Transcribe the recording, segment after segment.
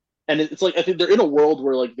and it's like I think they're in a world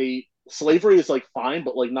where like they slavery is like fine,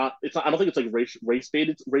 but like not. It's not. I don't think it's like race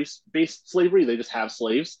based slavery. They just have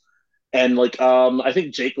slaves, and like I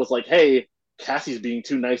think Jake was like, hey, Cassie's being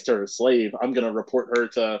too nice to her slave. I'm gonna report her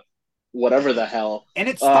to whatever the hell. And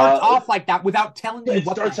it starts off like that without telling you It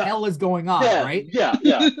what the starts out. hell is going on, Yeah, right? yeah,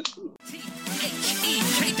 yeah.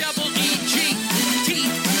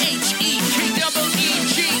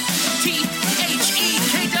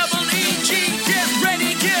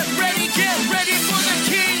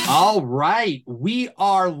 All right, we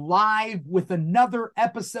are live with another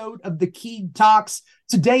episode of the Keeg Talks.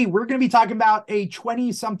 Today, we're going to be talking about a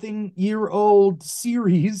 20-something-year-old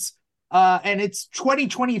series, and it's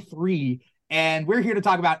 2023, and we're here to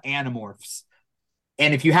talk about Animorphs.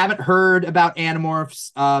 And if you haven't heard about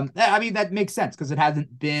Animorphs, I mean, that makes sense because it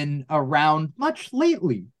hasn't been around much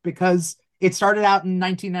lately because it started out in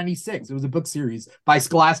 1996. It was a book series by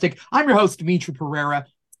Scholastic. I'm your host, Dimithri Perera.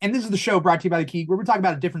 And this is the show brought to you by the Keeg, where we're talking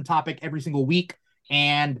about a different topic every single week.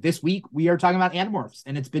 And this week, we are talking about Animorphs,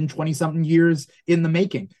 and it's been 20-something years in the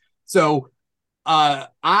making. So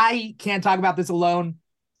I can't talk about this alone.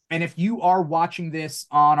 And if you are watching this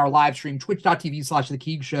on our live stream, twitch.tv/The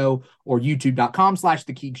Keeg Show or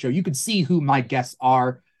youtube.com/The Keeg Show, you can see who my guests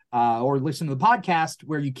are, or listen to the podcast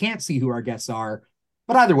where you can't see who our guests are.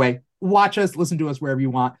 But either way, watch us, listen to us wherever you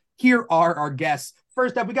want. Here are our guests.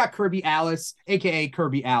 First up, we got Kirby Alice, aka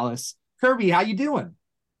Kirby Alice. Kirby, how you doing?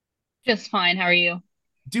 Just fine. How are you?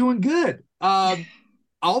 Doing good. All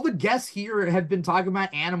the guests here have been talking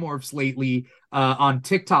about Animorphs lately on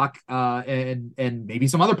TikTok and maybe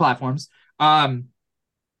some other platforms. I'm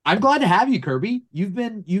glad to have you, Kirby. You've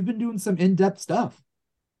been doing some in-depth stuff.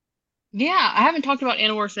 Yeah, I haven't talked about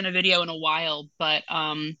Animorphs in a video in a while, but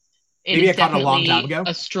it Maybe is I caught it a long time definitely ago.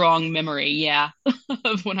 a strong memory, yeah,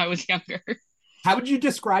 of when I was younger. How would you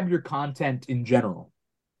describe your content in general?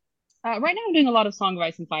 Right now I'm doing a lot of Song of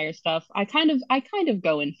Ice and Fire stuff. I kind of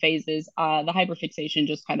go in phases. The hyperfixation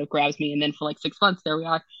just kind of grabs me, and then for like 6 months there we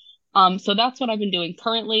are. So that's what I've been doing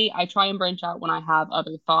currently. I try and branch out when I have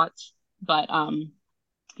other thoughts, but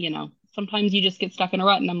sometimes you just get stuck in a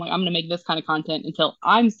rut, and I'm like, I'm gonna make this kind of content until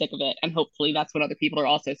I'm sick of it, and hopefully that's when other people are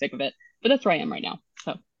also sick of it. But that's where I am right now.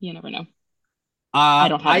 So you never know. I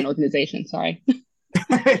don't have an organization, sorry.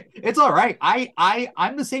 It's all right.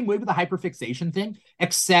 I'm the same way with the hyperfixation thing,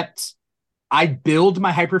 except I build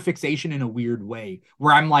my hyperfixation in a weird way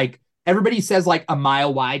where I'm like, everybody says like a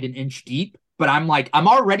mile wide, an inch deep, but I'm like, I'm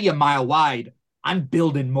already a mile wide. I'm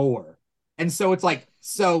building more. And so it's like,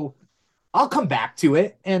 so I'll come back to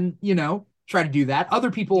it and, try to do that.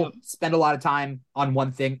 Other people spend a lot of time on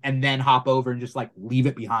one thing and then hop over and just like leave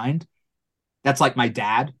it behind. That's like my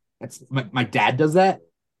dad. That's my dad does that.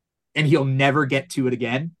 And he'll never get to it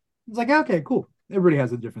again. It's like, okay, cool. Everybody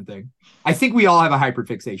has a different thing. I think we all have a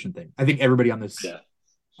hyperfixation thing. I think everybody on this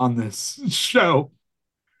show.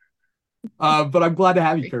 But I'm glad to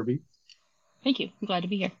have you, Kirby. Thank you. I'm glad to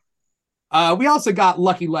be here. We also got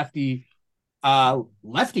Lucky Leftie.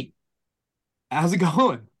 Leftie, how's it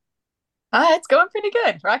going? It's going pretty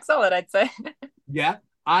good. Rock solid, I'd say. Yeah.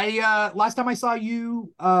 I last time I saw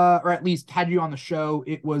you, or at least had you on the show,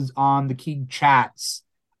 it was on the Keeg Chats,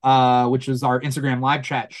 which is our Instagram live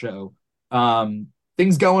chat show.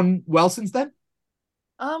 Things going well since then?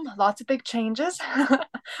 Lots of big changes,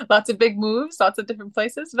 lots of big moves, lots of different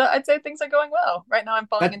places, but I'd say things are going well. Right now I'm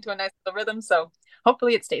falling into a nice little rhythm, so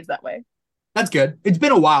hopefully it stays that way. That's good. It's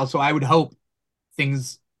been a while, so I would hope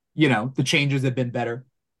things, the changes have been better.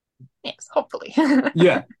 Yes, hopefully.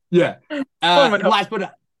 Yeah. Last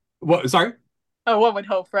but what? Sorry. Oh, one would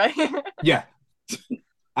hope, right? Yeah.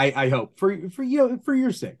 I hope for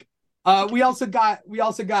your sake. We also got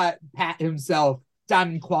Pat himself,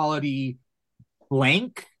 Diamond Quality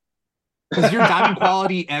blank. Is your Diamond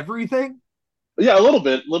Quality everything? Yeah, a little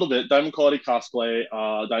bit. Diamond Quality cosplay,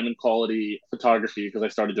 Diamond Quality photography because I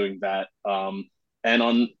started doing that. And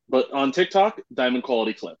on TikTok, Diamond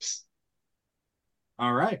Quality clips.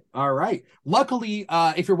 All right. Luckily,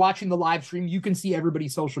 if you're watching the live stream, you can see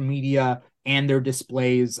everybody's social media and their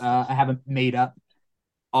displays. I haven't made up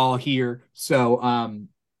all here. So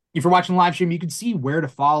if you're watching the live stream, you can see where to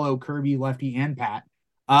follow Kirby, Leftie, and Pat.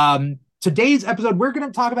 Today's episode, we're going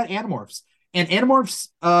to talk about Animorphs. And Animorphs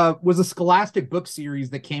was a Scholastic book series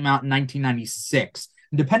that came out in 1996.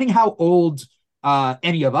 And depending how old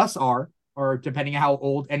any of us are, or depending how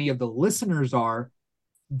old any of the listeners are,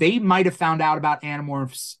 they might have found out about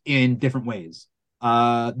Animorphs in different ways.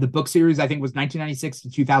 The book series, I think, was 1996 to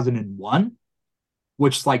 2001,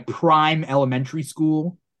 which is like prime elementary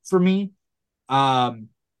school for me. That's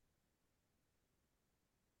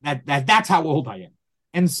how old I am.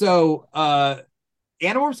 And so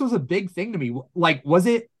Animorphs was a big thing to me. Like, was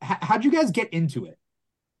it? How'd you guys get into it?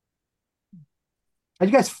 How'd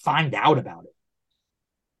you guys find out about it?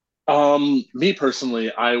 Me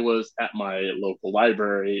personally, I was at my local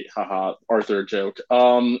library, haha, Arthur joke.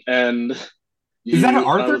 And Is that an I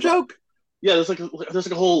Arthur was joke? yeah, there's like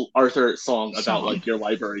a whole Arthur song about Song. like your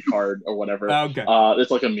library card or whatever. Okay.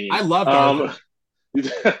 It's like a meme. I loved Arthur.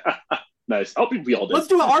 Nice. I think we all did. Let's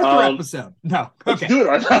do an Arthur episode. No. Let's Okay. do it,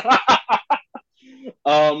 Arthur.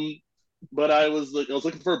 But I was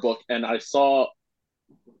looking for a book and I saw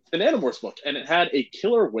an Animorphs book and it had a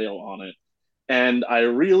killer whale on it. And I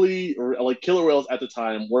really like killer whales at the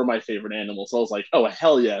time were my favorite animal. So I was like, oh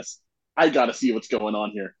hell yes, I gotta see what's going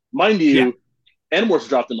on here. Mind you, Yeah. Animorphs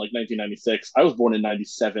dropped in like 1996. I was born in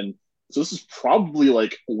 97. So this is probably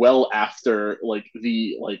like well after like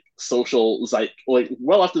the like social like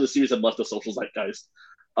well after the series had left the social zeitgeist.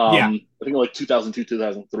 Yeah. I think like 2002,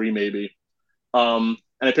 2003 maybe. And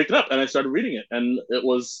I picked it up and I started reading it, and it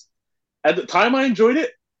was at the time I enjoyed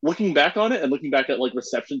it. Looking back on it and looking back at like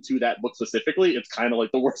reception to that book specifically, it's kind of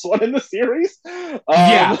like the worst one in the series.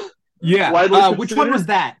 Yeah. Yeah. Which one considered. was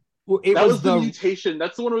that? That was the mutation.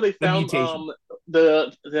 That's the one where they found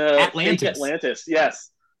the Atlantis. fake Atlantis. Yes.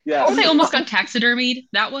 Yeah. Oh, they almost got taxidermied.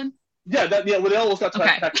 That one. Yeah. When they almost got Okay.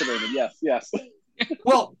 taxidermied. Yes. Yes.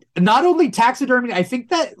 Well, not only taxidermy, I think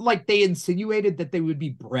that like they insinuated that they would be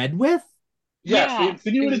bred with. Yes, Yeah, they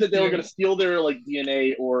insinuated that they were weird. going to steal their like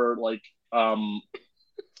DNA or like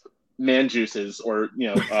man juices or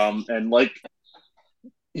and like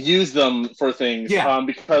use them for things. Yeah.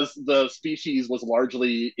 Because the species was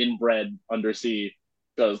largely inbred undersea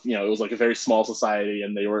because it was like a very small society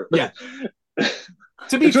and they were Yeah.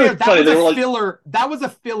 To be It's fair, really funny. They were like- that was a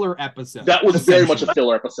filler episode. that was very much a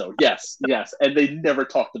filler episode. Yes, and they never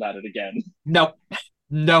talked about it again. Nope.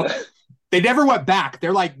 They never went back.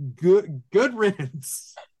 They're like, good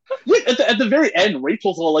riddance. Yeah, at the very end,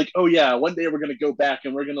 Rachel's all like, "Oh yeah, one day we're gonna go back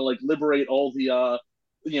and we're gonna like liberate all the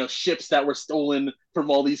ships that were stolen from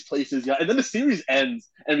all these places." Yeah, and then the series ends,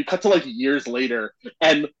 and we cut to like years later,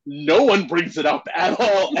 and no one brings it up at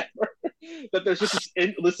all. Ever. That there's just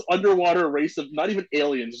this underwater race of not even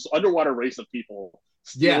aliens, just underwater race of people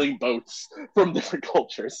stealing boats from different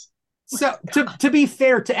cultures. So to be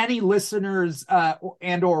fair to any listeners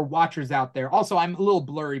and or watchers out there, also I'm a little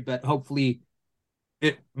blurry, but hopefully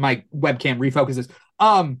my webcam refocuses.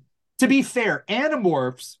 To be fair,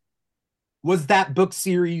 Animorphs was that book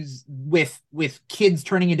series with kids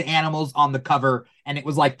turning into animals on the cover, and it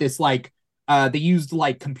was like this like they used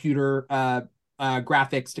like computer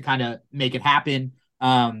graphics to kind of make it happen.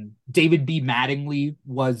 David B. Mattingly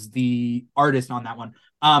was the artist on that one.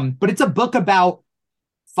 But it's a book about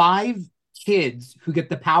 5 kids who get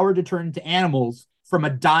the power to turn into animals from a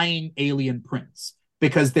dying alien prince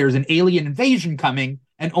because there's an alien invasion coming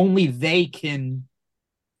and only they can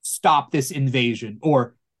stop this invasion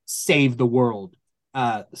or save the world,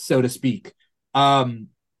 so to speak.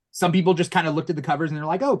 Some people just kind of looked at the covers and they're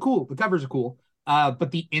like, oh, cool, the covers are cool.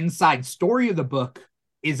 But the inside story of the book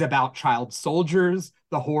is about child soldiers,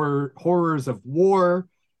 the horrors of war,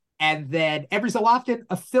 and then every so often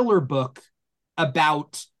a filler book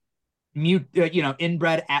about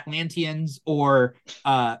inbred Atlanteans or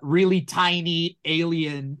really tiny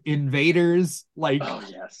alien invaders like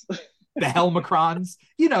the Helmicrons,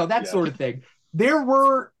 that sort of thing. There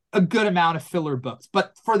were a good amount of filler books,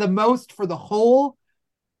 but for the whole,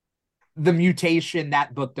 the mutation,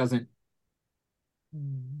 that book doesn't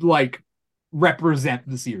like represent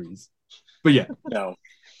the series. But yeah. No.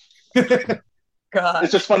 God.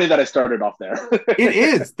 It's just funny that I started off there. It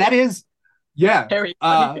is. That is. Yeah. Very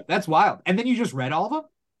funny. That's wild. And then you just read all of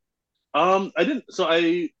them? I didn't. So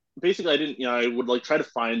I didn't. I would like try to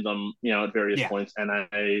find them, at various points, and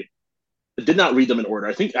I did not read them in order.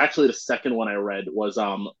 I think actually the second one I read was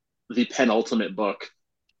the penultimate book.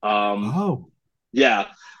 Yeah.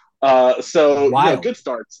 So good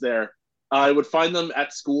starts there. I would find them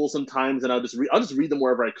at school sometimes, and I'll just read them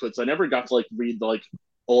wherever I could. So I never got to like read like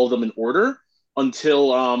all of them in order until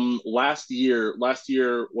last year. Last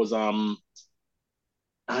year was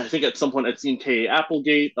I think at some point I'd seen K.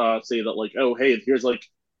 Applegate say that like, oh hey, here's like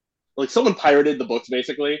someone pirated the books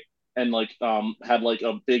basically, and like had like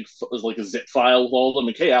a big like a zip file with all of them,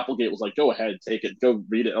 and K. Applegate was like, go ahead, take it, go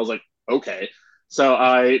read it. I was like, okay. So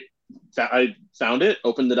I found it,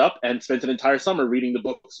 opened it up, and spent an entire summer reading the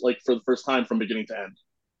books like for the first time from beginning to end.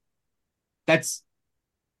 That's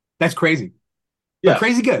crazy. Yeah,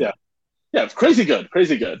 crazy good. Yeah, crazy good.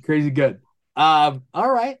 All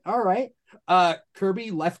right.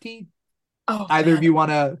 Kirby, Leftie. Oh, Either of you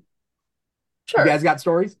want to? Sure. You guys got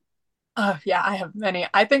stories? Yeah, I have many.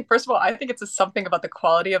 I think, first of all, I think it's just something about the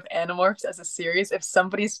quality of Animorphs as a series. If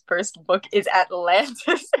somebody's first book is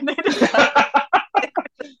Atlantis and they decide to stick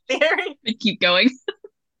with the theory, They keep going.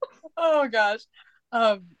 oh gosh.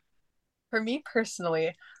 Um, for me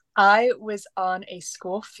personally, I was on a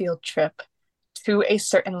school field trip to a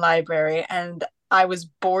certain library and I was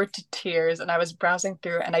bored to tears and I was browsing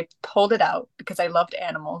through and I pulled it out because I loved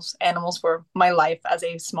animals. Animals were my life as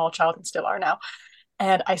a small child and still are now.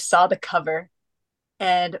 And I saw the cover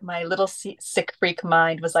and my little sick freak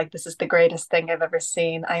mind was like, this is the greatest thing I've ever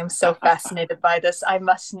seen. I am so fascinated by this. I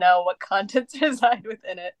must know what contents reside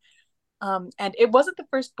within it. And it wasn't the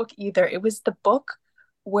first book either. It was the book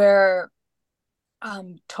where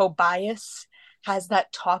Tobias has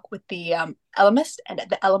that talk with the Elemist, and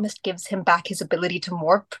the Elemist gives him back his ability to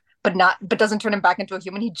morph, but doesn't turn him back into a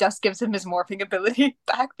human. He just gives him his morphing ability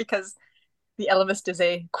back because the Elemist is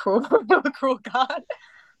a cruel, cruel god.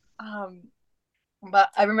 Um, but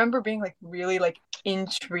I remember being like really like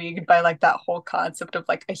intrigued by like that whole concept of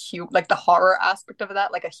like like the horror aspect of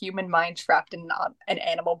that, like a human mind trapped in not an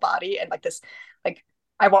animal body, and like this, like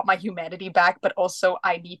I want my humanity back, but also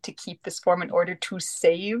I need to keep this form in order to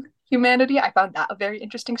save humanity. I found that a very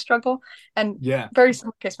interesting struggle, and Yeah. very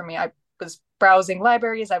similar case for me. I was browsing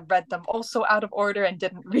libraries. I read them also out of order and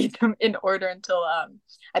didn't read them in order until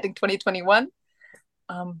I think 2021.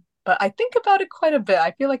 But I think about it quite a bit.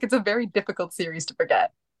 I feel like it's a very difficult series to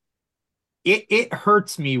forget. It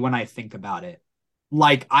hurts me when I think about it.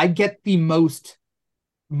 Like I get the most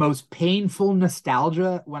painful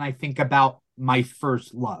nostalgia when I think about my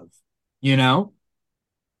first love, you know?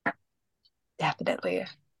 Definitely.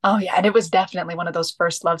 Oh yeah, and it was definitely one of those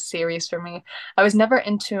first love series for me. I was never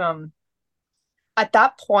into at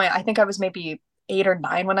that point. I think I was maybe 8 or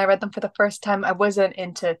 9 when I read them for the first time. I wasn't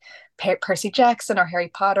into Percy Jackson or Harry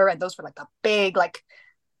Potter, and those were like the big like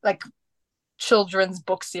children's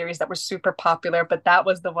book series that were super popular, but that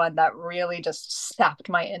was the one that really just sapped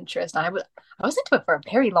my interest. And I was into it for a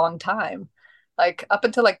very long time. Like up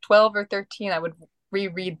until like 12 or 13, I would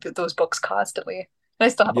reread those books constantly. And I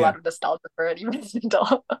still have a Yeah. lot of nostalgia for it, even as an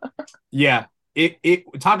adult. Yeah. It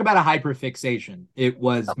talk about a hyperfixation. It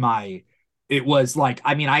was like,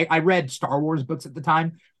 I mean, I read Star Wars books at the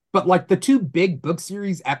time, but like the two big book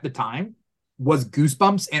series at the time was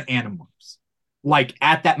Goosebumps and Animorphs. Like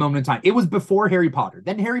at that moment in time. It was before Harry Potter.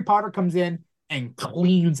 Then Harry Potter comes in and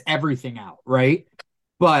cleans everything out, right?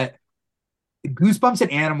 But Goosebumps and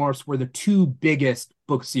Animorphs were the two biggest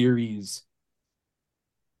book series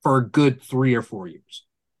for a good 3 or 4 years.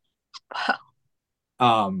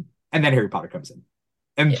 And then Harry Potter comes in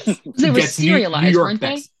and Yes. They were gets New serialized, York weren't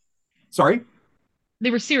they? best. Sorry? They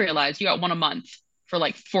were serialized. You got one a month for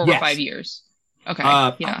like 4 or 5 Yes. years. Okay,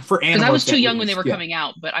 yeah. For Because I was Animorphs too at young when they least. were Yeah. coming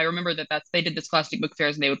out, but I remember that they did the Scholastic Book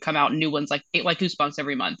Fairs and they would come out new ones like Goosebumps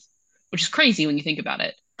every month, which is crazy when you think about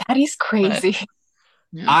it. That is But crazy.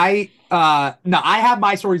 yeah. I have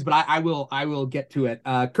my stories, but I will get to it.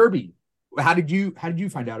 Kirby, how did you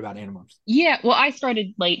find out about Animorphs? Yeah, well, I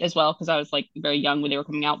started late as well because I was like very young when they were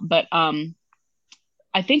coming out. But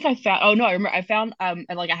I think I found. Oh no, I remember I found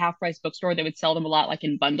at like a half price bookstore they would sell them a lot like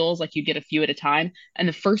in bundles, like you get a few at a time. And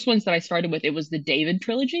the first ones that I started with it was the David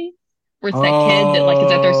trilogy, where it's that kid that like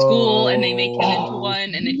is at their school and they make him into Oh,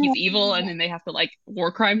 one, and then he's evil, and then they have to like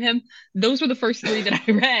war crime him. Those were the first three that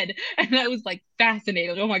I read, and I was like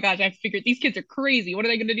fascinated. Oh my gosh, I figured these kids are crazy. What are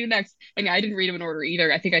they going to do next? And yeah, I didn't read them in order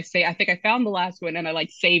either. I think I found the last one and I like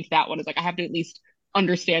saved that one. It's like I have to at least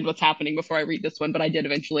understand what's happening before I read this one, but I did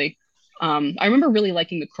eventually. I remember really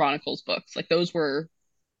liking the Chronicles books. Like those were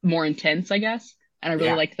more intense, I guess. And I really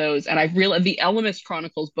yeah. liked those. And I really the Elemist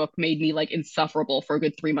Chronicles book made me like insufferable for a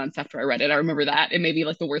good 3 months after I read it. I remember that. It made me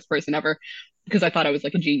like the worst person ever because I thought I was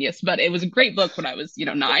like a genius. But it was a great book when I was,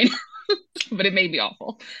 9. But it made me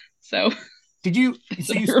awful. So So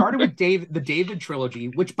you started with the David trilogy,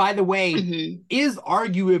 which by the way Mhm. is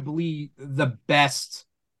arguably the best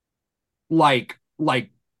like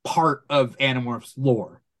part of Animorphs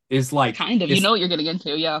lore is like Kind of. You this know what you're getting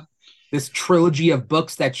into, yeah. this trilogy of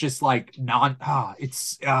books that's just like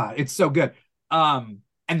it's so good. And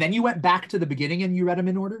then you went back to the beginning and you read them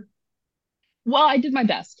in order? Well, I did my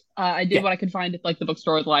best. I did Yeah, what I could find at like the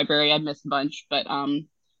bookstore or the library. I missed a bunch, but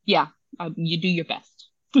yeah, you do your best.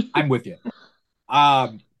 I'm with you.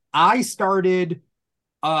 I started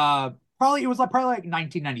probably it was like probably like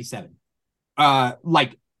 1997.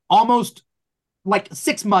 Like almost like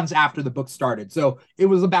 6 months after the book started. So it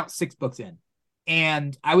was about 6 books in.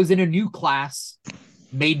 And I was in a new class,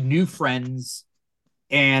 made new friends,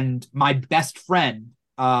 and my best friend,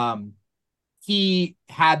 he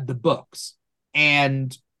had the books.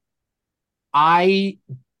 And I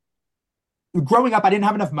growing up, I didn't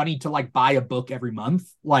have enough money to like buy a book every month,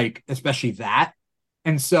 like especially that.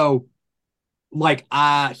 And so like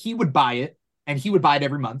he would buy it and he would buy it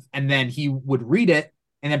every month and then he would read it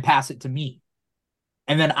and then pass it to me.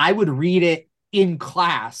 And then I would read it in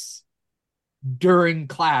class during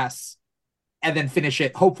class and then finish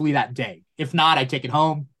it hopefully that day. If not, I take it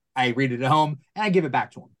home, I read it at home, and I give it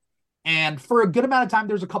back to him. And for a good amount of time,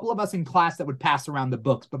 there's a couple of us in class that would pass around the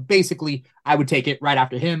books, but basically I would take it right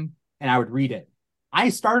after him and I would read it. I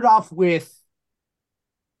started off with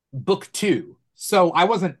book 2. So I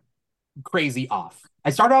wasn't crazy off. I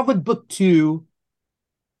started off with book 2,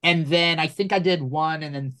 and then I think I did 1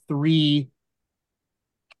 and then 3.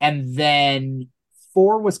 And then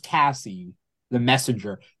 4 was Cassie, the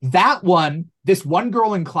messenger. That one, this one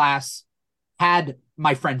girl in class had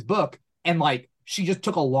my friend's book, and like she just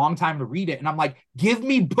took a long time to read it. And I'm like, give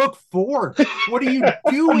me book 4. What are you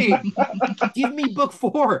doing? Give me book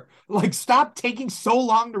 4. Like, stop taking so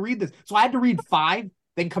long to read this. So I had to read 5,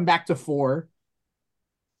 then come back to 4,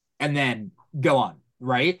 and then go on,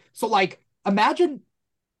 right? So like, imagine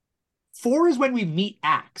 4 is when we meet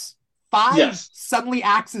Axe. 5, Yes. suddenly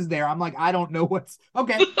Axe is there. I'm like, I don't know what's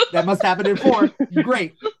okay. That must happen in 4.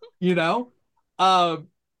 Great, you know.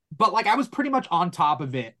 But like, I was pretty much on top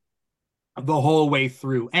of it the whole way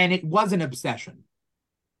through, and it was an obsession.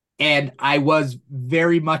 And I was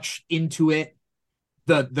very much into it.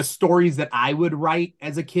 The stories that I would write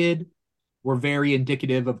as a kid were very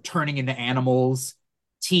indicative of turning into animals,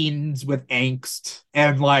 teens with angst,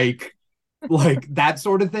 and like that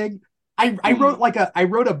sort of thing. I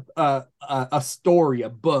wrote a story, a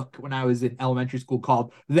book when I was in elementary school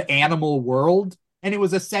called The Animal World, and it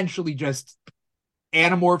was essentially just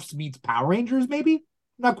Animorphs meets Power Rangers, maybe? I'm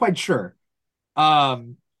not quite sure.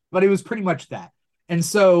 But it was pretty much that. And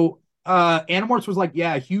so Animorphs was like,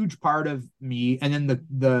 yeah, a huge part of me. And then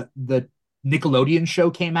the Nickelodeon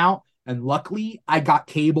show came out, and luckily I got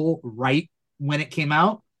cable right when it came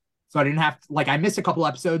out. So I didn't have to, like, I missed a couple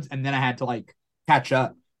episodes and then I had to like catch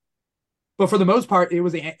up. But for the most part, it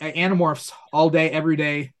was Animorphs all day, every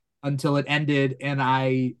day until it ended, and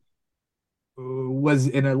I was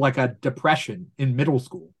in a depression in middle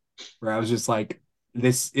school, where I was just like,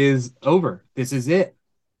 "This is over. This is it."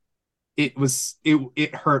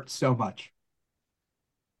 It hurt so much,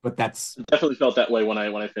 but that's Definitely felt that way when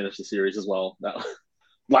I finished the series as well. That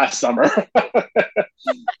last summer.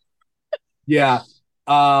 yeah.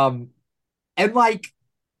 And like,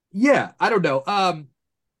 yeah, I don't know.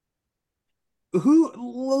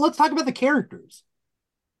 Let's talk about the characters.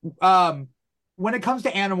 When it comes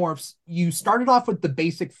to Animorphs, you started off with the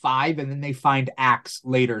basic 5 and then they find Axe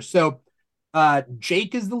later. So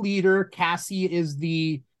Jake is the leader, Cassie is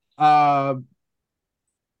the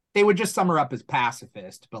they would just sum her up as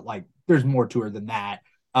pacifist, but like there's more to her than that.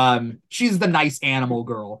 She's the nice animal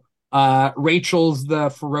girl. Rachel's the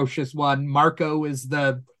ferocious one, Marco is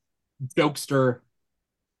the jokester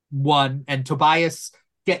one, and Tobias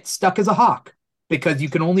gets stuck as a hawk because you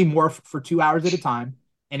can only morph for 2 hours at a time,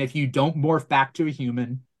 and if you don't morph back to a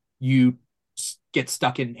human, you get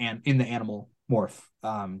stuck in the animal morph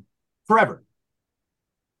forever,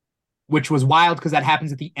 which was wild because that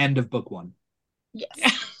happens at the end of book 1. Yes.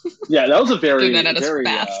 Yeah, that was a Doing that at us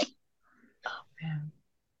fast.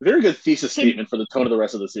 Very good thesis statement for the tone of the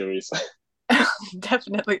rest of the series.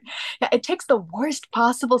 Definitely. Yeah, it takes the worst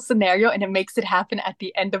possible scenario and it makes it happen at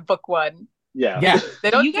the end of book 1. Yeah. They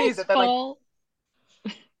don't Do you tease guys it. They're like, fall?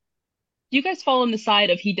 Do you guys fall on the side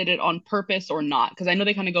of he did it on purpose or not? Because I know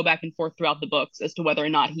they kind of go back and forth throughout the books as to whether or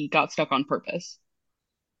not he got stuck on purpose.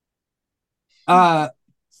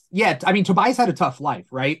 Yeah, I mean, Tobias had a tough life,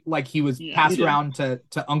 right? Like he was passed he did. around to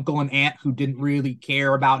uncle and aunt who didn't really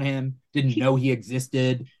care about him, didn't know he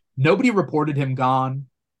existed. Nobody reported him gone.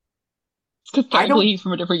 Because I don't- technically he's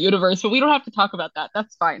from a different universe, but we don't have to talk about that.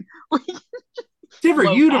 That's fine. Different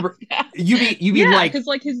Blow universe. past that. You mean Yeah, like because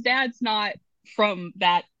like his dad's not from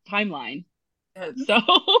that timeline. yes. So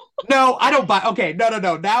no, I don't buy. Okay,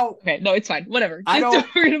 no. Now okay, no, it's fine. Whatever. I Just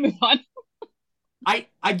don't- we're gonna move on.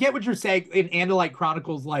 I get what you're saying in Andalite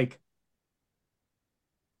Chronicles. Like,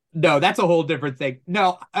 no, that's a whole different thing.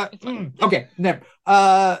 No, okay, never.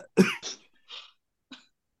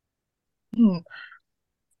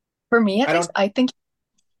 For me, at I least, I think,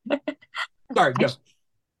 Sorry, go.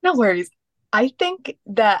 no worries. I don't think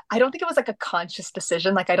it was like a conscious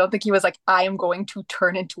decision. Like, I don't think he was like, I am going to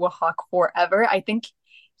turn into a hawk forever. I think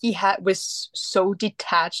he was so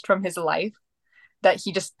detached from his life that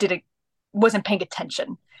he just wasn't paying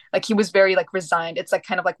attention. Like he was very like resigned. It's like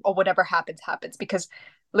kind of like, oh, whatever happens, happens. Because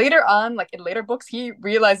later on, like in later books, he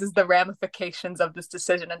realizes the ramifications of this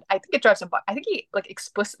decision, and I think it drives him. I think he like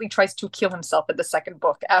explicitly tries to kill himself in the second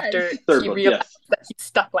book after Third he book, realizes yes. that he's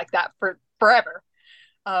stuck like that for forever.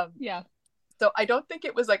 Yeah. So I don't think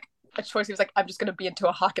it was like a choice. He was like, I'm just gonna be into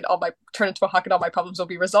a hawk and turn into a hawk and all my problems will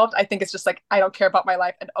be resolved. I think it's just like I don't care about my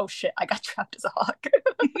life and oh shit, I got trapped as a hawk.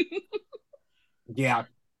 Yeah.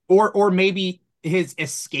 Or maybe his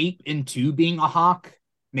escape into being a hawk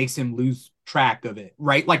makes him lose track of it,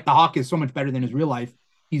 right? Like the hawk is so much better than his real life.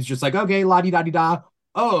 He's just like, okay, la di da di da.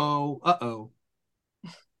 Oh, uh-oh.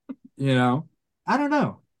 You know? I don't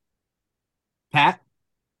know. Pat?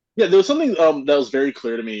 Yeah, there was something that was very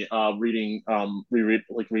clear to me reading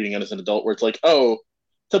reading it as an adult, where it's like, oh,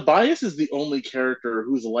 Tobias is the only character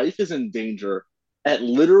whose life is in danger at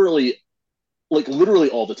literally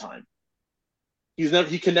all the time.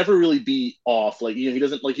 He can never really be off. Like, he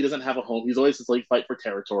doesn't have a home. He's always just like fight for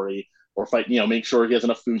territory or fight, make sure he has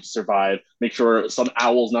enough food to survive, make sure some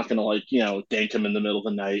owl's not gonna like, gank him in the middle of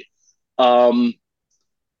the night. Um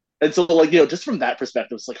and so like, just from that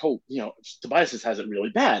perspective, it's like, oh, Tobias just has it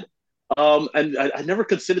really bad. And I never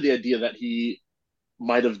considered the idea that he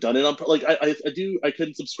might have done it on like I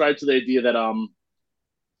couldn't subscribe to the idea that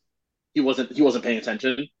he wasn't paying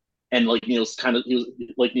attention, and like, kind of he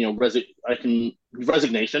was like,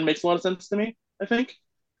 resignation makes a lot of sense to me, I think.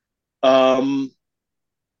 um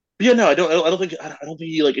but yeah, no, I don't think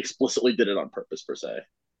he like explicitly did it on purpose per se.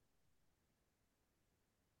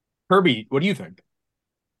 Kirby, what do you think?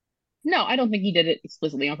 No, I don't think he did it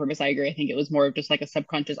explicitly on purpose. I agree. I think it was more of just like a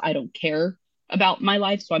subconscious, I don't care about my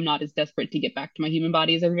life, so I'm not as desperate to get back to my human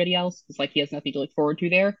body as everybody else. It's like he has nothing to look forward to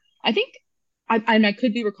there. I think and I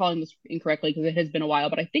could be recalling this incorrectly because it has been a while,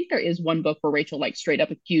 but I think there is one book where Rachel like straight up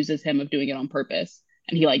accuses him of doing it on purpose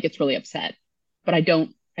and he like gets really upset. But I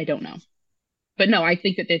don't know. But no, I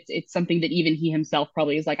think that it's something that even he himself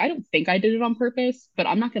probably is like, I don't think I did it on purpose, but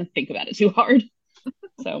I'm not gonna think about it too hard.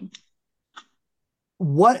 So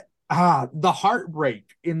What the heartbreak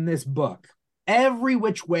in this book. Every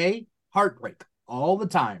which way, heartbreak all the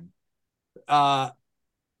time. Uh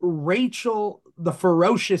Rachel, the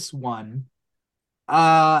ferocious one,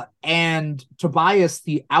 and Tobias,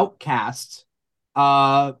 the outcast,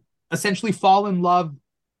 uh, essentially fall in love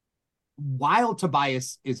while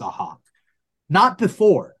Tobias is a hawk. Not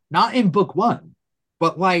before, not in book one,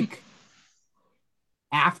 but like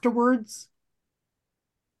afterwards.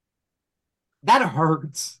 That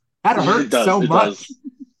hurts. That It hurts does. so It does. much.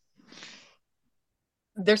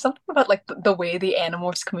 There's something about like the way the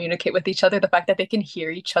Animorphs communicate with each other, the fact that they can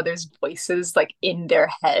hear each other's voices like in their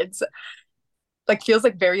heads, like feels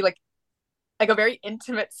like very like a very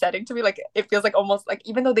intimate setting to me. Like it feels like almost like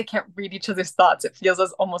even though they can't read each other's thoughts, it feels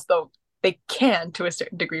as almost though they can to a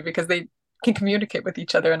certain degree because they can communicate with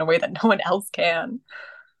each other in a way that no one else can.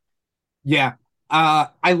 Yeah.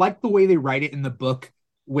 I like the way they write it in the book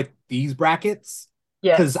with these brackets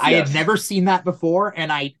because Yes. I had Yes. never seen that before,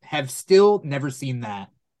 and I have still never seen that.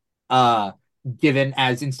 Uh, Given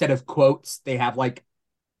as instead of quotes, they have like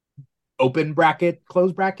open bracket,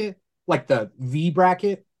 close bracket, like the V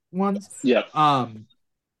bracket ones. Yes. Yeah. Um,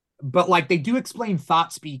 but like they do explain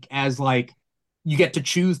thought speak as like you get to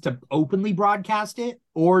choose to openly broadcast it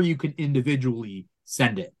or you can individually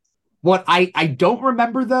send it. What I don't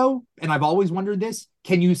remember though, and I've always wondered this,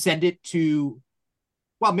 can you send it to,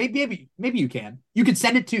 well, maybe you can. You could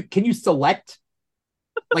send it to, can you select,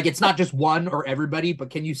 like it's not just one or everybody, but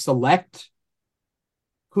can you select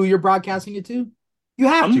who you're broadcasting it to? You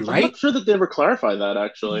have to, I'm right? not sure that they ever clarify that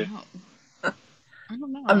actually. no. I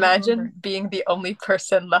don't know. I don't Imagine remember. being the only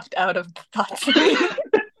person left out of the thoughts.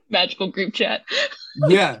 Magical group chat.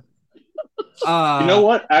 Yeah. You know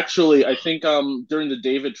what? Actually, I think during the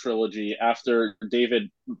David trilogy, after David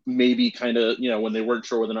maybe kind of, when they weren't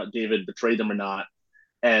sure whether or not David betrayed them or not,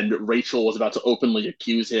 and Rachel was about to openly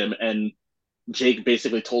accuse him, and Jake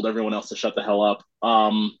basically told everyone else to shut the hell up.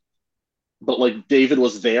 But like David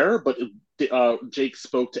was there, but Jake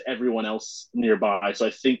spoke to everyone else nearby, so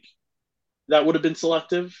I think that would have been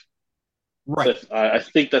selective. So Right. I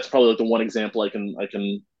think that's probably like the one example I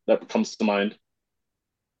can that comes to mind.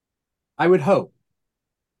 I would hope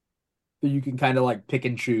that you can kind of like pick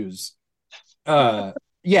and choose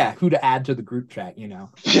yeah, who to add to the group chat.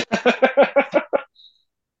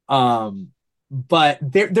 But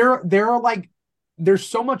there are like there's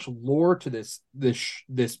so much lore to this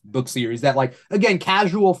book series that like again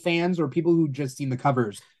casual fans or people who just seen the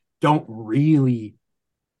covers don't really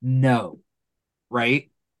know,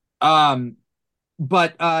 right? Um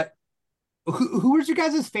but who is your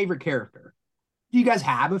guys' favorite character? Do you guys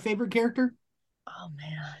have a favorite character? Oh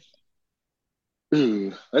man.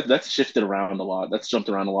 Ooh, that's shifted around a lot. That's jumped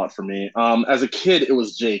around a lot for me. As a kid, it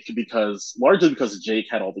was Jake because largely because Jake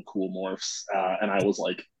had all the cool morphs, and I was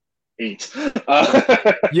like 8.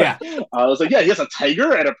 Yeah. I was like, yeah, he has a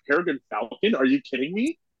tiger and a peregrine falcon. Are you kidding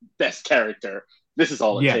me? Best character. This is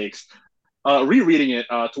all it Yeah. takes. Rereading it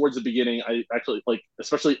towards the beginning, I actually like,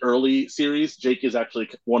 especially early series. Jake is actually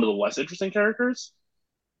one of the less interesting characters.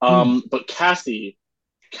 Mm. But Cassie,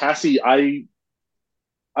 I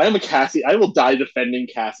am a Cassie. I will die defending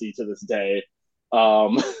Cassie to this day.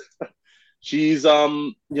 Um, she's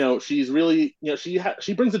she's really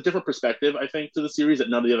she brings a different perspective, I think, to the series that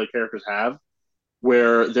none of the other characters have,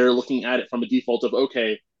 where they're looking at it from a default of,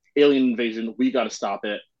 okay, alien invasion, we got to stop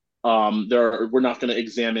it. We're not going to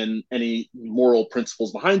examine any moral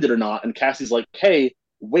principles behind it or not. And Cassie's like, hey,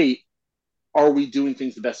 wait, are we doing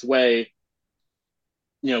things the best way?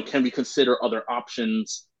 Can we consider other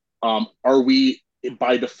options? Are we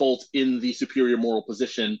by default in the superior moral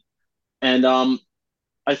position? And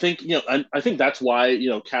I think I think that's why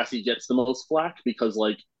Cassie gets the most flack, because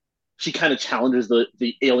like she kind of challenges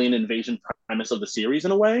the alien invasion premise of the series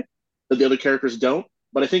in a way that the other characters don't.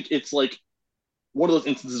 But I think it's like one of those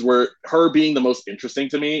instances where her being the most interesting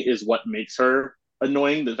to me is what makes her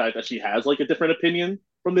annoying. The fact that she has like a different opinion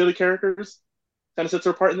from the other characters kind of sets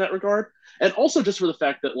her apart in that regard. And also just for the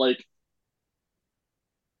fact that like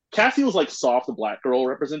Cassie was like soft black girl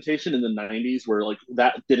representation in the 90s, where like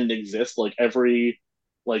that didn't exist. Like every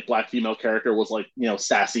like black female character was like,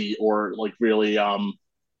 sassy or like really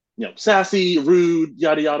sassy, rude,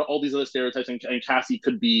 yada yada, all these other stereotypes, and Cassie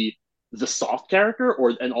could be the soft character,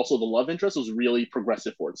 and also the love interest was really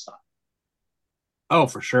progressive for its time. Oh,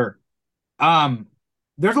 for sure. Um,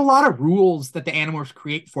 there's a lot of rules that the Animorphs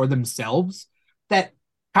create for themselves that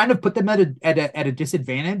kind of put them at a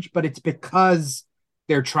disadvantage, but it's because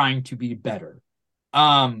they're trying to be better.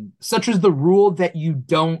 Such as the rule that you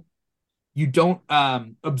don't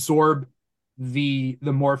absorb the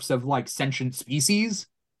morphs of like sentient species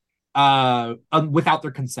without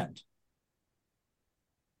their consent.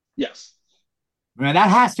 Yes. I mean, that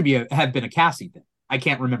has to have been a Cassie thing. I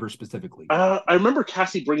can't remember specifically. I remember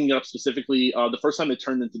Cassie bringing it up specifically the first time they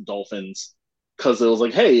turned into dolphins, because it was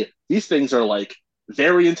like, hey, these things are like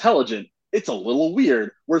very intelligent. It's a little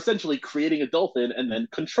weird. We're essentially creating a dolphin and then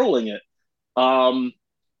controlling it. Um,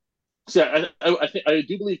 so yeah, I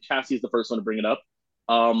do believe Cassie is the first one to bring it up.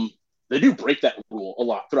 They do break that rule a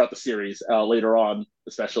lot throughout the series, later on,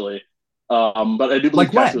 especially. But I do believe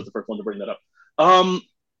Like Cassie was when? the first one to bring that up. Um,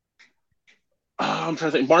 I'm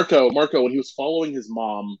trying to think. Marco, when he was following his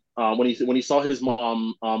mom, when he saw his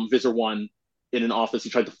mom, Visor One, in an office, he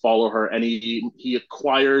tried to follow her, and he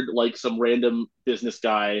acquired like some random business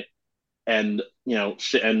guy, and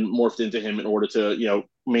and morphed into him in order to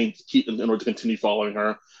in order to continue following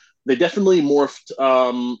her. They definitely morphed.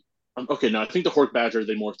 Okay, no, I think the Hork Badger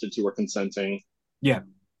they morphed into were consenting. Yeah.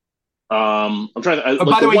 I'm trying to Oh, like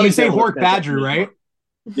by the the way, one you say example that Hork stands out to Badger, me is right?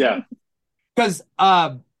 Yeah, Because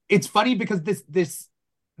it's funny because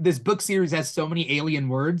this book series has so many alien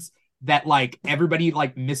words that like everybody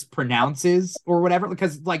like mispronounces or whatever,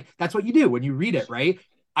 because like that's what you do when you read it, right?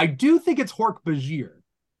 I do think it's Hork Bajir.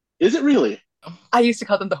 is it really? I used to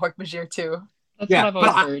call them the Hork-Bajir too. That's what Yeah, I've but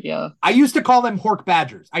always heard. Yeah, I used to call them Hork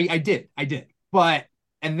Badgers. I did. But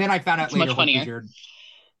and then I found out it's later much Hork funnier. Bajir.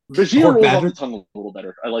 Bajir Hork rolls off the Badger. tongue a little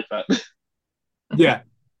better. I like that. Yeah.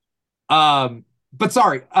 But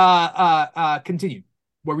sorry. Continue.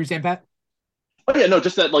 What were you saying, Pat? Oh yeah, no,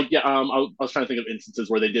 just that like yeah. I was trying to think of instances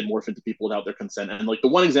where they did morph into people without their consent, and like the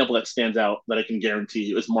one example that stands out that I can guarantee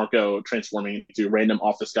you is Marco transforming into random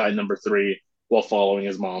office guy number 3 while following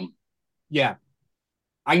his mom. Yeah.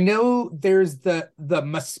 I know there's the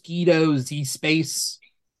Mosquito Z Space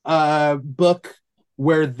book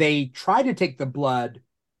where they try to take the blood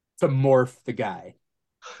to morph the guy,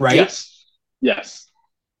 right? Yes, yes.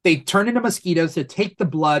 They turn into mosquitoes to take the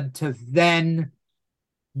blood to then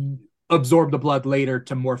absorb the blood later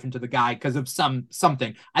to morph into the guy because of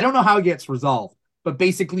something. I don't know how it gets resolved, but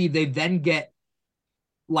basically they then get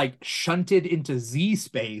like shunted into Z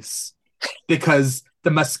space because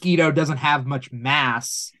the mosquito doesn't have much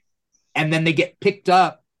mass, and then they get picked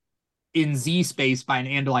up in Z space by an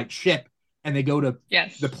Andalite ship, and they go to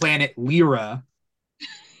Yes. the planet Lyra,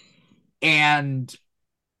 and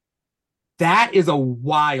that is a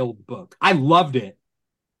wild book. I loved it.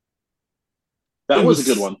 That was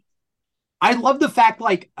a good one. I love the fact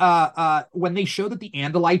like when they show that the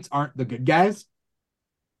Andalites aren't the good guys.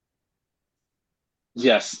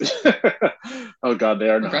 Yes. Oh God, they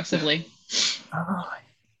are not. Progressively.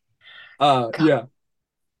 Oh, Yeah.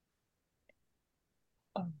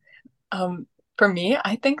 for me,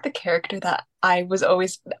 I think the character that I was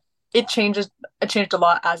always it changed a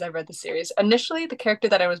lot as I read the series. Initially, the character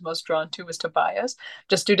that I was most drawn to was Tobias,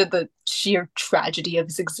 just due to the sheer tragedy of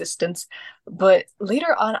his existence. But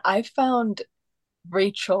later on, I found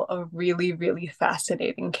Rachel a really, really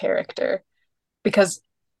fascinating character because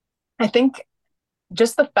I think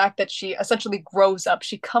just the fact that she essentially grows up,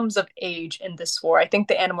 she comes of age in this war. I think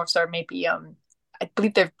the Animorphs are maybe I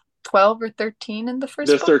believe they're 12 or 13 in the They're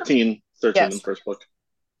first book. 13 in the Yes. first book.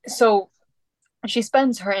 So she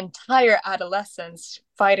spends her entire adolescence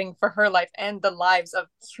fighting for her life and the lives of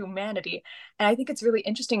humanity. And I think it's really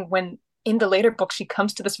interesting when in the later book she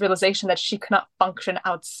comes to this realization that she cannot function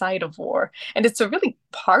outside of war. And it's a really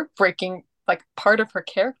heartbreaking like part of her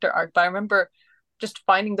character arc. But I remember just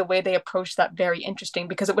finding the way they approached that very interesting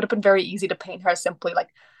because it would have been very easy to paint her as simply like,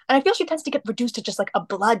 and I feel she tends to get reduced to just like a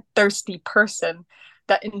bloodthirsty person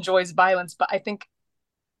that enjoys violence. But I think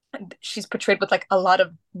she's portrayed with like a lot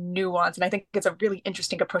of nuance, and I think it's a really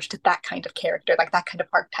interesting approach to that kind of character, like that kind of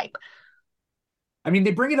archetype. I mean,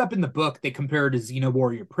 they bring it up in the book. They compare her to Xena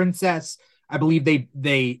Warrior Princess. I believe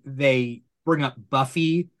they bring up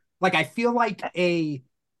Buffy. Like, I feel like a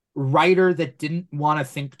writer that didn't want to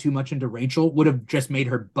think too much into Rachel would have just made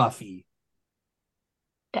her Buffy.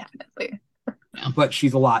 Definitely. But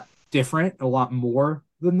she's a lot different, a lot more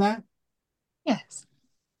than that. Yes.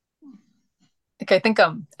 Like I think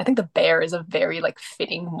the bear is a very like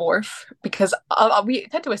fitting morph because we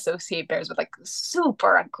tend to associate bears with like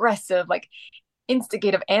super aggressive, like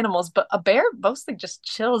instigative animals, but a bear mostly just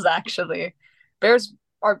chills actually. Bears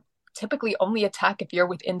are typically only attack if you're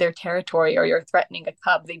within their territory or you're threatening a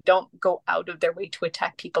cub. They don't go out of their way to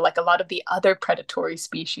attack people like a lot of the other predatory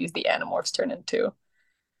species the Animorphs turn into.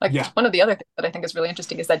 Like Yeah. one of the other things that I think is really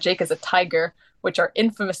interesting is that Jake is a tiger, which are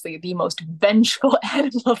infamously the most vengeful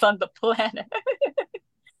animals on the planet.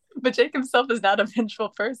 But Jake himself is not a vengeful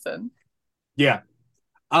person. Yeah.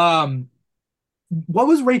 What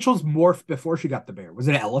was Rachel's morph before she got the bear? Was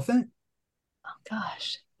it an elephant? Oh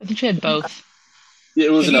gosh. I think she had both. Yeah,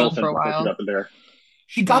 it was an Maybe elephant for a before she while. got the bear.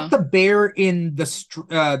 She got the bear in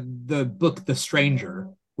the book The Stranger,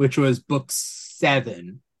 which was book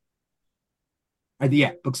 7.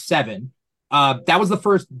 Yeah, book 7. That was the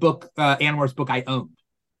first book, Animorphs book I owned.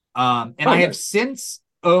 And I have since,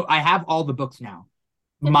 I have all the books now.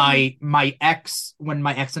 My ex, when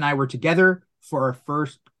my ex and I were together for our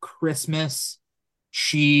first Christmas,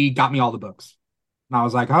 she got me all the books. And I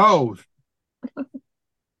was like, oh,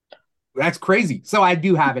 that's crazy. So I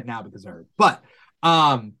do have it now because of her. But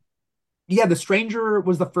yeah, The Stranger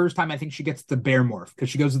was the first time I think she gets the bear morph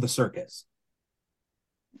because she goes to the circus.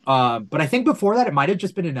 But I think before that it might have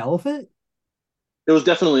just been an elephant. It was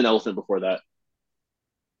definitely an elephant before that.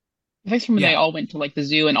 I think from when they Yeah. all went to like the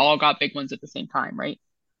zoo and all got big ones at the same time, right?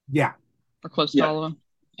 Yeah. Or close to all of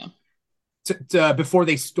them. Before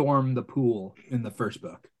they storm the pool in the first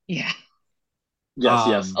book. Yeah. Yes,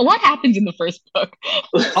 yes. A lot happens in the first book.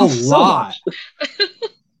 A lot.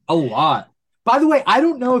 A lot. By the way, I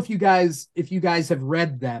don't know if you guys have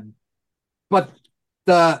read them, but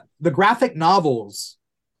the graphic novels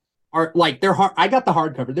are like they're hard. I got the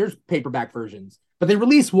hardcover. There's paperback versions, but they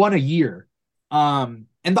release one a year. And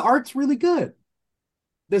the art's really good.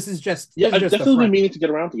 This is just Yeah, I've just definitely been meaning to get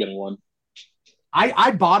around to getting one.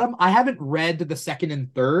 I bought them. I haven't read the second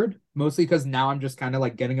and third, mostly because now I'm just kind of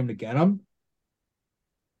like getting them to get them.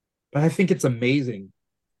 But I think it's amazing.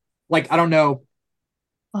 Like, I don't know.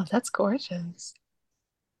 Oh, that's gorgeous.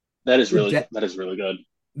 That is really good.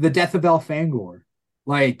 The death of El Fangor.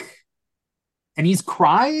 Like, and he's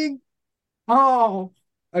crying. Oh,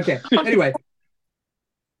 okay. Anyway,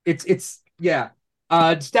 it's yeah.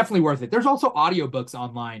 It's definitely worth it. There's also audiobooks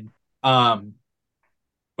online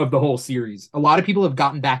of the whole series. A lot of people have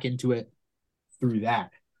gotten back into it through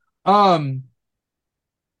that.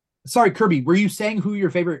 Sorry, Kirby, were you saying who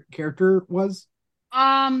your favorite character was?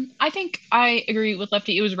 I think I agree with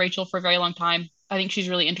Lefty. It was Rachel for a very long time. I think she's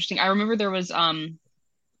really interesting. I remember there was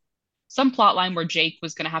some plot line where Jake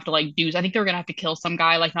was gonna have to like do. I think they were gonna have to kill some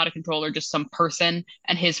guy, like not a controller, just some person.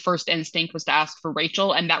 And his first instinct was to ask for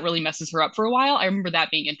Rachel, and that really messes her up for a while. I remember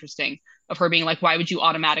that being interesting, of her being like, "Why would you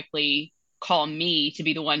automatically call me to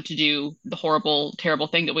be the one to do the horrible, terrible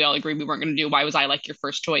thing that we all agreed we weren't going to do? Why was I like your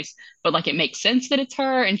first choice?" But like it makes sense that it's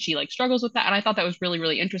her, and she like struggles with that. And I thought that was really,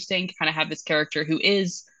 really interesting to kind of have this character who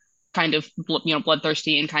is kind of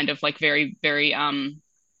bloodthirsty and kind of like very, very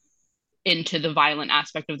into the violent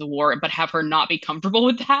aspect of the war, but have her not be comfortable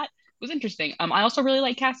with that was interesting. I also really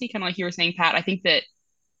like Cassie, kind of like you were saying, Pat. I think that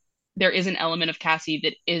there is an element of Cassie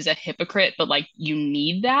that is a hypocrite, but like you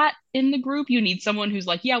need that in the group. You need someone who's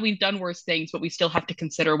like, yeah, we've done worse things, but we still have to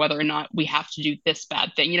consider whether or not we have to do this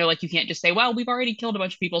bad thing. You know, like you can't just say, well, we've already killed a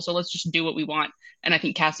bunch of people, so let's just do what we want. And I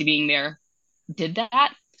think Cassie being there did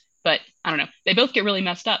that. But I don't know. They both get really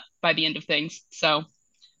messed up by the end of things. So,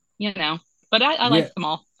 you know. But I Yeah, like them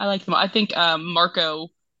all. I like them all. I think Marco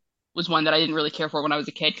was one that I didn't really care for when I was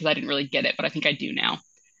a kid because I didn't really get it, but I think I do now.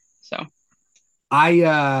 So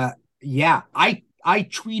I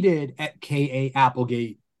tweeted at K.A.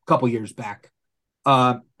 Applegate a couple years back.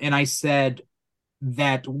 And I said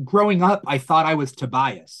that growing up, I thought I was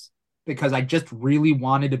Tobias because I just really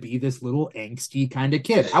wanted to be this little angsty kind of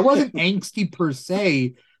kid. I wasn't angsty per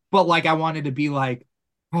se, but like I wanted to be like,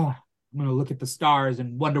 oh, I'm gonna look at the stars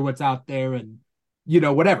and wonder what's out there and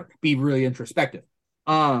whatever, be really introspective.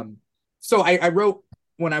 So I wrote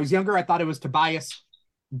when I was younger, I thought it was Tobias,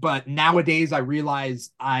 but nowadays I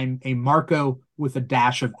realize I'm a Marco with a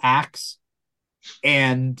dash of Axe,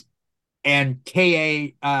 and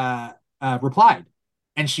Ka replied,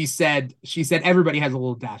 and she said everybody has a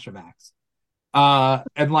little dash of Axe,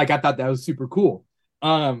 and like I thought that was super cool.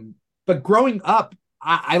 But growing up,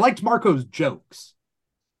 I liked Marco's jokes,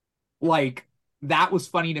 like that was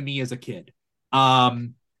funny to me as a kid.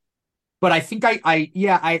 But I think I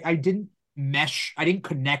didn't mesh, I didn't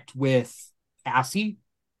connect with Cassie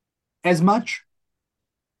as much.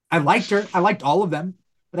 I liked her. I liked all of them,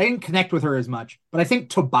 but I didn't connect with her as much. But I think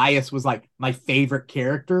Tobias was like my favorite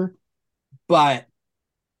character, but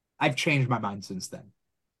I've changed my mind since then.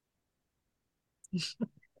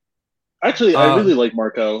 Actually, I Uh, really like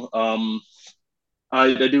Marco.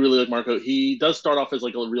 I do really like Marco. He does start off as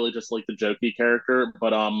like a really just like the jokey character,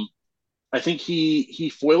 but I think he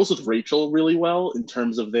foils with Rachel really well in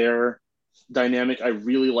terms of their dynamic. I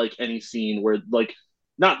really like any scene where like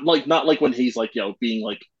not like when he's like being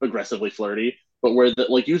like aggressively flirty, but where the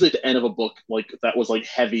like usually at the end of a book like that was like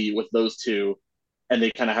heavy with those two, and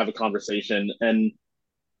they kind of have a conversation, and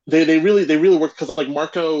they really work because like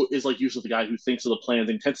Marco is like usually the guy who thinks of the plans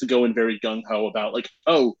and tends to go in very gung ho about like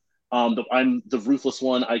I'm the ruthless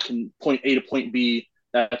one. I can point A to point B.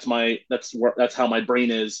 That's how my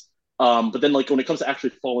brain is. But then like when it comes to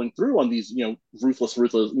actually following through on these ruthless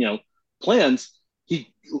plans,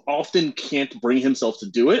 he often can't bring himself to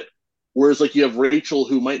do it. Whereas like you have Rachel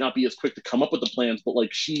who might not be as quick to come up with the plans, but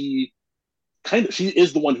like she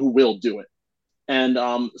is the one who will do it.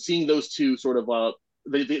 And seeing those two sort of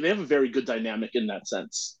they have a very good dynamic in that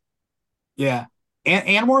sense. yeah. And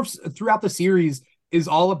Animorphs throughout the series is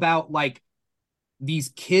all about like these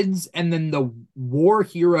kids and then the war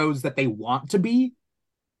heroes that they want to be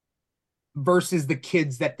versus the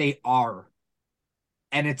kids that they are.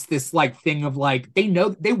 And it's this like thing of like they know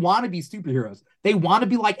they want to be superheroes. They want to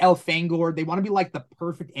be like Elfangor. They want to be like the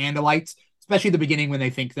perfect Andalites, especially at the beginning when they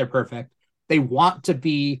think they're perfect. They want to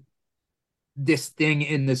be this thing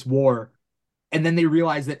in this war, and then they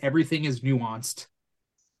realize that everything is nuanced.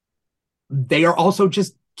 They are also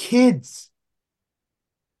just kids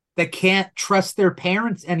that can't trust their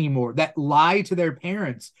parents anymore, that lie to their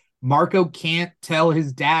parents. Marco can't tell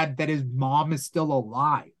his dad that his mom is still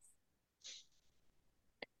alive.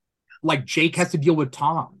 Like Jake has to deal with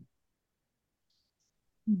Tom.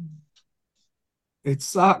 It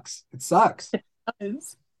sucks. It sucks.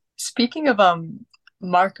 Is. Speaking of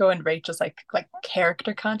Marco and Rachel's like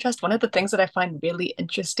character contrast, one of the things that I find really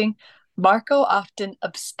interesting, Marco often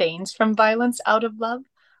abstains from violence out of love,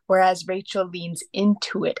 whereas Rachel leans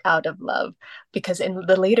into it out of love. Because in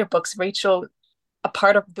the later books, Rachel, a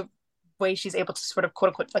part of the way she's able to sort of quote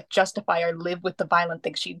unquote like justify or live with the violent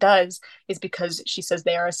things she does is because she says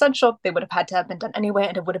they are essential. They would have had to have been done anyway,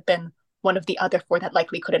 and it would have been one of the other four that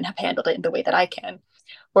likely couldn't have handled it in the way that I can.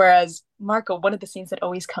 Whereas Marco, one of the scenes that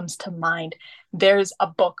always comes to mind, there's a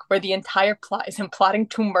book where the entire plot is him plotting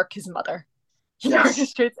to murk his mother. He Yes.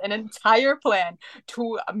 orchestrates an entire plan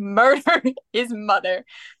to murder his mother.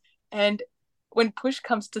 And when push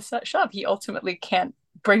comes to shove, he ultimately can't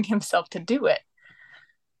bring himself to do it.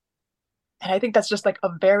 And I think that's just like a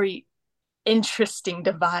very interesting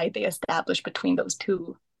divide they establish between those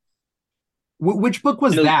two. Which book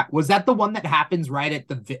was that? Was that the one that happens right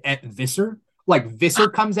at Visser? Like Visser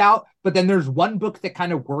comes out, but then there's one book that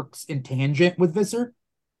kind of works in tangent with Visser.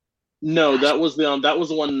 No, that was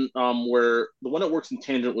the one where the one that works in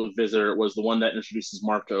tangent with Visor was the one that introduces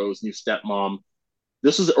Marco's new stepmom.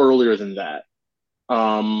 This was earlier than that.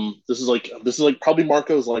 This is like probably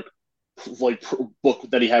Marco's like book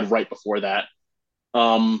that he had right before that.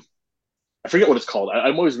 Um, I forget what it's called.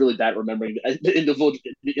 I'm always really bad at remembering the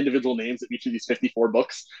individual names of each of these 54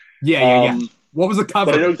 books. Yeah, yeah, yeah. Um, What was the but I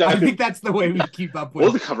know cover? I exactly think that's the way we keep up what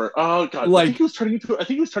was with the cover. Oh god, I think like he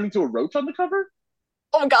was turning into a roach on the cover.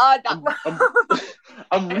 Oh God, I'm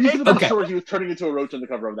I'm I hate reasonably that. okay. sure he was turning into a roach on the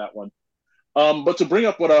cover of that one. But to bring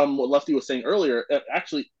up what Lefty was saying earlier,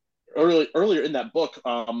 actually earlier in that book,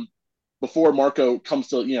 before Marco comes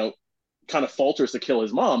to kind of falters to kill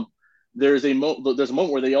his mom, there's a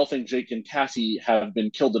moment where they all think Jake and Cassie have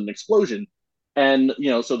been killed in an explosion, and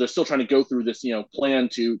so they're still trying to go through this plan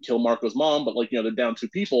to kill Marco's mom, but they're down two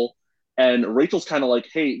people, and Rachel's kind of like,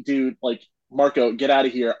 hey dude, like Marco, get out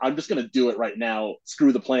of here. I'm just gonna do it right now.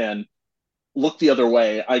 Screw the plan. Look the other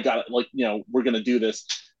way. I got it. Like we're gonna do this,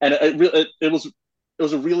 and it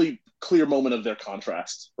was a really clear moment of their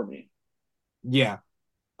contrast for me. Yeah.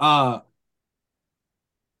 Uh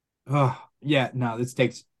yeah, no, it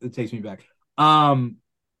takes me back. Um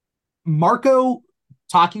Marco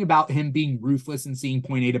talking about him being ruthless and seeing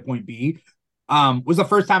point A to point B was the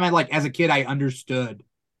first time I like as a kid I understood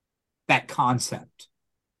that concept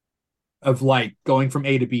of like going from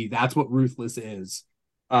A to B. That's what ruthless is.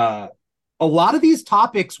 Uh a lot of these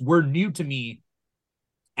topics were new to me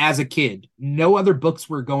as a kid. No other books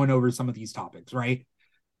were going over some of these topics, right?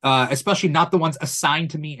 Especially not the ones assigned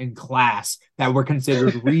to me in class that were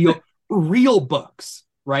considered real books,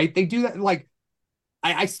 right? They do that. Like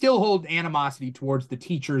I still hold animosity towards the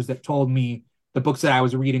teachers that told me the books that I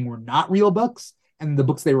was reading were not real books and the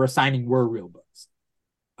books they were assigning were real books.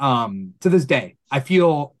 To this day, I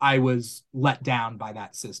feel I was let down by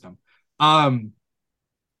that system.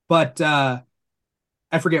 But I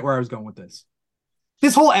forget where I was going with this.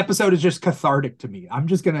 This whole episode is just cathartic to me. I'm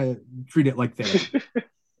just gonna treat it like therapy.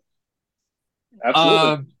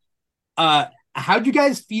 Absolutely. Um, how'd you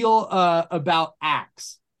guys feel about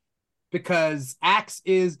Axe? Because Axe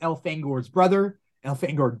is Elfangor's brother.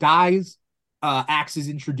 Elfangor dies. Axe is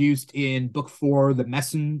introduced in book 4, the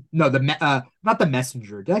messen no the not the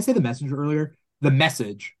messenger. Did I say the messenger earlier? The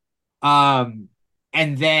message. And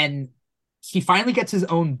then he finally gets his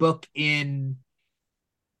own book in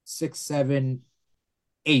 6, 7,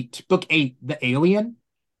 8. Book 8, The Alien,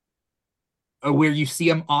 where you see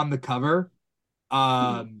him on the cover.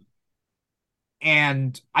 Um,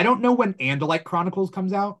 and I don't know when Andalite Chronicles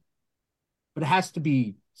comes out, but it has to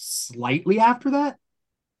be slightly after that.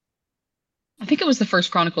 I think it was the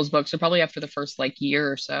first Chronicles book, so probably after the first like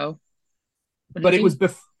year or so. Would But it be?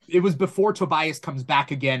 it was before Tobias comes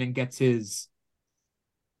back again and gets his,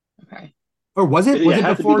 Okay. or was it? Yeah, Was it it had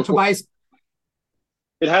to be before before. Tobias?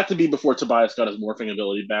 It had to be before Tobias got his morphing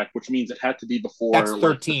ability back, which means it had to be That's before like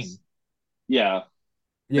 13. this. Yeah.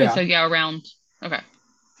 Okay, so Yeah. yeah, around. Okay.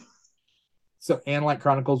 So Andalite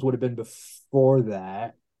Chronicles would have been before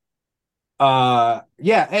that.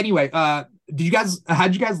 Yeah, anyway, how'd you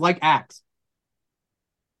guys like Axe?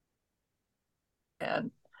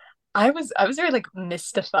 And I was very like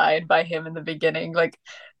mystified by him in the beginning. Like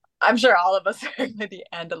I'm sure all of us are the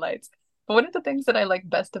Andalites. But one of the things that I like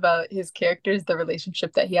best about his character is the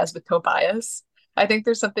relationship that he has with Tobias. I think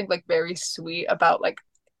there's something like very sweet about like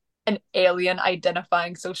an alien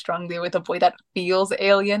identifying so strongly with a boy that feels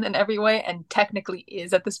alien in every way and technically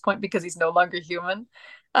is at this point because he's no longer human.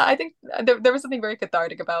 I think there was something very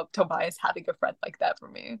cathartic about Tobias having a friend like that for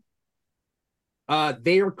me.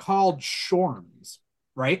 They are called Shorms,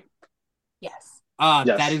 right? Yes. That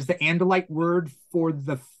Yes. is the Andalite word for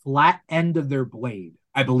the flat end of their blade,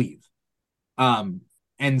 I believe. Um,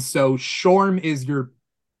 and so Shorm is your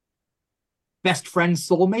best friend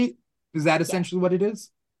soulmate. Is that Yeah. essentially what it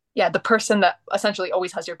is? Yeah, the person that essentially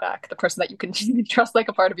always has your back, the person that you can trust like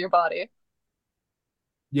a part of your body.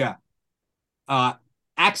 Yeah. Uh,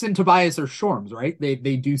 Axe and Tobias are Shorms, right? They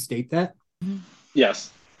do state that.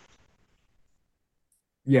 Yes.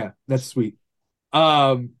 Yeah, that's sweet.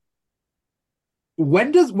 Um,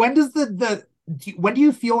 when does when do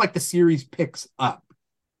you feel like the series picks up?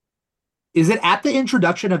 Is it at the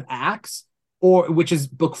introduction of Axe, or which is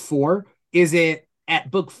book 4? Is it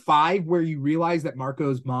at book 5 where you realize that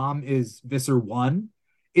Marco's mom is Visser 1?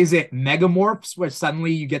 Is it Megamorphs where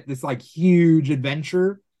suddenly you get this like huge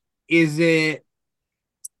adventure? Is it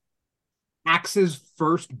Axe's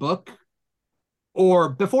first book, or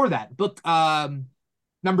before that book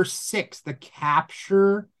number 6, the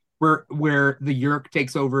capture, where the Yeerk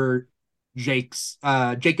takes over Jake's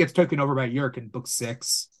Jake gets taken over by Yeerk in book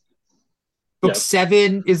 6. Book Yes.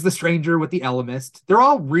 7 is the stranger with the Elemist. They're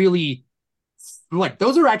all really like,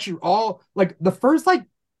 those are actually all like the first like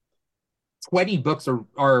 20 books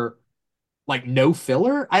are like no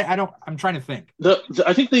filler. I don't, I'm trying to think.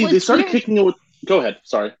 I think they Well, they it's started weird. kicking it with. Go ahead.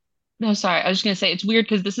 Sorry. No, sorry. I was just gonna say it's weird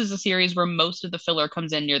because this is a series where most of the filler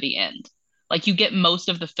comes in near the end. Like you get most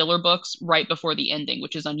of the filler books right before the ending,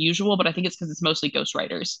 which is unusual, but I think it's because it's mostly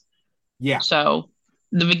ghostwriters. Yeah. So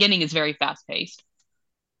the beginning is very fast paced.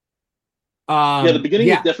 Yeah, the beginning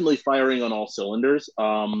is Yeah. definitely firing on all cylinders.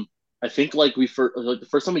 I think like the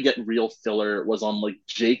first time we get real filler was on like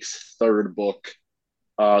Jake's third book.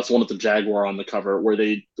 It's one with the Jaguar on the cover where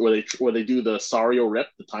they do the Sario Rip,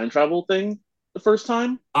 the time travel thing the first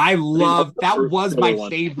time. I I think love the that first was filler my one.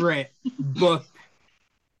 favorite book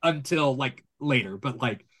until like later, but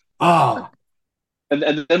like oh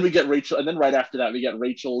And then we get Rachel, and then right after that we get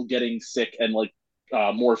Rachel getting sick and like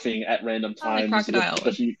morphing at random Oh, the times with crocodile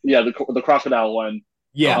because one. the crocodile one.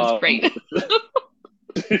 That yeah. was Um, great.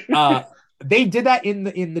 Uh they did that in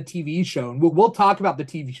the TV show, and we'll talk about the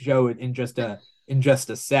TV show in just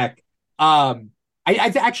a sec.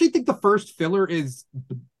 I actually think the first filler is,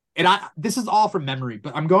 and I this is all from memory,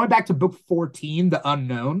 but I'm going back to book 14, The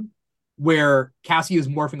Unknown, where Cassie is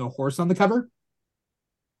morphing a horse on the cover.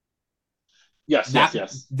 yes, yes, that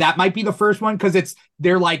yes. that might be the first one, because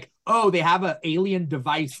they're like, oh, they have an alien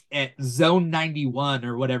device at zone 91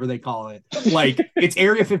 or whatever they call it, like it's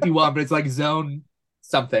area 51 but it's like zone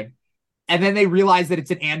something, and then they realize that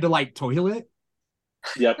it's an andalite toilet,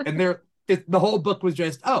 Yep. and the whole book was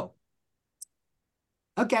just, oh,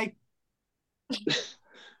 okay.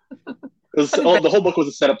 The whole book was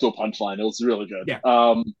a setup to a punchline. It was really good. Yeah.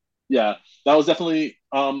 Yeah, that was definitely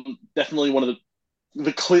one of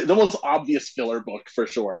the most obvious filler book for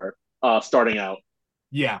sure. Starting out.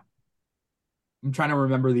 Yeah, I'm trying to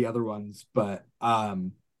remember the other ones, but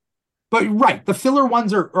right, the filler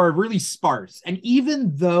ones are really sparse, and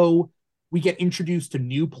even though we get introduced to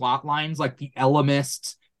new plot lines like the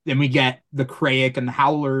Elamists, then we get the Krayik and the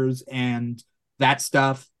Howlers and that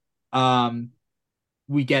stuff.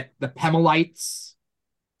 We get the Pemalites,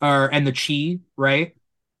 and the Chi, right?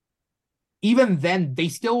 Even then, they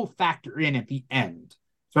still factor in at the end.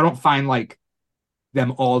 So I don't find like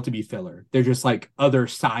them all to be filler. They're just like other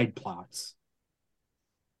side plots.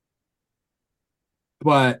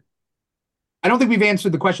 But I don't think we've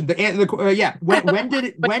answered the question. Yeah, when did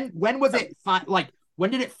it when was it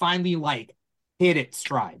when did it finally like hit its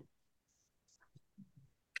stride?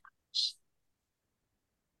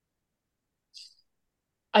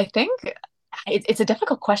 I think it's a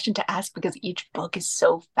difficult question to ask because each book is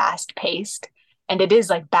so fast paced and it is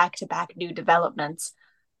like back to back new developments.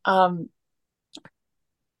 Um,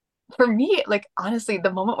 for me, like honestly,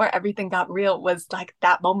 the moment where everything got real was like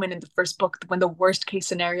that moment in the first book when the worst case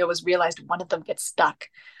scenario was realized one of them gets stuck.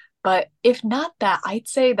 But if not that, I'd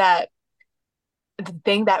say that the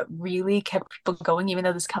thing that really kept people going, even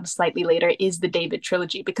though this comes slightly later, is the David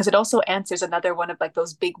trilogy, because it also answers another one of like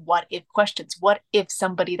those big what if questions. What if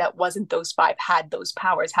somebody that wasn't those five had those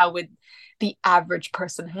powers? How would the average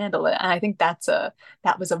person handle it? And I think that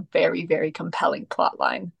was a very, very compelling plot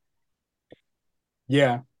line.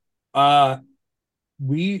 Yeah.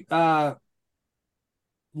 We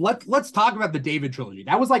let's talk about the David trilogy.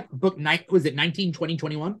 That was like book nine. Was it 19, 20,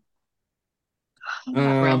 21?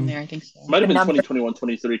 Around there, I think so. Might The have been number 2021,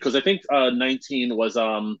 23 because I think 19 was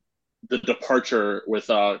the departure with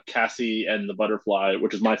Cassie and the butterfly,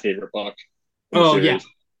 which is my favorite book in the Oh yeah. series.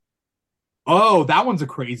 Oh, that one's a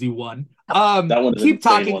crazy one. That one is an Keep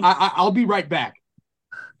insane talking. one. I'll be right back.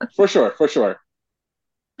 For sure, for sure.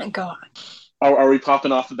 go on. Are we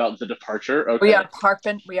popping off about the departure? Okay. We are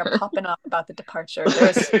popping off about the departure. There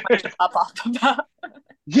is so much to pop off about.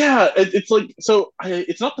 Yeah, it's like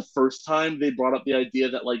it's not the first time they brought up the idea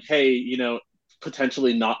that like, hey,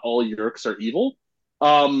 potentially not all Yeerks are evil.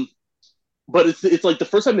 Um, but it's like the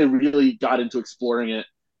first time they really got into exploring it.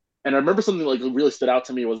 And I remember something like really stood out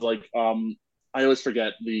to me was like I always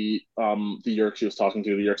forget the Yeerk she was talking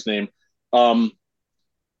to, the Yeerk's name. Um,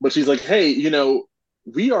 but she's like, hey,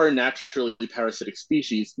 we are a naturally parasitic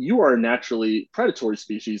species. You are a naturally predatory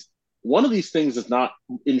species. One of these things is not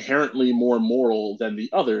inherently more moral than the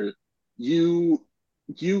other. You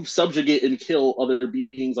you subjugate and kill other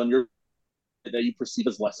beings on your that you perceive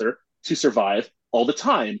as lesser to survive all the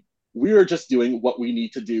time. We are just doing what we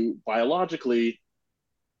need to do biologically.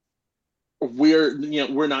 We're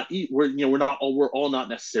all not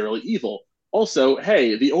necessarily evil. Also,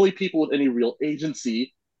 hey, the only people with any real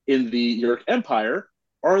agency in the Yeerk Empire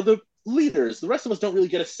are the leaders. The rest of us don't really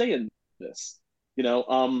get a say in this. You know,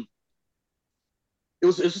 it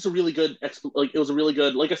was just a really good like it was a really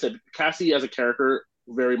good, like I said, Cassie as a character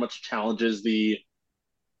very much challenges the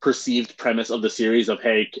perceived premise of the series of,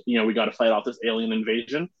 hey, we got to fight off this alien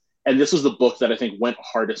invasion, and this was the book that I think went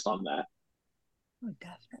hardest on that. Oh,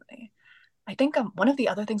 definitely. I think one of the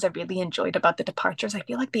other things I really enjoyed about the departures, I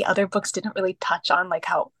feel like the other books didn't really touch on like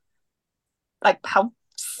how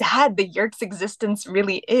sad the Yeerk's existence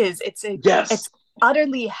really is. It's Yes.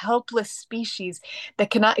 utterly helpless species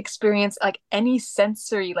that cannot experience like any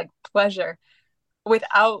sensory like pleasure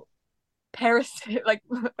without parasite like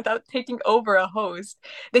without taking over a host.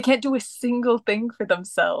 They can't do a single thing for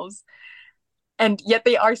themselves. And yet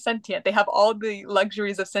they are sentient. They have all the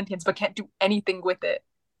luxuries of sentience, but can't do anything with it.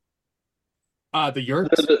 The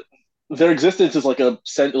Yeerks. Their existence is like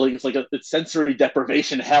it's sensory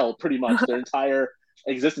deprivation hell, pretty much their entire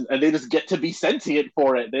existence, and they just get to be sentient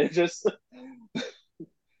for it. They can they just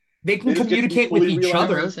get to be communicate with fully each realized.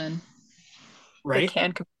 other, Frozen. They right?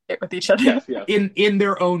 can communicate with each other. Yes, yes, In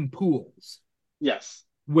their own pools, yes.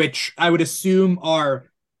 which I would assume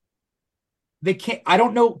are they can't. I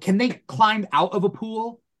don't know. Can they climb out of a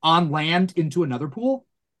pool on land into another pool?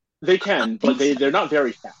 They can, but they're not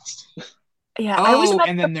very fast. Yeah, I always Oh, imagine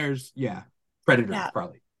and then there's predators yeah,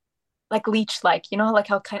 probably. like leech like, you know, like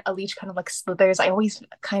how kind a leech kind of like slithers. I always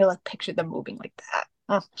kind of like picture them moving like that.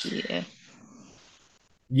 Yeah.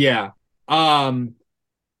 Yeah.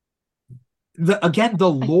 The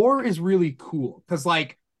lore is really cool because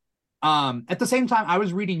like at the same time I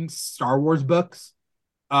was reading Star Wars books.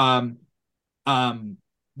 Um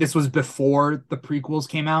this was before the prequels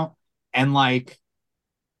came out, and like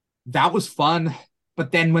that was fun.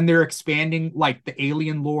 But then when they're expanding like the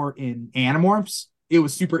alien lore in Animorphs, it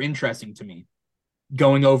was super interesting to me.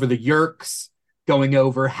 Going over the Yeerks, going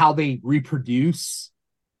over how they reproduce,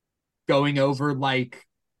 going over like,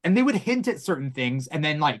 and they would hint at certain things, and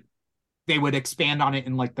then like they would expand on it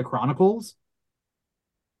in like the Chronicles,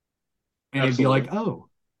 and Absolutely. it'd be like,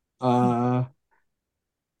 oh,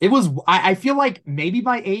 it was. I feel like maybe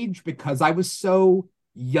my age, because I was so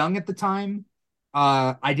young at the time,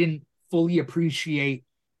 I didn't fully appreciate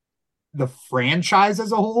the franchise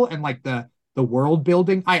as a whole and like the world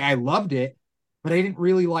building. I loved it, but I didn't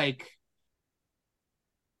really like.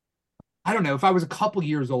 I don't know, if I was a couple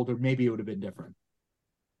years older, maybe it would have been different.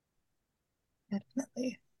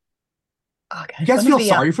 Definitely. Okay. You guys feel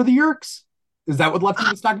sorry for the Yeerks? Is that what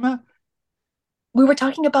Leftie was talking about? We were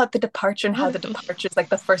talking about the departure and how the departure is like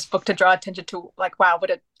the first book to draw attention to like, wow,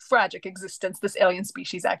 what a tragic existence this alien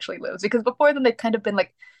species actually lives. Because before then they've kind of been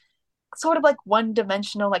like sort of like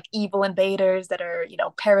one-dimensional, like evil invaders that are, you know,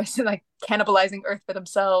 parasites like cannibalizing Earth for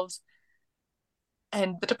themselves.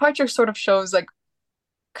 And the departure sort of shows like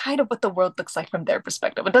kind of what the world looks like from their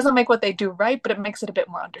perspective. It doesn't make what they do right, but it makes it a bit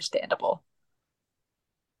more understandable.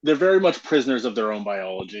 They're very much prisoners of their own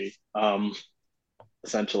biology,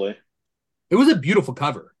 essentially. It was a beautiful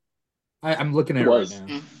cover. I'm looking at It it right was.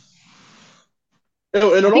 now. And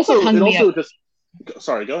I think what hung me also up. just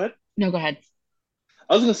sorry, go ahead. No, go ahead.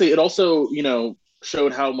 I was gonna say it also,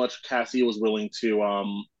 showed how much Cassie was willing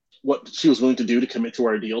to what she was willing to do to commit to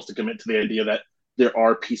her ideals, to commit to the idea that there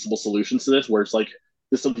are peaceable solutions to this, where it's like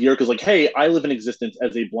this of the Yeerk is like, hey, I live in existence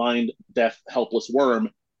as a blind, deaf, helpless worm,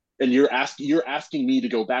 and you're asking me to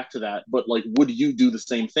go back to that, but like, would you do the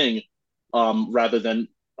same thing, rather than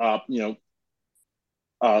uh, you know,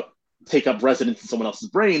 uh, take up residence in someone else's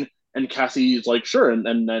brain? And Cassie is like, sure. And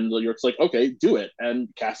then the Yeerk's like, okay, do it. And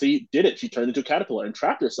Cassie did it. She turned into a caterpillar and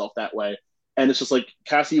trapped herself that way. And it's just like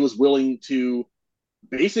Cassie was willing to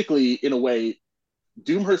basically, in a way,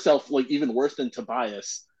 doom herself like even worse than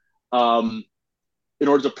Tobias, um, in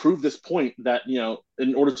order to prove this point that,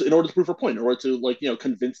 in order to prove her point, in order to like,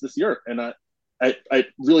 convince this Yeerk. And I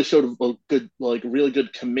really showed a good, like really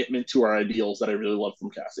good commitment to our ideals that I really love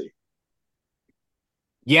from Cassie.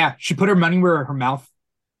 Yeah, she put her money where her mouth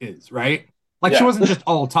is, right? Like, she Yeah. wasn't just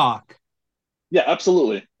all talk. Yeah,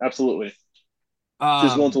 absolutely. Absolutely.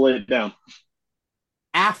 She's willing to lay it down.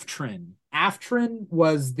 Aftrin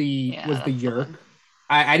was the Yeah, that's Yeerk. fun.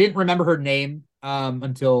 I didn't remember her name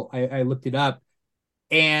until I looked it up.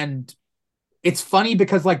 And it's funny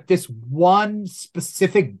because like this one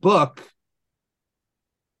specific book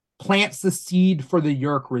plants the seed for the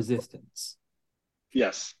Yeerk resistance.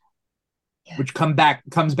 Yes. Which comes back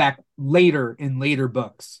later in later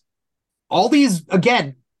books. All these,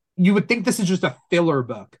 again, you would think this is just a filler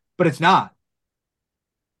book, but it's not.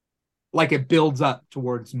 Like, it builds up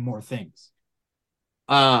towards more things.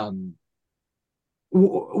 Were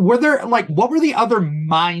there like, what were the other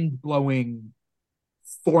mind-blowing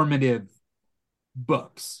formative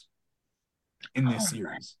books in this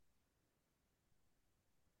series?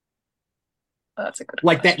 That's a good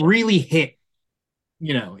like question. That really hit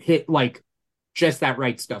like just that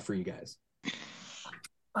right stuff for you guys.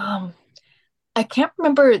 I can't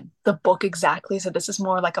remember the book exactly, so this is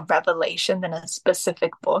more like a revelation than a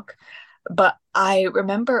specific book. But I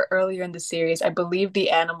remember earlier in the series, I believe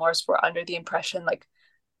the Animorphs were under the impression like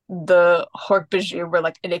the Hork-Bajir were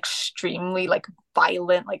like an extremely like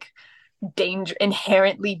violent, like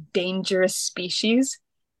inherently dangerous species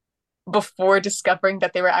before discovering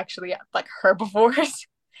that they were actually like herbivores.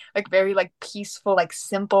 Like very like peaceful, like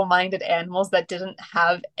simple-minded animals that didn't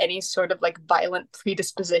have any sort of like violent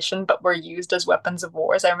predisposition but were used as weapons of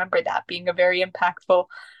wars. I remember that being a very impactful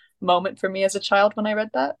moment for me as a child when I read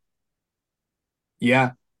that.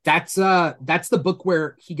 Yeah. That's the book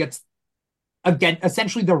where he gets, again,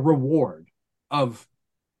 essentially the reward of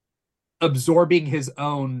absorbing his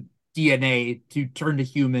own DNA to turn to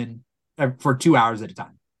human for 2 hours at a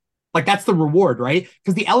time. Like, that's the reward, right?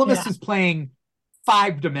 Because the Ellimist is playing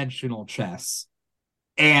 5-dimensional chess.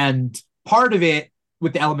 And part of it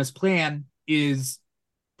with the Ellimist plan is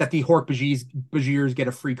that the Hork-Bajirs get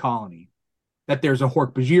a free colony, that there's a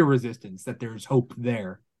Hork-Bajir resistance, that there's hope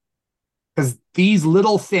there. Because these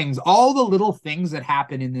little things, all the little things that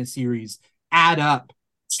happen in this series add up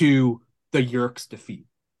to the Yeerk's defeat.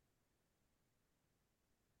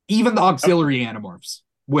 Even the auxiliary Animorphs,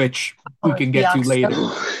 which we can get to later.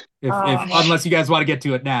 Unless you guys want to get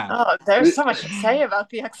to it now. Oh, there's so much to say about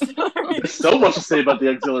the auxiliary. There's so much to say about the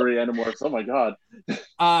auxiliary Animorphs. Oh my god.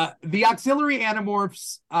 The auxiliary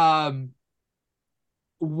Animorphs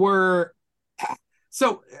were...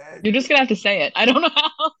 So you're just gonna have to say it. I don't know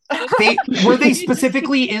how. Were they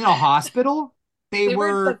specifically in a hospital? They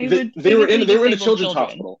were in a children's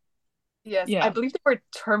hospital. Yes, yeah. I believe they were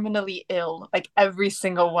terminally ill, like every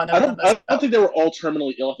single one of them. I don't think they were all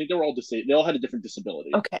terminally ill. I think they were all disabled. They all had a different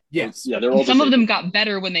disability. Okay. Yes. Yeah, they're all some disabled. Of them got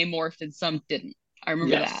better when they morphed, and some didn't. I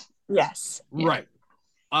remember that. Yes. Yeah. Right.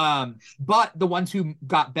 But the ones who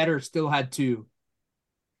got better still had to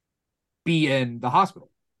be in the hospital.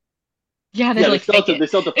 Yeah, they still have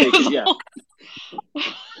to fake it. Yeah.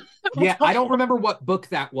 Yeah, I don't remember what book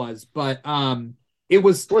that was, but it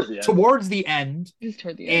was towards the end. It was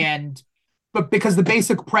toward the end. But because the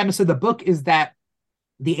basic premise of the book is that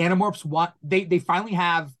the Animorphs they finally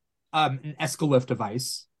have an Escalif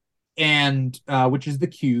device, and which is the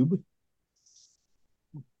cube.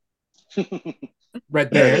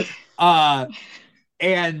 Right there.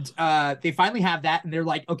 And they finally have that, and they're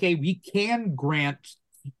like, okay, we can grant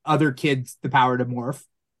other kids the power to morph.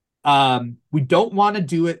 We don't want to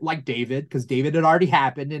do it like David, because David had already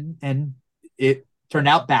happened and it turned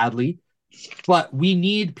out badly. But we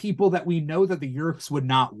need people that we know that the Yeerks would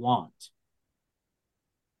not want.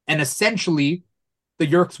 And essentially, the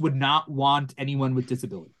Yeerks would not want anyone with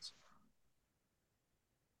disabilities.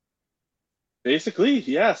 Basically,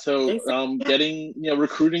 yeah. So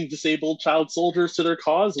recruiting disabled child soldiers to their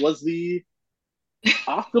cause was the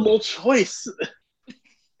optimal choice.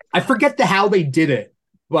 I forget how they did it,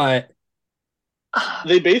 but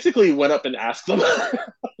they basically went up and asked them.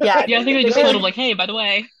 Yeah, I think they just told them, like, hey, by the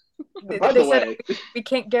way. They said, we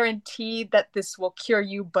can't guarantee that this will cure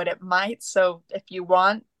you, but it might. So if you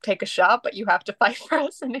want, take a shot, but you have to fight for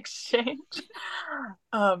us in exchange.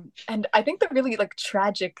 And I think the really like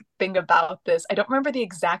tragic thing about this, I don't remember the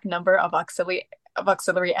exact number of auxiliary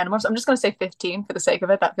Animorphs. I'm just going to say 15 for the sake of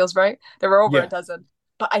it. That feels right. There were over a dozen.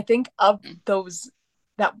 But I think of those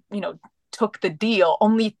that, took the deal,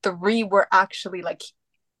 only 3 were actually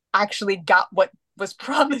got what was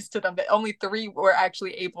promised to them. That only 3 were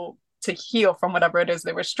actually able to heal from whatever it is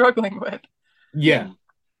they were struggling with. Yeah.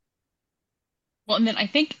 Well, and then I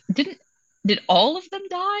think did all of them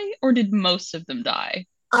die, or did most of them die?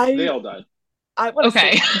 They all died. I want to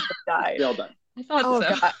say they died. They all died. I thought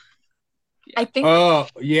so. God. I think. Oh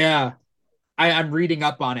yeah, I'm reading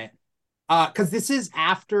up on it. Because this is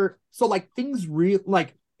after, so like things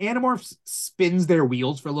like Animorphs spins their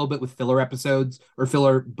wheels for a little bit with filler episodes or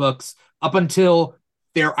filler books up until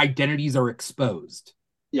their identities are exposed.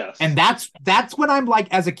 Yes. And that's when I'm like,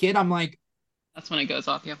 as a kid, I'm like, that's when it goes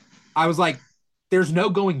off. Yeah. I was like, there's no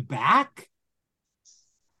going back.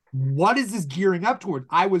 What is this gearing up toward?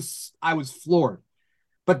 I was floored.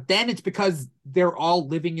 But then it's because they're all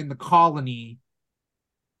living in the colony,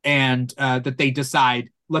 and that they decide,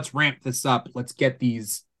 let's ramp this up. Let's get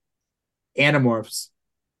these Animorphs.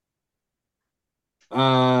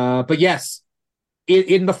 But yes,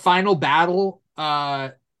 in the final battle,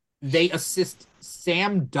 they assist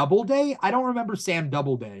Sam Doubleday. I don't remember Sam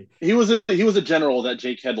Doubleday. He was a general that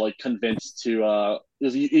Jake had like convinced to. He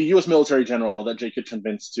was a U.S. military general that Jake had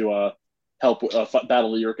convinced to help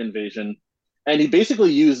battle the Yeerk invasion, and he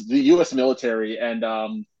basically used the U.S. military and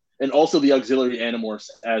also the auxiliary Animorphs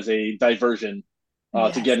as a diversion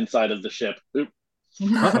to get inside of the ship. Oop.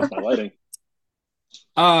 That's my lighting.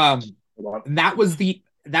 That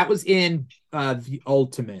was in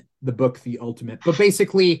the book The Ultimate. But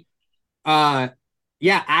basically,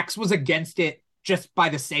 Axe was against it just by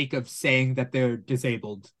the sake of saying that they're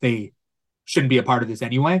disabled, they shouldn't be a part of this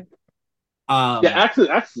anyway. Axe is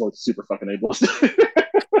like super fucking ableist.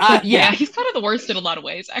 Yeah, he's kind of the worst in a lot of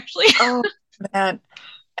ways, actually. Oh man,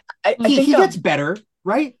 I he think gets better,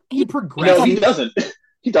 right? He progresses. No, he doesn't.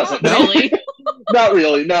 He doesn't. Not really. Not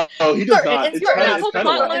really. No, he does not. It's kind the of whole like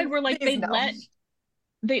plot line where like they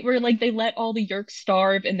let all the Yerks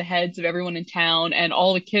starve in the heads of everyone in town, and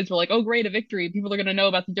all the kids were like, "Oh, great, a victory! People are gonna know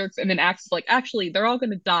about the Yerks." And then Axe is like, "Actually, they're all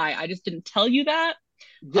gonna die. I just didn't tell you that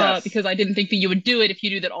because I didn't think that you would do it if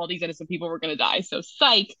you knew that all these innocent people were gonna die. So,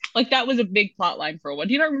 psych! Like that was a big plot line for one.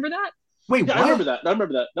 Do you not remember that? Wait, yeah, what? I remember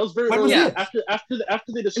that. That was very When early. was it?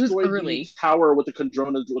 After they destroyed the tower with the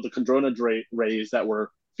Kandrona rays that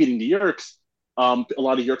were feeding the Yerks. A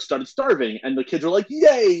lot of Yerks started starving, and the kids were like,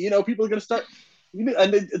 "Yay! You know, people are going to start."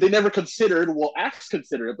 And they never considered. Well, Axe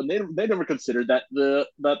considered it, but they never considered that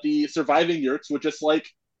the surviving Yerks would just like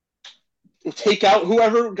take out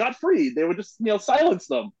whoever got free. They would just silence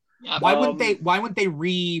them. Yeah. Why wouldn't they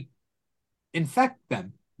reinfect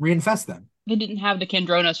them? Reinfest them? They didn't have the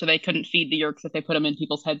Kandrona, so they couldn't feed the Yerks if they put them in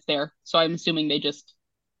people's heads there. So I'm assuming they just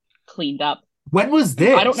cleaned up. When was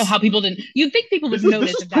this? I don't know how people didn't. You'd think people would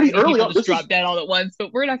notice if that many people just dropped dead all at once,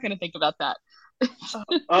 but we're not going to think about that.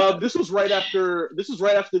 This was right after. This is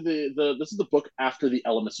the book after the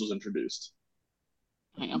Elemis was introduced.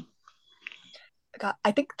 God,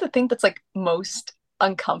 I think the thing that's like most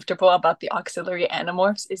uncomfortable about the auxiliary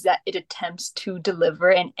Animorphs is that it attempts to deliver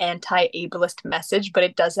an anti-ableist message, but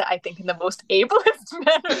it does it, I think, in the most ableist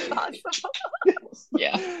manner possible.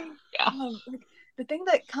 Yeah. The thing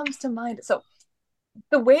that comes to mind, so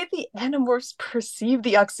the way the Animorphs perceive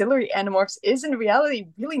the auxiliary Animorphs is in reality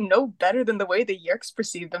really no better than the way the Yerks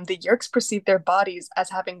perceive them. The Yerks perceive their bodies as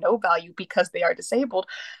having no value because they are disabled,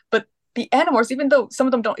 but the Animorphs, even though some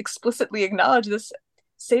of them don't explicitly acknowledge this,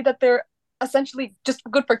 say that they're essentially just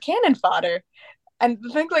good for cannon fodder. And the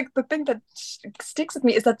thing that sticks with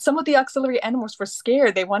me is that some of the auxiliary Animorphs were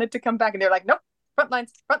scared. They wanted to come back, and they're like, nope, front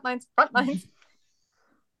lines.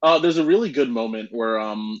 There's a really good moment where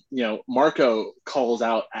Marco calls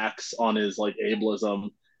out Axe on his like ableism,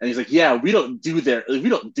 and he's like, "Yeah, we don't do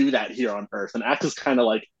that here on Earth." And Axe is kind of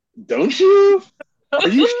like, "Don't you? Are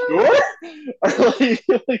you sure?"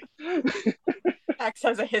 Axe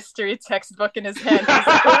has a history textbook in his hand. It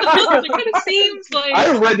kind of seems like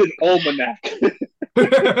I read an almanac.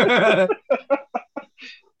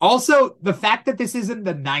 Also, the fact that this isn't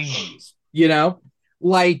the 90s,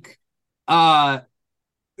 like, by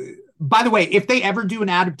the way, if they ever do an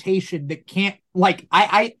adaptation that can't, like,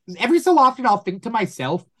 I every so often I'll think to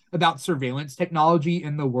myself about surveillance technology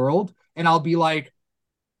in the world, and I'll be like,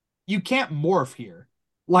 you can't morph here.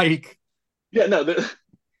 Like, yeah, no,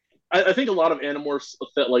 I think a lot of Animorphs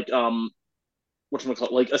that like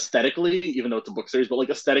whatchamacallit, like aesthetically, even though it's a book series, but like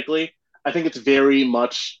aesthetically, I think it's very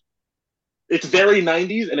 90s,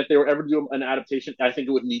 and if they were ever to do an adaptation, I think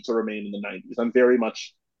it would need to remain in the 90s. I'm very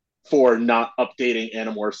much for not updating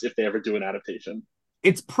Animorphs if they ever do an adaptation.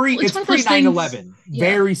 It's pre 9/11,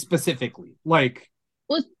 very specifically. Like,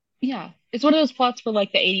 well, yeah, it's one of those plots for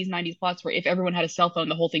like the 80s, 90s plots where if everyone had a cell phone,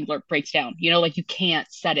 the whole thing breaks down. Like you can't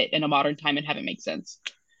set it in a modern time and have it make sense.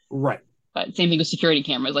 Right. But same thing with security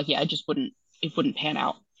cameras. Like, yeah, it wouldn't pan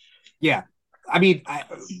out. Yeah. I mean,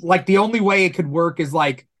 like the only way it could work is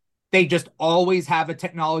like they just always have a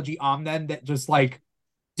technology on them that just like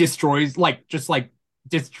destroys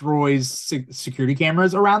security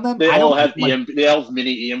cameras around them. They all have they all have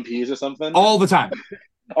mini EMPs or something. All the time.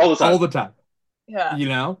 All the time. Yeah.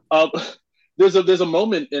 There's a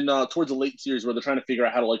moment in towards the late series where they're trying to figure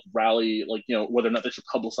out how to like rally, like, whether or not they should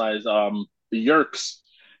publicize the Yerks.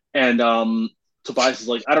 And Tobias is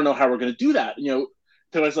like, I don't know how we're going to do that.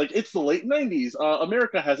 Tobias is like, it's the late 90s.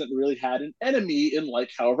 America hasn't really had an enemy in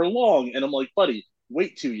like however long. And I'm like, buddy,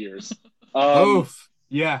 wait 2 years. Oof.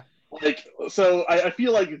 Yeah. Like, so I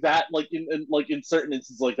feel like that, like in certain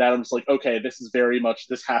instances like that, I'm just like, okay, this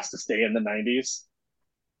has to stay in the 90s.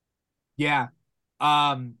 Yeah.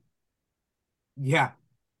 Yeah.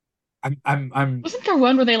 I'm Wasn't there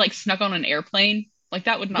one where they like snuck on an airplane? Like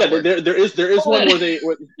that would not work. There is one where they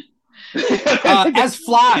as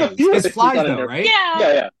flies though, right?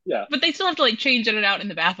 Yeah. But they still have to like change in and out in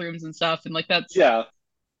the bathrooms and stuff, and like that's I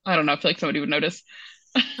don't know. I feel like somebody would notice.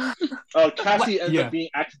 Cassie ends up being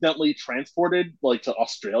accidentally transported like to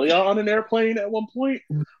Australia on an airplane at one point.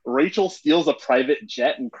 Rachel steals a private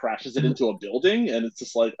jet and crashes it into a building, and it's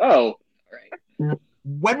just like, oh, right.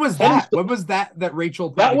 When was that? When was that Rachel?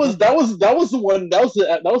 That was the one. That was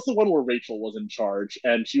the one where Rachel was in charge,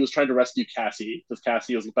 and she was trying to rescue Cassie because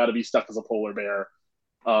Cassie was about to be stuck as a polar bear.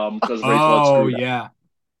 Because Rachel had screwed up.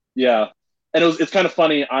 Yeah. and it's kind of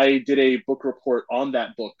funny. I did a book report on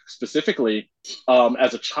that book specifically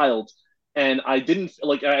as a child, and I didn't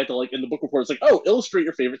like I had to like in the book report. It's like, oh, illustrate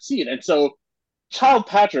your favorite scene, and so child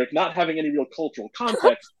Patrick, not having any real cultural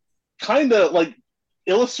context, kind of like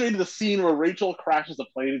illustrated the scene where Rachel crashes a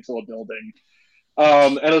plane into a building.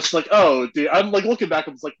 And it's like, oh, dude, I'm like looking back,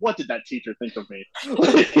 I'm just like, what did that teacher think of me?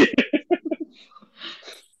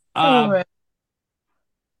 um,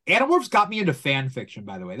 Animorphs got me into fan fiction,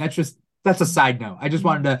 by the way. That's a side note. I just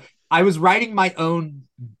wanted to. I was writing my own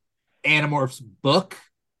Animorphs book.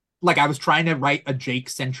 Like I was trying to write a Jake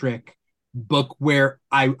centric book where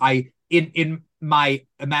I in my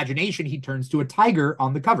imagination he turns to a tiger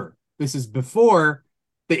on the cover. This is before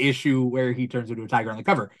the issue where he turns into a tiger on the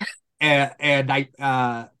cover, and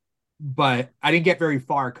I but I didn't get very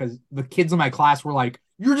far because the kids in my class were like,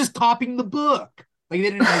 "You're just copying the book." Like they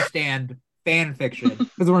didn't understand fan fiction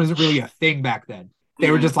because there wasn't really a thing back then. They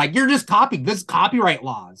were just like, "You're just copying. This is copyright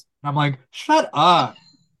laws." And I'm like, "Shut up."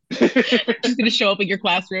 He's gonna show up in your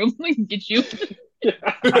classroom, like get you.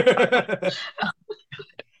 The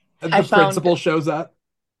principal shows up.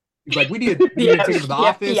 He's like, we need to take him to the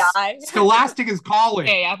office. FBI. Scholastic is calling.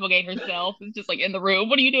 Hey, Applegate herself is just like in the room.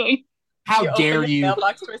 What are you doing? How dare you?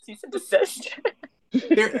 Mailbox to a cease and desist.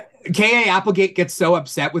 K.A. Applegate gets so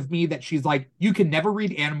upset with me that she's like, you can never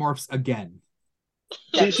read Animorphs again.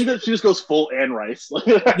 She just goes full Anne Rice.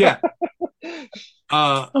 Yeah.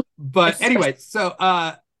 But anyway, so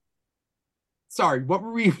sorry, what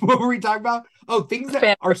were we talking about? Oh, things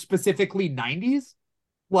that are specifically 90s?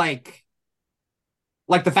 Like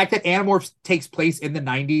the fact that Animorphs takes place in the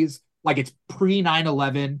 90s, like it's pre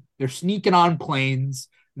 9/11, they're sneaking on planes.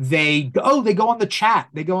 They go on the chat.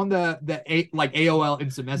 They go on the AOL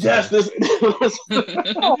Instant Messenger. Yes,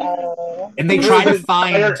 and they try to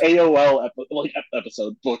find AOL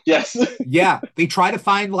episode book. Yes. Yeah, they try to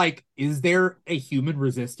find like, is there a human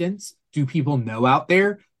resistance? Do people know out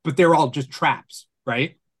there? But they're all just traps,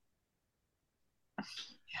 right?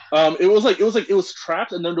 It was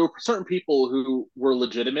trapped, and then there were certain people who were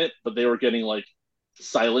legitimate, but they were getting like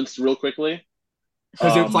silenced real quickly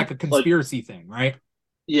because it was like a conspiracy thing, right?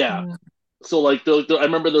 Yeah. So like, I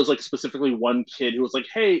remember there was like specifically one kid who was like,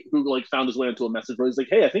 "Hey," who like found his way into a message where he's like,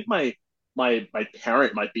 "Hey, I think my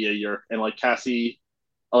parent might be a year," and like Cassie,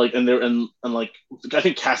 like, and there and like I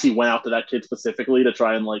think Cassie went out to that kid specifically to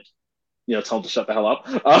try and like, tell him to shut the hell up.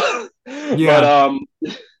 Yeah.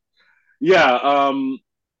 But yeah.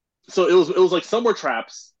 So it was like somewhere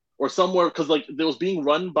traps or somewhere because like it was being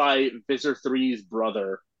run by Visser 3's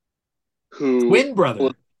brother, twin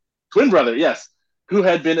brother, yes, who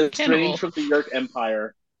had been estranged from the Yeerk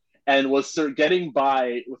Empire and was getting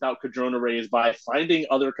by without Cadrona rays by finding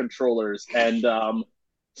other controllers and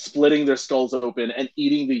splitting their skulls open and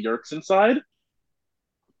eating the Yeerks inside.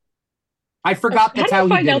 I forgot that's how do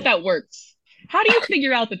you find out that works? How do you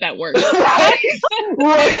figure out that works? Right.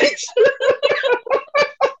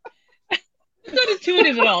 It's not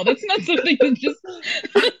intuitive at all. That's not something that just.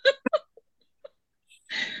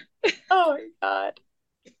 Oh my god!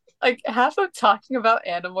 Like half of talking about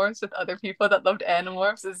Animorphs with other people that loved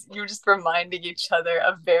Animorphs is you just reminding each other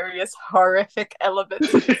of various horrific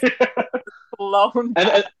elements. Blown.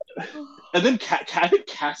 And then I think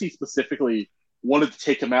Cassie specifically wanted to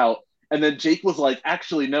take him out, and then Jake was like,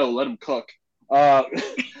 "Actually, no, let him cook."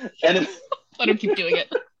 And let him keep doing it.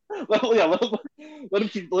 Let him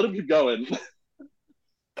keep going.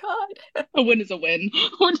 God, a win is a win. A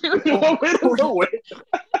win is a win.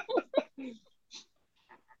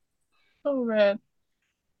 Oh man,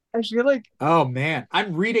 I feel like. Oh man,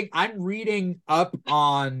 I'm reading up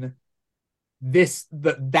on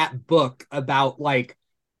that book about like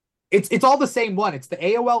it's all the same one. It's the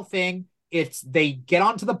AOL thing. It's they get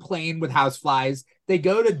onto the plane with houseflies. They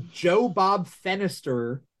go to Joe Bob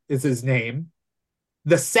Fenister is his name,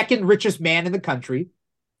 the second richest man in the country.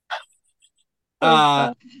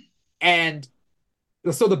 And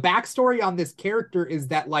so the backstory on this character is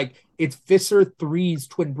that like it's Visser 3's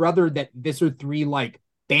twin brother that Visser 3 like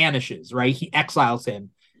banishes, right? He exiles him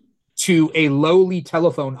to a lowly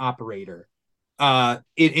telephone operator,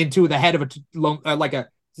 into the head of a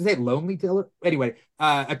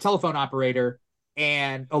telephone operator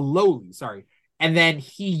and a lowly, sorry. And then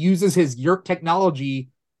he uses his Yeerk technology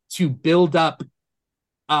to build up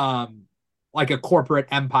like a corporate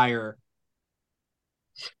empire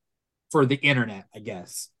for the internet, I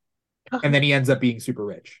guess. And then he ends up being super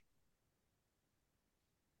rich.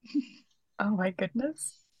 Oh my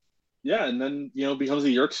goodness. Yeah, and then becomes a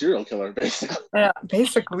Yeerk serial killer, basically. Yeah,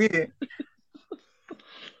 basically.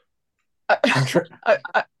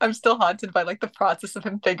 I'm still haunted by like the process of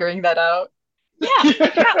him figuring that out.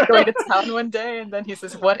 Yeah. going to town one day, and then he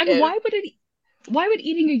says, "What And if?" why would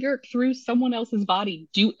eating a yerk through someone else's body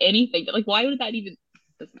do anything? Like, why would that even?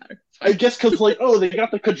 Doesn't matter. I guess because like, oh, they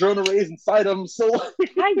got the Cadrona rays inside them, so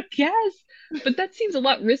I guess, but that seems a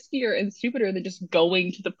lot riskier and stupider than just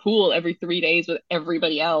going to the pool every 3 days with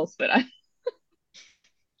everybody else. But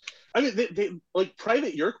I mean, they like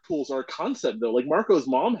private yerk pools are a concept though. Like Marco's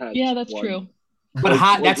mom had yeah, that's one. true. But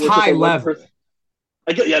that's high level.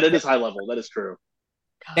 I get, yeah, that is high level. That is true.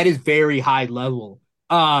 That is very high level.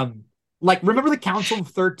 Like remember the Council of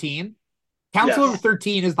 13? Council of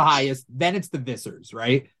 13 is the highest, then it's the Viscers,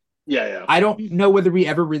 right? Yeah. I don't know whether we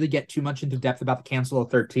ever really get too much into depth about the Council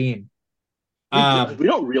of 13. We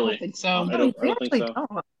don't really. I think so. I don't think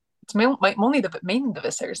so. It's mainly the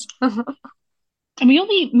Viscers. And we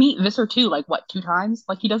only meet Visser 2 like what, 2 times?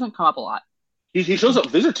 Like he doesn't come up a lot. He shows up.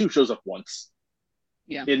 Visser 2 shows up once.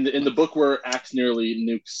 Yeah. In the book where Axe nearly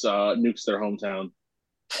nukes their hometown.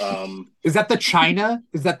 Is that the China?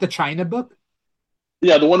 Is that the China book?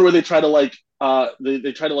 Yeah, the one where they try to like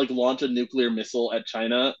they try to like launch a nuclear missile at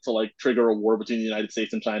China to like trigger a war between the United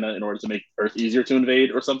States and China in order to make Earth easier to invade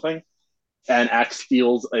or something. And Axe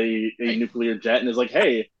steals a nuclear jet and is like,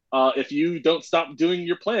 "Hey, if you don't stop doing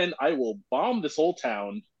your plan, I will bomb this whole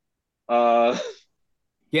town."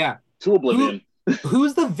 Yeah, to oblivion.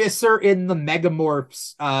 Who's the Visser in the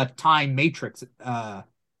Megamorphs Time Matrix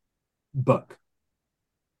book?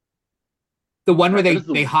 The one where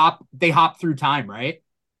they hop through time, right?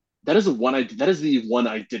 That is the one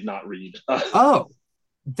I did not read.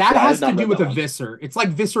 That has to do with a Visser. It's like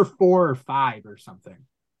Visser 4 or 5 or something.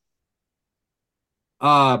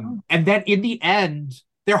 And then in the end,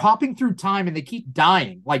 they're hopping through time and they keep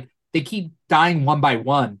dying. Like they keep dying one by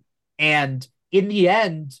one. And in the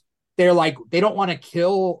end, they're like, they don't want to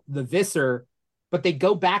kill the Visser, but they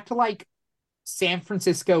go back to like San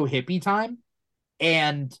Francisco hippie time.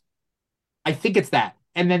 And I think it's that.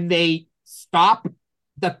 And then they stop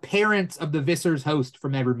the parents of the Visser's host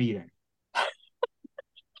from ever meeting.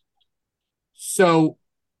 So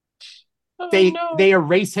they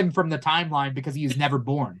erase him from the timeline because he was never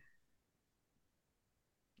born.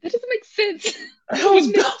 That doesn't make sense.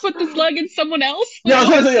 Wouldn't they put the slug in someone else? Yeah,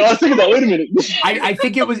 I was thinking that. Wait a minute. I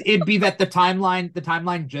think it'd be that the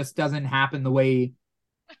timeline just doesn't happen the way,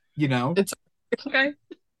 you know. It's okay.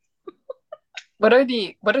 What are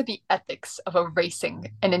the ethics of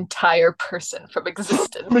erasing an entire person from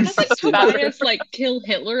existence? Doesn't Tobias like kill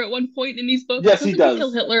Hitler at one point in these books? Yes, he does.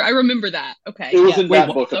 Kill Hitler. I remember that. Okay. It was in that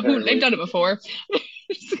book. So they've done it before.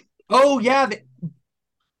 Oh yeah.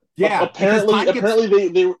 Apparently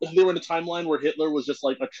they were in a timeline where Hitler was just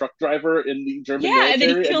like a truck driver in the German military. And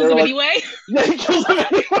then he kills him anyway. Yeah, he kills him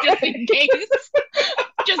anyway. Just in case.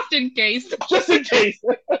 Just in case. Just in case.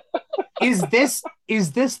 Is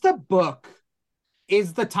this the book?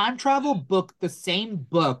 Is the time travel book the same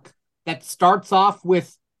book that starts off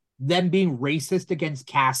with them being racist against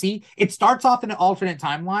Cassie? It starts off in an alternate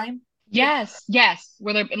timeline. Yes.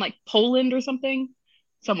 Where they're in like Poland or something,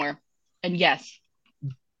 somewhere. And yes.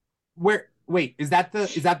 Is that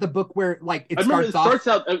the book where like it starts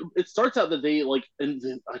out that they like,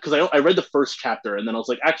 because I read the first chapter and then I was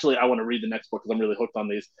like, actually I want to read the next book because I'm really hooked on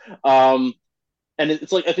these. And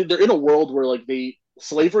it's like I think they're in a world where like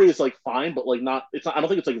slavery is like fine, but like not. It's not. I don't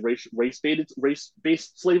think it's like race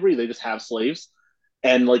based slavery. They just have slaves,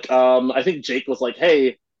 and like I think Jake was like,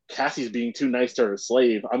 "Hey, Cassie's being too nice to her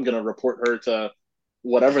slave. I'm gonna report her to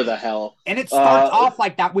whatever the hell." And it starts off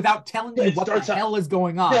like that without telling you what the hell is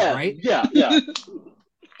going on, right? Yeah.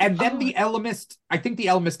 And then the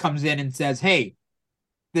Ellimist comes in and says, "Hey,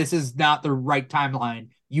 this is not the right timeline.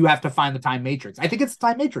 You have to find the Time Matrix." I think it's the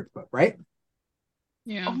Time Matrix book, right?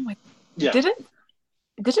 Yeah. Oh my. Yeah. Didn't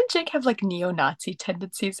Jake have like neo-Nazi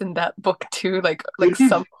tendencies in that book too? Like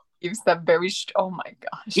some use that very. Oh my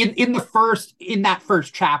gosh! In that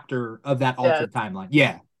first chapter of that alternate timeline,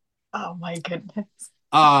 yeah. Oh my goodness.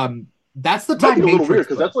 That's the Time Matrix. A little weird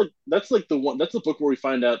because that's the book where we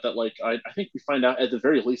find out that like I think we find out at the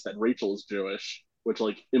very least that Rachel is Jewish, which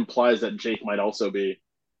like implies that Jake might also be.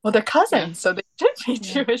 Well, they're cousins, so they should be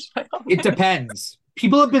Jewish. It depends.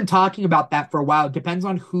 People have been talking about that for a while. It depends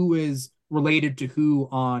on who is related to who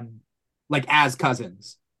on, like, as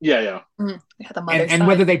cousins. Yeah. Mm-hmm. And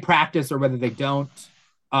whether they practice or whether they don't.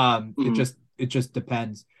 It just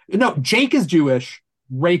depends. No, Jake is Jewish.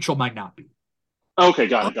 Rachel might not be. Okay,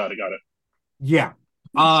 got it. Yeah.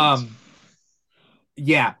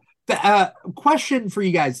 Yeah. The question for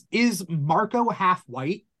you guys, is Marco half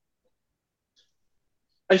white?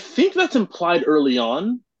 I think that's implied early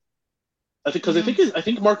on. I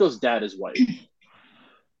think Marco's dad is white.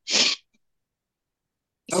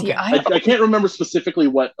 See, Okay. I can't remember specifically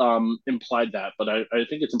what implied that, but I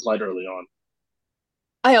think it's implied early on.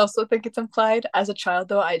 I also think it's implied. As a child,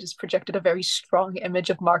 though, I just projected a very strong image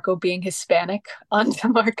of Marco being Hispanic onto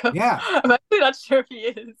Marco. Yeah. I'm actually not sure if he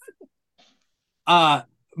is.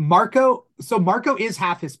 Marco is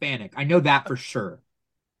half Hispanic. I know that for sure.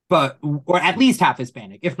 But or at least half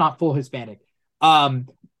Hispanic, if not full Hispanic. I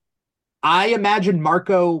imagine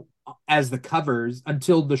Marco as the covers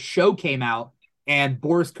until the show came out and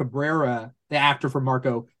Boris Cabrera, the actor for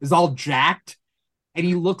Marco, is all jacked and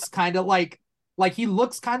he looks kind of like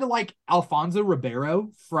Alfonso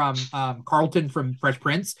Ribeiro from Carlton from Fresh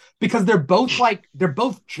Prince, because they're both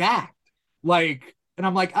jacked. Like, and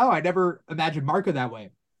I'm like, oh, I never imagined Marco that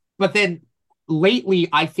way. But then lately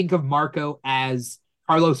I think of Marco as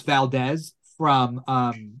Carlos Valdez from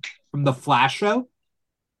the Flash show.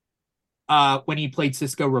 When he played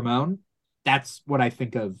Cisco Ramon. That's what I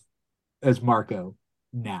think of as Marco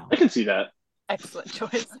now. I can see that. Excellent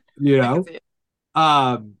choice. You I can know? see it.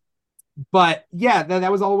 But yeah,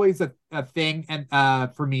 that was always a thing. And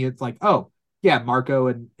for me, it's like, oh, yeah, Marco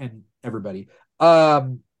and everybody. I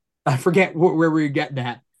forget where we were getting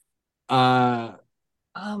at.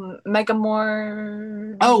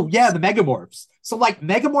 Megamorphs. Oh, yeah, the Megamorphs. So, like,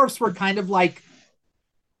 Megamorphs were kind of like,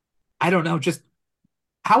 I don't know, just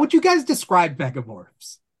how would you guys describe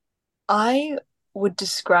Megamorphs? I would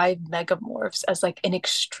describe Megamorphs as like an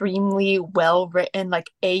extremely well written like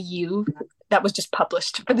AU that was just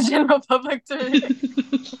published for the general public to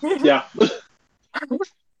read. Yeah.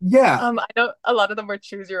 Yeah. I know a lot of them were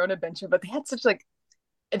choose your own adventure, but they had such like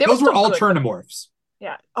those were Alternamorphs.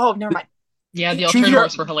 Yeah. Oh, never mind. Yeah, the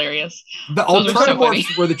Alternamorphs were hilarious. The Those were so funny.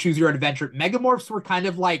 Alternamorphs were the choose your own adventure. Megamorphs were kind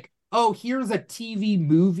of like, oh, here's a TV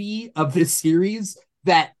movie of this series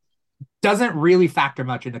that doesn't really factor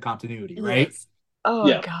much into continuity, right? Yes. Oh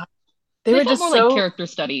Yeah. God. They They were felt just more so like character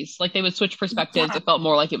studies. Like they would switch perspectives. Yeah. It felt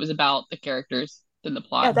more like it was about the characters than the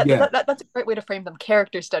plot. yeah, that's a great way to frame them,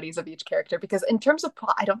 character studies of each character, because in terms of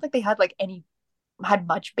plot, I don't think they had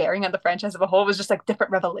much bearing on the franchise as a whole. It was just like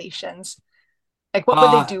different revelations. Like what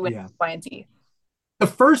would they do in Y and Z? The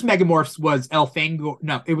first Megamorphs was Elfangor.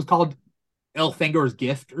 No, it was called Elfangor's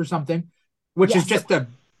Gift or something, which is just a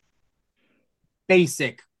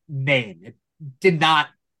basic name. It did not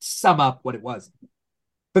sum up what it was.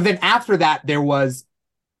 But then after that, there was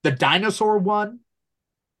the dinosaur one.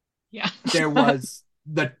 Yeah. There was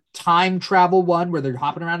the time travel one where they're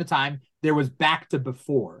hopping around in time. There was Back to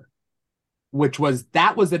Before,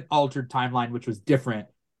 that was an altered timeline, which was different.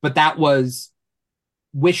 But that was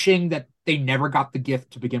wishing that they never got the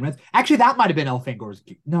gift to begin with. Actually, that might have been Elfangor's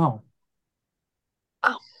gift. No.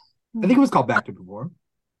 Oh. I think it was called Back to Before.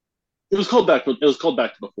 It was called Back to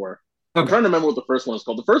Before. Okay. I'm trying to remember what the first one was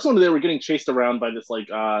called. The first one, they were getting chased around by this like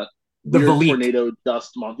the weird Valik. tornado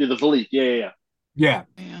dust monster. The Valik. Yeah. Yeah.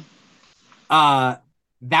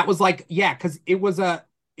 That was like, yeah, because it was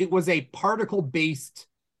a particle-based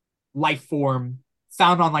life form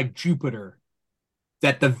found on like Jupiter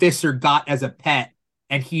that the Visser got as a pet,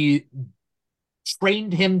 and he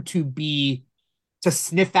trained him to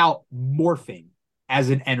sniff out morphing as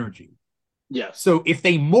an energy. Yes. So if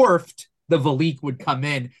they morphed, the Valik would come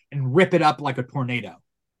in and rip it up like a tornado.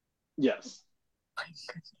 Yes.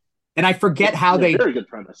 And I forget how they very good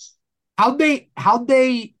premise. How'd they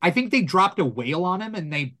I think they dropped a whale on him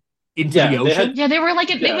and they into the ocean. They were like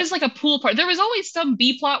it was like a pool party. There was always some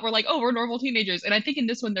B plot where like, oh, we're normal teenagers. And I think in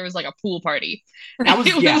this one there was like a pool party. That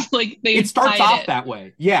was, was like it starts off that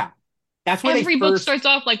way. Yeah. That's why every book starts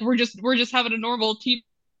off like we're just having a normal teenage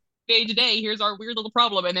day. Here's our weird little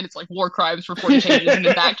problem, and then it's like war crimes for 40 pages, and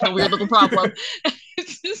then back to a weird little problem.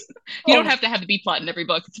 It's just, you don't have to have the B plot in every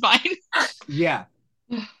book. It's fine. Yeah.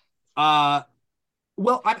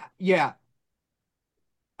 Well, yeah.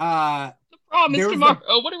 The prom is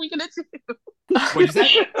tomorrow. What are we gonna do? What'd you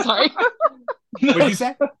say? Sorry. What'd you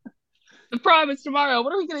say? The prom is tomorrow.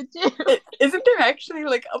 What are we gonna do? Isn't there actually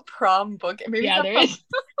like a prom book? Maybe there is.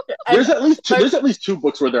 There's at least two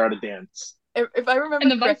books where they're at a dance. If I remember,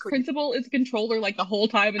 and the vice principal is controller like the whole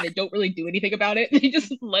time, and they don't really do anything about it. They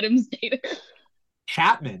just let him stay there.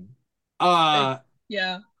 Chapman.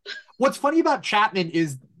 Yeah. What's funny about Chapman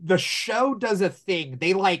is the show does a thing.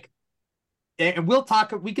 They like, and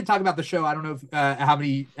we can talk about the show. I don't know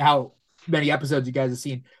if how many episodes you guys have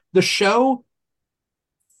seen. The show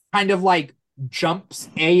kind of like jumps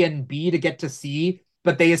A and B to get to C,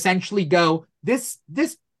 but they essentially go, this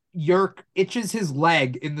Yerk itches his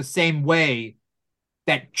leg in the same way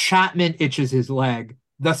that Chapman itches his leg.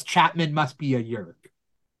 Thus, Chapman must be a Yerk.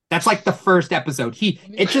 That's like the first episode. He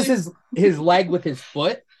itches his leg with his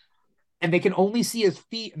foot, and they can only see his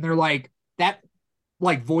feet, and they're like, that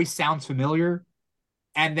like voice sounds familiar.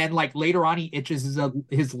 And then like later on, he itches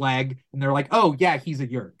his leg, and they're like, "Oh yeah, he's a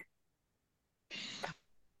Yeerk."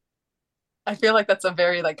 I feel like that's a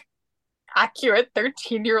very like accurate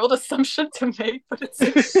 13-year-old assumption to make, but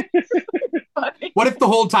it's funny. What if the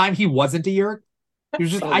whole time he wasn't a Yeerk? He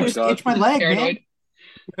was just, Oh I my just God. itch my leg, Paranoid.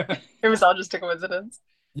 man. It was all just a coincidence.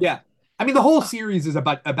 Yeah, I mean the whole series is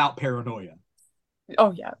about paranoia.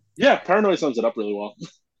 Oh yeah. Yeah, Paranoid sums it up really well.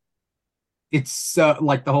 It's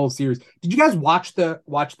like the whole series. Did you guys watch the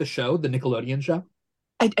show, the Nickelodeon show?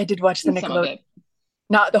 I did watch the Some of Nickelodeon. it.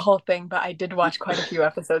 Not the whole thing, but I did watch quite a few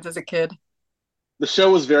episodes as a kid. The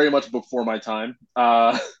show was very much before my time.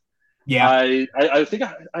 Yeah, I think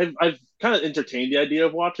I've kind of entertained the idea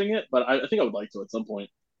of watching it, but I think I would like to at some point.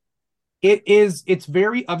 it is. It's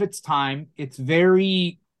very of its time. It's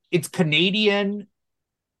Canadian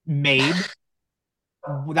made.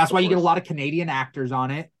 That's why you get a lot of Canadian actors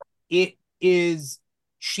on it. It is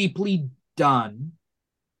cheaply done.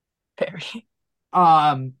 Very.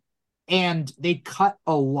 And they cut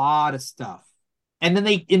a lot of stuff. And then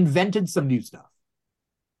they invented some new stuff.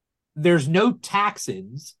 There's no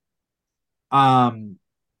taxons,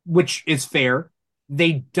 which is fair.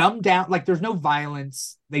 They dumb down, like there's no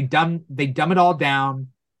violence. They dumb it all down.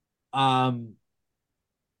 I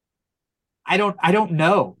don't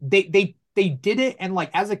know. They did it, and like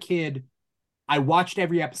as a kid, I watched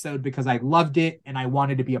every episode because I loved it and I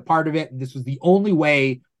wanted to be a part of it. And this was the only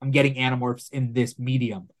way I'm getting Animorphs in this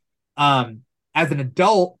medium. As an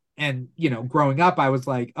adult and, growing up, I was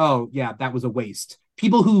like, oh, yeah, that was a waste.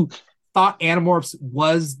 People who thought Animorphs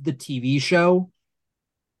was the TV show,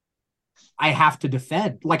 I have to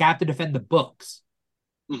defend. Like, I have to defend the books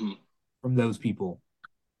from those people.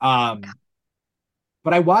 But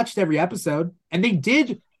I watched every episode, and they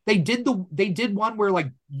did one where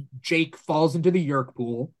like Jake falls into the Yeerk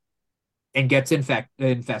pool and gets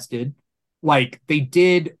infested. Like they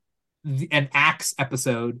did an Axe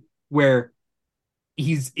episode where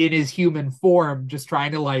he's in his human form just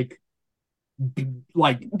trying to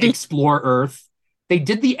explore Earth. They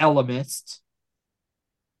did the Elemist.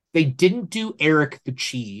 They didn't do Eric the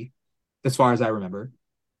Chi, as far as I remember.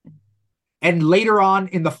 And later on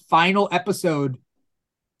in the final episode,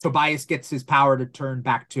 Tobias gets his power to turn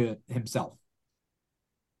back to himself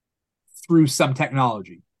through some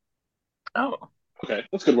technology. Oh. Okay,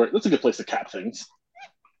 that's good work. That's a good place to cap things.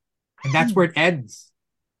 And that's where it ends.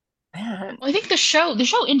 Man. Well, I think the show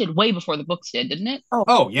ended way before the books did, didn't it?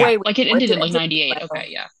 Oh yeah. Way Like it before. ended in like It did 98. well. Okay,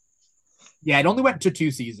 yeah. Yeah, it only went to 2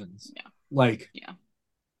 seasons. Yeah. Yeah.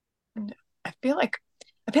 I feel like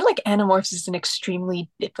Animorphs is an extremely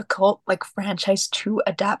difficult franchise to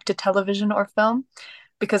adapt to television or film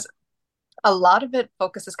because a lot of it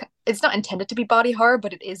focuses, it's not intended to be body horror,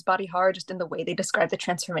 but it is body horror just in the way they describe the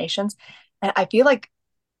transformations. And I feel like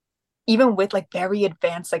even with very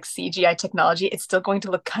advanced CGI technology, it's still going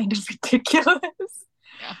to look kind of ridiculous.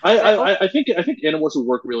 Yeah. I think Animorphs would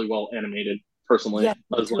work really well animated, personally. Yeah,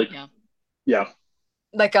 I was Yeah.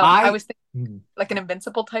 yeah, I was thinking an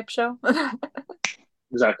Invincible type show.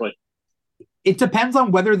 exactly. It depends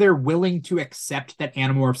on whether they're willing to accept that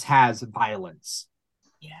Animorphs has violence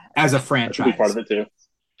as a That franchise. could be part of it too.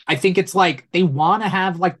 I think it's they want to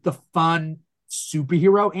have the fun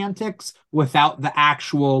superhero antics without the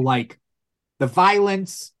actual the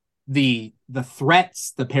violence, the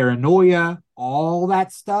threats, the paranoia, all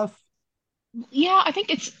that stuff. Yeah, I think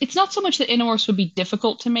it's not so much that Animorphs would be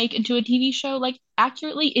difficult to make into a TV show. Like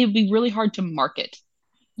accurately, it would be really hard to market.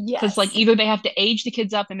 Yes. Because either they have to age the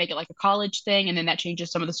kids up and make it like a college thing, and then that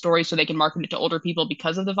changes some of the story so they can market it to older people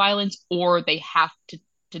because of the violence, or they have to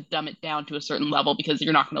dumb it down to a certain level because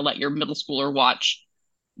you're not going to let your middle schooler watch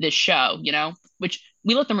this show, which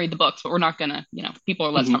we let them read the books, but we're not going to, people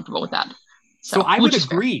are less comfortable with that. So I would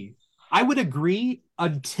agree. I would agree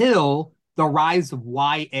until the rise of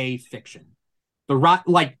YA fiction.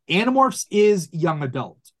 Animorphs is young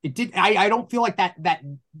adult. It did. I don't feel like that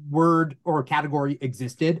word or category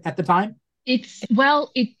existed at the time. It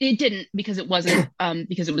didn't because it wasn't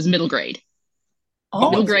because it was middle grade.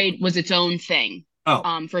 Oh. Middle grade was its own thing.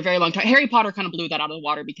 For a very long time. Harry Potter kind of blew that out of the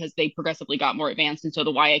water because they progressively got more advanced, and so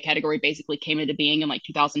the YA category basically came into being in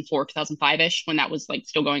 2004, 2005-ish when that was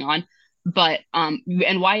still going on. But and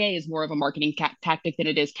YA is more of a marketing tactic than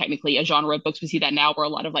it is technically a genre of books. We see that now where a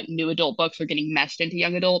lot of new adult books are getting meshed into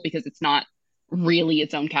young adult because it's not really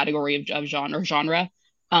its own category of genre.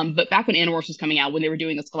 But back when Animorphs was coming out, when they were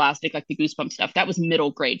doing the Scholastic, the Goosebumps stuff, that was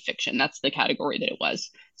middle grade fiction. That's the category that it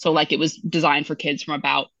was. So it was designed for kids from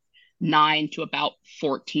about 9 to about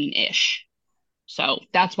 14-ish. So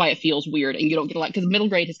that's why it feels weird, and you don't get a lot because middle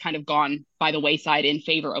grade has kind of gone by the wayside in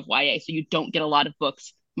favor of YA. So you don't get a lot of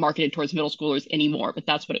books marketed towards middle schoolers anymore. But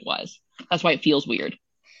that's what it was. That's why it feels weird.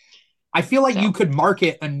 I feel like So you could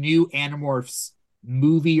market a new Animorphs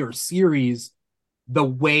movie or series the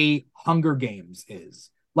way Hunger Games is.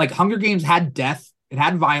 Like Hunger Games had death, it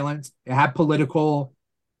had violence, it had political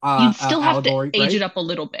you'd still have to allegory, age right? it up a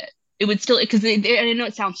little bit. It would still because I know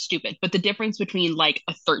it sounds stupid, but the difference between like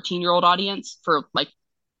a 13-year-old audience for like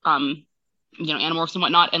Animorphs and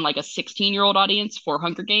whatnot, and like a 16-year-old audience for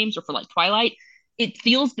Hunger Games or for like Twilight, it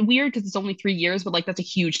feels weird because it's only 3 years, but like that's a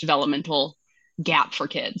huge developmental gap for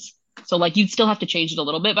kids. So like you'd still have to change it a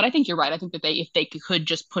little bit, but I think you're right. I think that if they could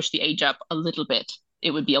just push the age up a little bit, it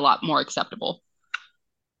would be a lot more acceptable.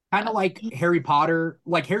 Kind of like Harry Potter.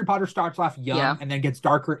 Like Harry Potter starts off Yeah, young and then gets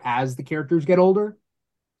darker as the characters get older.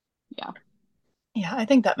 yeah. Yeah, I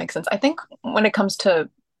think that makes sense. I think when it comes to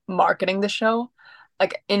marketing the show,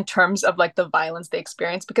 like in terms of like the violence they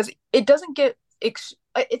experience, because it doesn't get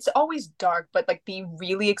it's always dark, but like the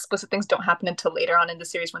really explicit things don't happen until later on in the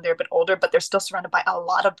series when they're a bit older, but they're still surrounded by a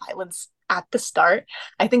lot of violence at the start.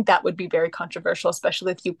 I think that would be very controversial,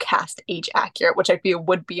 especially if you cast age accurate, which I feel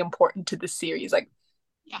would be important to the series, like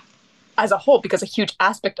Yeah. as a whole, because a huge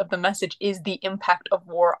aspect of the message is the impact of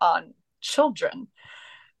war on children.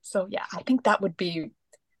 So yeah, I think that would be,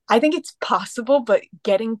 I think it's possible, but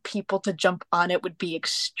getting people to jump on it would be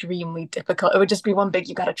extremely difficult. It would just be one big,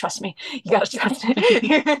 you gotta trust me. You gotta trust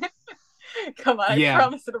me. Come on, I Yeah.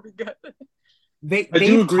 promise it'll be good. I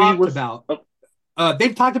do agree with.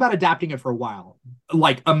 They've talked about adapting it for a while.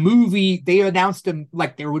 Like a movie, they announced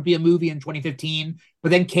like there would be a movie in 2015, but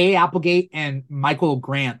then Kay Applegate and Michael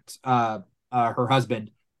Grant, her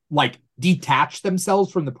husband, like detached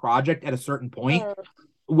themselves from the project at a certain point,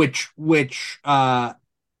 which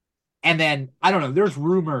and then I don't know, there's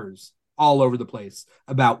rumors all over the place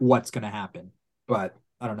about what's gonna happen. But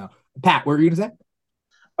I don't know. Pat, what were you gonna say?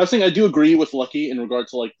 I was saying I do agree with Lucky in regard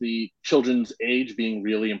to like the children's age being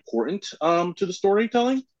really important to the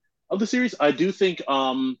storytelling of the series. I do think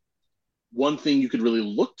one thing you could really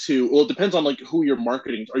look to, well, it depends on like who you're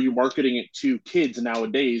marketing. Are you marketing it to kids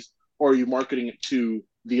nowadays, or are you marketing it to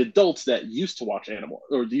the adults that used to watch Animorphs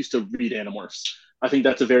or used to read Animorphs? I think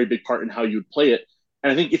that's a very big part in how you would play it.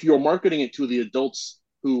 And I think if you're marketing it to the adults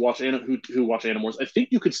who watch who watch Animorphs, I think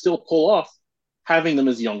you could still pull off having them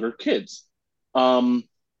as younger kids. Um,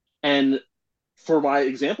 and for my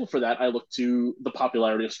example for that, I look to the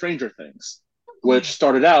popularity of Stranger Things, which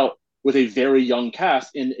started out with a very young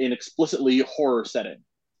cast in an explicitly horror setting.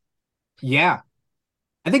 Yeah.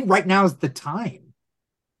 I think right now is the time.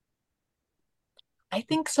 I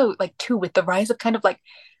think so, like too, with the rise of kind of like,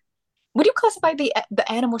 would you classify the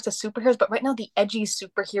Animorphs as superheroes? But right now, the edgy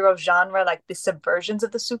superhero genre, like the subversions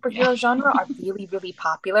of the Yeah. superhero genre, are really, really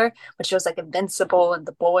popular. Which shows like Invincible and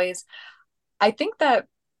The Boys. I think that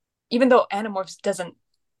even though Animorphs doesn't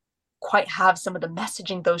quite have some of the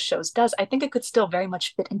messaging those shows does, I think it could still very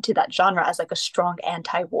much fit into that genre as like a strong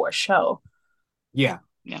anti-war show. Yeah.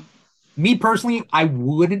 Yeah. Me personally, I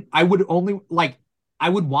would only like, I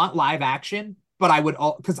would want live action, but I would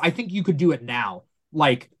all, because I think you could do it now.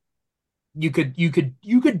 Like you could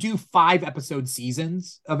do 5 episode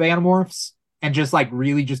seasons of Animorphs and just like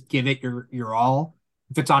really just give it your all.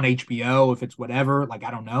 If it's on HBO, if it's whatever, like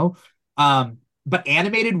I don't know. But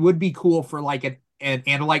animated would be cool for like an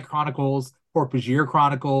Andalite Chronicles, Hork-Bajir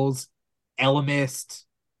Chronicles, Elemist,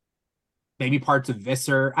 maybe parts of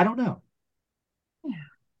Visser. I don't know.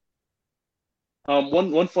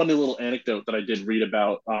 One funny little anecdote that I did read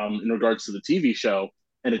about in regards to the TV show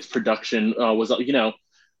and its production was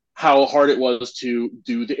how hard it was to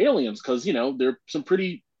do the aliens because there are some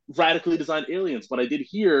pretty radically designed aliens. But I did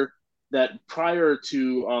hear that prior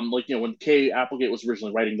to when Kay Applegate was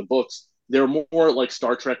originally writing the books, they were more like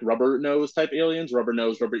Star Trek rubber nose type aliens, rubber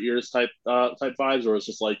nose, rubber ears type vibes, or it's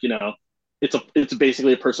just like it's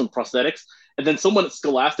basically a person with prosthetics. And then someone at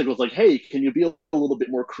Scholastic was like, "Hey, can you be a little bit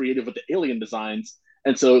more creative with the alien designs?"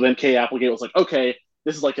 And so then Kay Applegate was like, "Okay,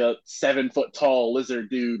 this is like a 7 foot tall lizard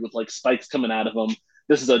dude with like spikes coming out of him.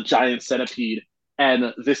 This is a giant centipede,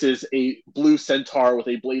 and this is a blue centaur with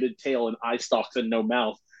a bladed tail and eye stalks and no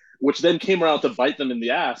mouth." Which then came around to bite them in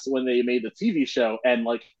the ass when they made the TV show, and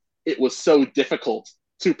like it was so difficult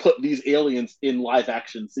to put these aliens in live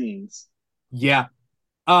action scenes. Yeah.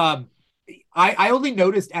 Um, I only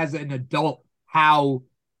noticed as an adult how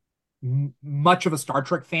much of a Star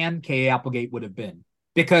Trek fan K. Applegate would have been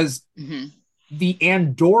because the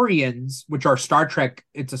Andorians, which are Star Trek,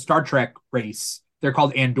 it's a Star Trek race. They're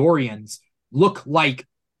called Andorians. Look like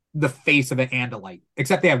the face of an Andalite,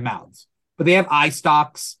 except they have mouths, but they have eye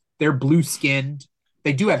stalks. They're blue skinned.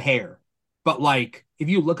 They do have hair, but like if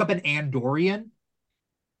you look up an Andorian,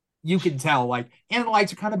 you can tell like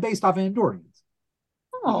Andalites are kind of based off Andorians.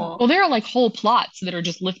 Oh. Well, there are like whole plots that are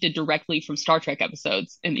just lifted directly from Star Trek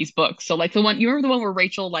episodes in these books. So like you remember the one where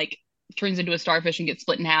Rachel like turns into a starfish and gets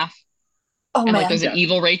split in half? Oh And like man. there's an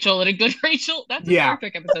evil Rachel and a good Rachel. That's a Yeah. Star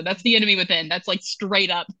Trek episode. That's the enemy within. That's like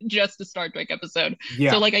straight up just a Star Trek episode.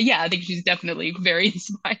 Yeah. So like I think she's definitely very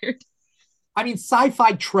inspired. I mean,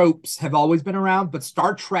 sci-fi tropes have always been around, but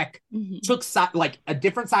Star Trek Mhm. took like a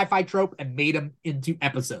different sci-fi trope and made them into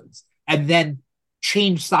episodes, and then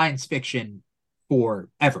changed science fiction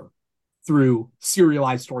forever through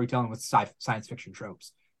serialized storytelling with science fiction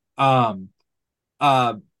tropes. I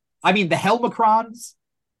mean, the Helmicrons,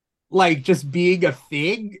 like just being a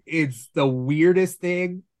thing, is the weirdest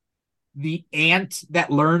thing. The ant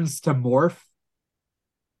that learns to morph.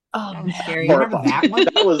 Oh That was man. scary. You remember that one?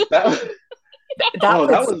 That was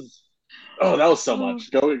that was so much.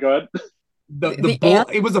 Go ahead. The bull. ant,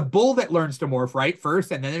 It was a bull that learns to morph, right?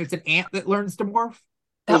 First, and then it's an ant that learns to morph.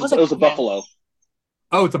 that was It was a like buffalo.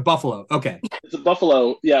 Oh, it's a buffalo. Okay. It's a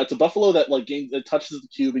buffalo. Yeah, it's a buffalo that like gains, it touches the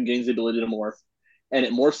cube and gains the ability to morph, and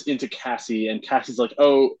it morphs into Cassie. And Cassie's like,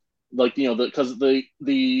 oh, like because the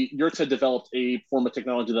Yurts had developed a form of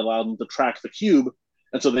technology that allowed them to track the cube,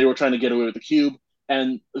 and so they were trying to get away with the cube.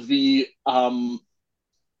 And the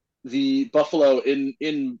buffalo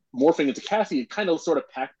in morphing into Cassie kind of sort of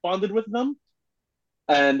pack bonded with them,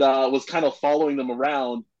 and was kind of following them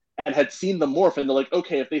around, and had seen them morph, and they're like,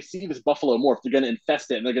 okay, if they see this buffalo morph, they're going to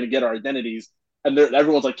infest it, and they're going to get our identities. And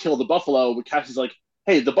everyone's like, kill the buffalo. But Cassie's like,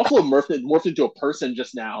 hey, the buffalo morphed into a person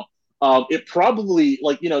just now. It probably,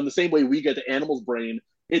 like, in the same way we get the animal's brain,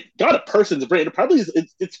 it got a person's brain.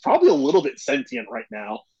 It's probably a little bit sentient right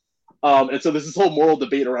now. And so there's this whole moral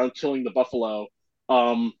debate around killing the buffalo,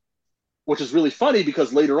 which is really funny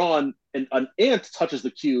because later on, an ant touches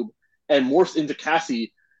the cube and morphs into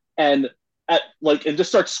Cassie, and and just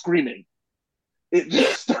starts screaming. It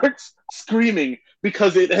just starts screaming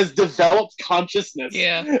because it has developed consciousness.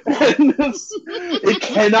 Yeah. And it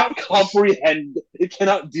cannot comprehend, it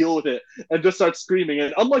cannot deal with it, and just starts screaming.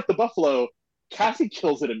 And unlike the buffalo, Cassie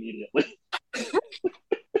kills it immediately.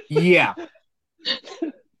 Yeah.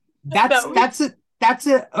 That's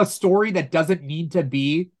a story that doesn't need to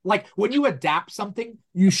be like when you adapt something,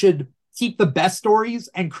 you should keep the best stories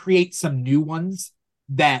and create some new ones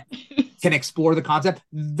that can explore the concept.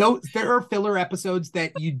 Though there are filler episodes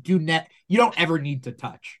that you don't ever need to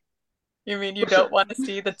touch. You mean you don't want to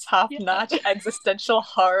see the top-notch existential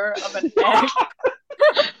horror of an egg?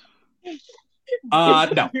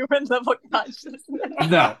 No. Human level consciousness.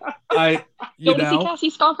 No. Go to see Cassie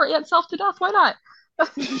stomp her aunt self to death. Why not?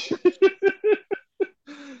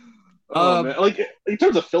 Man. Like in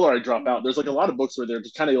terms of filler, I drop out. There's like a lot of books where they're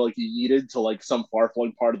just kind of like yeeted to like some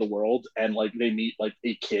far-flung part of the world, and like they meet like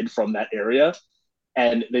a kid from that area,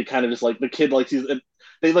 and they kind of just like the kid like sees, and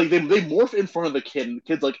they morph in front of the kid, and the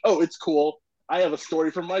kid's like, oh, it's cool. I have a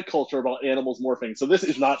story from my culture about animals morphing, so this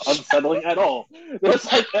is not unsettling at all.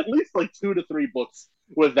 There's like at least like 2 to 3 books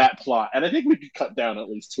with that plot, and I think we could cut down at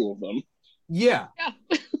least 2 of them. Yeah.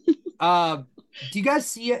 Do you guys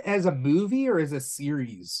see it as a movie or as a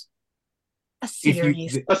series? A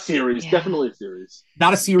series. A series, Yeah. Definitely a series. Not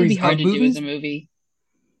a It'd series be hard of to do movies? as a movie.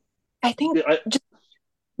 I think Yeah, just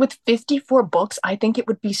with 54 books, I think it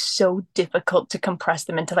would be so difficult to compress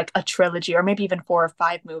them into like a trilogy or maybe even 4 or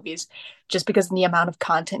 5 movies, just because the amount of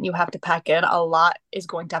content you have to pack in, a lot is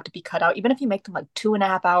going to have to be cut out. Even if you make them like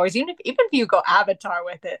 2.5 hours, even if you go Avatar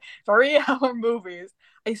with it, 3-hour movies,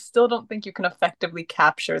 I still don't think you can effectively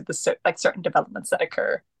capture the certain developments that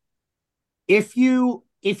occur. If you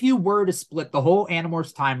were to split the whole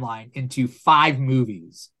Animorphs timeline into 5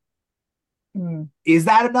 movies, is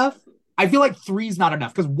that enough? I feel like 3 is not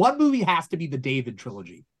enough because 1 movie has to be the David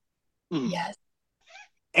trilogy. Yes.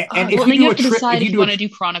 And Well, if you have to do decide if you want to a do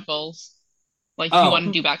Chronicles, like if you want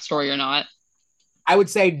to do backstory or not. I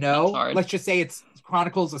would say no. That's hard. Let's just say it's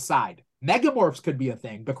Chronicles aside. Megamorphs could be a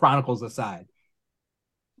thing, but Chronicles aside.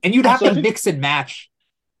 And you'd have So I to think- mix and match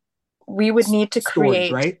We would need to stories,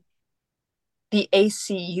 create right? the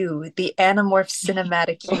ACU, the Animorph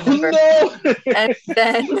Cinematic Universe. No! And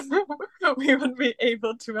then we would be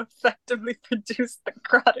able to effectively produce the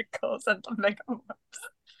Chronicles and the Megamorphs.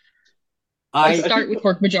 I Start with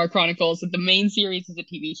Corkmajar Chronicles. The main series is a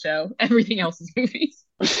TV show. Everything else is movies.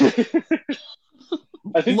 I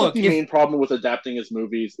think Look, that the main problem with adapting as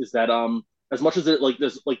movies is that as much as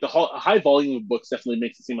there's like the high volume of books definitely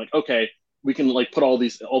makes it seem like, okay, we can like put all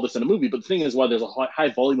this in a movie, but the thing is, why there's a high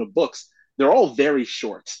volume of books, they're all very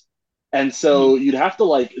short, and so you'd have to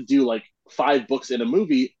like do like 5 books in a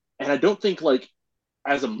movie, and I don't think like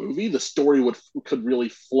as a movie the story could really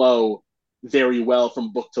flow very well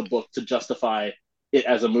from book to book to justify it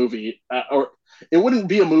as a movie, or it wouldn't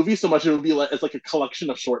be a movie so much. It would be like it's like a collection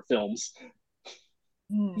of short films.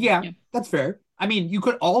 Yeah, that's fair. I mean, you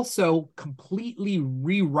could also completely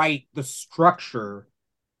rewrite the structure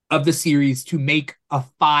of the series to make a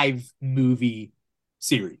 5-movie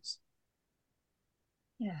series.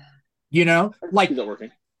 Yeah. You know, like that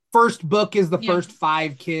working. First book is the first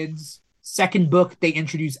 5 kids. Second book, they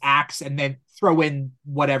introduce Axe and then throw in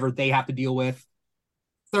whatever they have to deal with.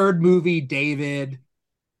 Third movie, David.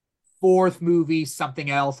 Fourth movie, something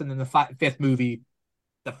else. And then the fifth movie,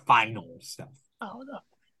 the final stuff. Oh, no.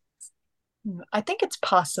 I think it's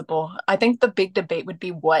possible. I think the big debate would be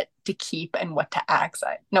what to keep and what to axe.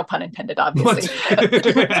 No pun intended, obviously.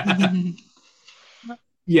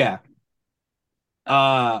 Yeah.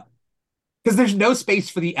 Because there's no space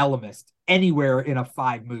for the Elemist anywhere in a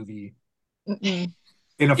 5-movie. Mm-mm.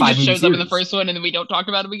 In a 5-movie He just shows series. up in the first one, and then we don't talk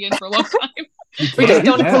about him again for a long time. By the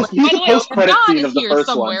way, God is here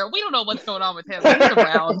somewhere. We don't know what's going on with him. He's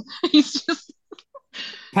around. He's just.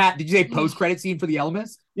 Pat, did you say post-credit scene for the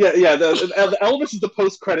Elemist? Yeah. The Elemist is the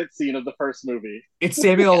post-credit scene of the first movie. It's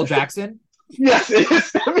Samuel L. Jackson. Yes, it is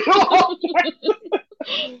Samuel L.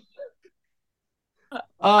 Jackson.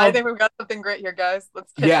 I think we've got something great here, guys.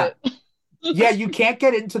 Let's pitch it. Yeah, you can't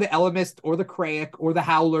get into the Elemist or the Kraik or the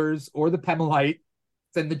Howlers or the Pemelite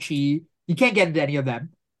and the Chi. You can't get into any of them.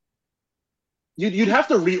 You'd have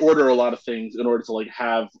to reorder a lot of things in order to like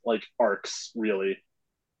have like arcs, really,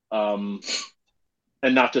 and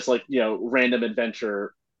not just like random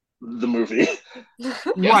adventure, the movie.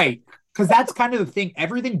 Right, because that's kind of the thing.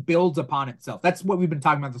 Everything builds upon itself. That's what we've been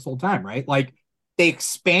talking about this whole time, right? Like they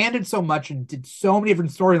expanded so much and did so many different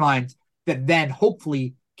storylines that then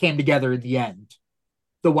hopefully came together in the end.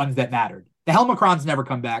 The ones that mattered. The Helmicrons never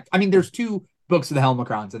come back. I mean, there's 2 books of the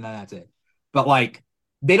Helmicrons and then that's it. But like,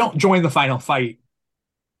 they don't join the final fight.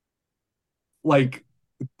 Like,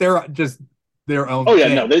 they're just their own. Oh yeah,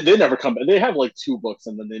 thing. no, they never come back. They have like 2 books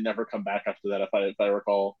and then they never come back after that. If I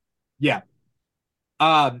recall. Yeah.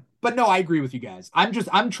 But no, I agree with you guys. I'm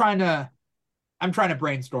trying to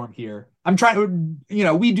brainstorm here. I'm trying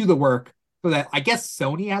to, we do the work so that I guess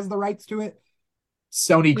Sony has the rights to it.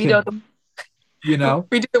 Sony we can, we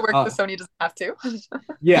do the work that Sony doesn't have to.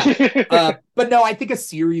 Yeah. But no, I think a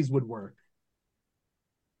series would work.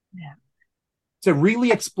 Yeah. To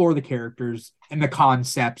really explore the characters and the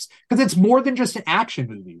concepts, because it's more than just an action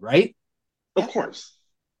movie, right? Of course.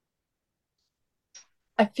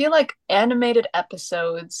 I feel like animated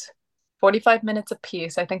episodes, 45 minutes a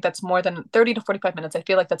piece. I think that's more than 30 to 45 minutes. I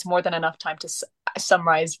feel like that's more than enough time to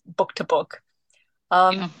summarize book to book.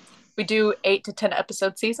 We do 8 to 10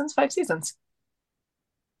 episode seasons, 5 seasons.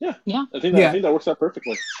 Yeah. I think that works out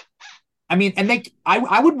perfectly. I mean, and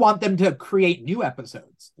I would want them to create new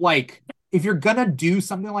episodes. Like, if you're gonna do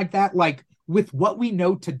something like that, like with what we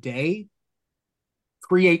know today,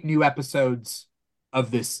 create new episodes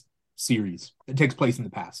of this series that takes place in the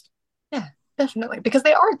past. Yeah, definitely. Because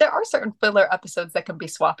there are certain filler episodes that can be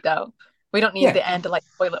swapped out. We don't need the Andalite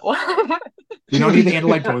toilet one. We don't need the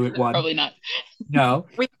Andalite toilet one. Probably not. No.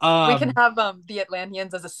 We can have the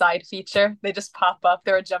Atlanteans as a side feature. They just pop up.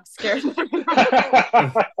 They're a jump scare. It's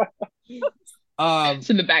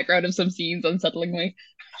in the background of some scenes, unsettlingly.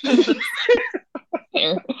 They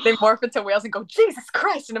morph into whales and go, Jesus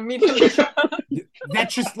Christ, and immediately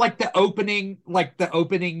that's just like the opening, like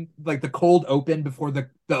the cold open before the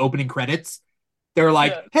opening credits. They're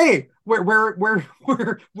like, hey, we're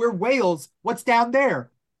whales. What's down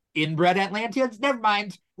there? Inbred Atlanteans? Never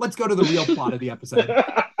mind. Let's go to the real plot of the episode.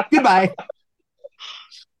 Goodbye.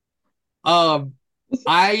 I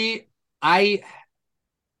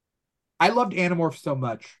loved Animorphs so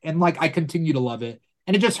much, and like I continue to love it,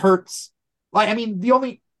 and it just hurts. Like, I mean, the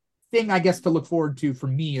only thing I guess to look forward to for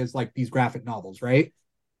me is like these graphic novels, right?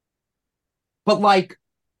 But like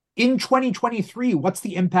in 2023, what's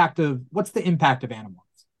the impact of Animorphs?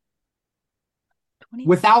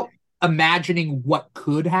 Without imagining what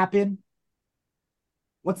could happen,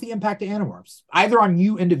 what's the impact of Animorphs? Either on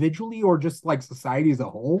you individually or just like society as a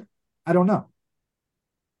whole? I don't know.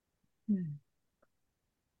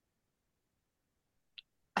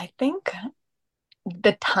 I think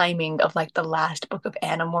the timing of like the last book of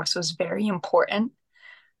Animorphs was very important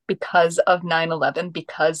because of 9/11,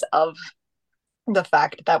 because of the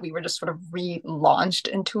fact that we were just sort of relaunched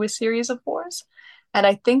into a series of wars. And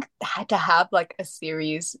I think to have like a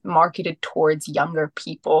series marketed towards younger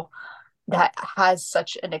people that has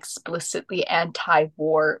such an explicitly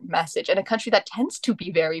anti-war message in a country that tends to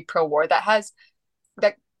be very pro-war, that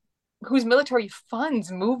whose military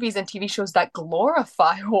funds movies and TV shows that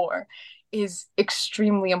glorify war is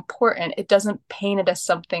extremely important. It doesn't paint it as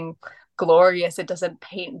something glorious. It doesn't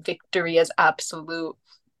paint victory as absolute.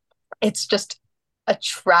 It's just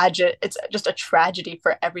it's just a tragedy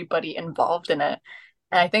for everybody involved in it.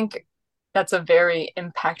 And I think that's a very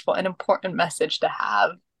impactful and important message to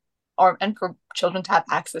have, or and for children to have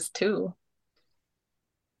access to.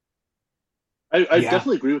 I Yeah.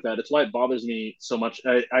 definitely agree with that. It's why it bothers me so much.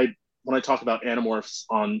 I when I talk about Animorphs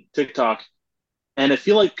on TikTok, and I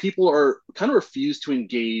feel like people are kind of refuse to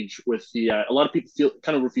engage with the. A lot of people feel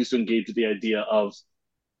kind of refuse to engage with the idea of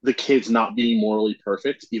the kids not being morally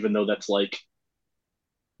perfect, even though that's like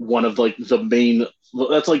one of like the main.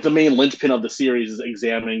 That's like the main linchpin of the series is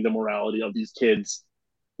examining the morality of these kids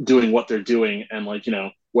doing what they're doing, and like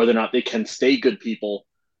whether or not they can stay good people.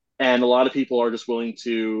 And a lot of people are just willing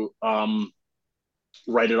to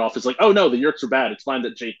write it off as like, oh no, the Yeerks are bad. It's fine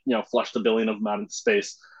that Jake, flushed a billion of them out into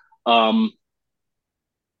space. Um,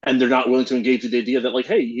 and they're not willing to engage with the idea that like,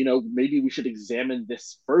 hey, maybe we should examine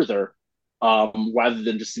this further, rather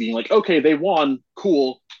than just being like, okay, they won,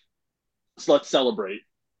 cool, so let's celebrate.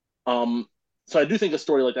 Um, so I do think a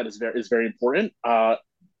story like that is very important.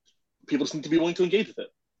 People just need to be willing to engage with it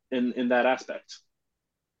in that aspect.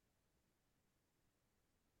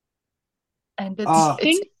 And Uh, I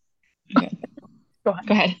think go ahead.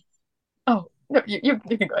 go ahead. Oh, no, you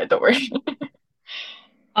can go ahead, don't worry.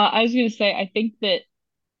 I was going to say, I think that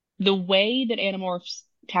the way that Animorphs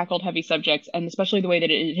tackled heavy subjects, and especially the way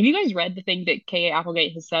that it is, have you guys read the thing that K.A.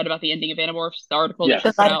 Applegate has said about the ending of Animorphs, the article that Yeah. she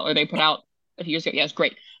The put letter. out, or they put out a few years ago? Yes,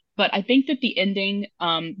 great. But I think that the ending,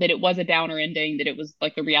 that it was a downer ending, that it was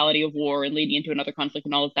like the reality of war and leading into another conflict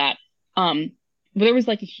and all of that. There was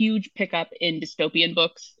like a huge pickup in dystopian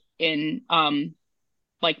books in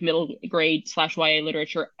like middle grade / YA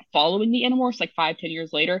literature following the Animorphs, like 5-10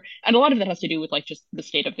 years later. And a lot of that has to do with like just the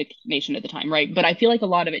state of the nation at the time, right? But I feel like a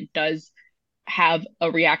lot of it does have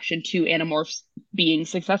a reaction to Animorphs being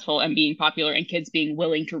successful and being popular and kids being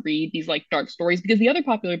willing to read these like dark stories, because the other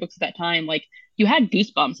popular books at that time, like you had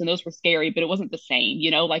Goosebumps and those were scary, but it wasn't the same,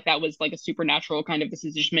 like that was like a supernatural kind of, this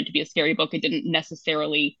is just meant to be a scary book. It didn't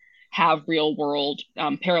necessarily have real world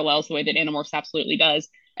parallels the way that Animorphs absolutely does.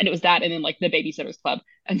 And it was that, and then like the Babysitter's Club.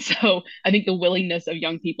 And so I think the willingness of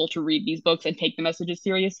young people to read these books and take the messages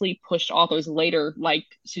seriously pushed authors later, like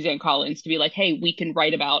Suzanne Collins, to be like, hey, we can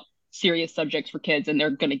write about serious subjects for kids and they're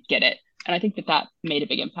going to get it. And I think that that made a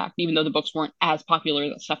big impact. Even though the books weren't as popular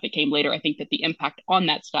as the stuff that came later, I think that the impact on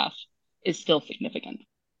that stuff is still significant.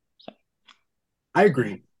 So I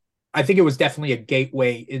agree. I think it was definitely a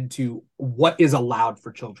gateway into what is allowed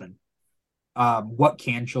for children. What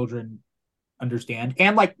can children understand?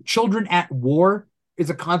 And like children at war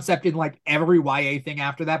is a concept in like every YA thing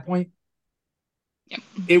after that point. yep.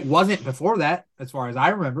 It wasn't before that, as far as I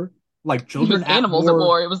remember. Like children It was animals at at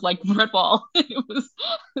war. It was like Redball. It was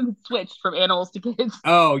switched from animals to kids.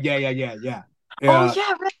 Oh yeah. Oh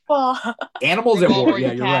yeah, Red Ball. Animals at Redball war. were Yeah,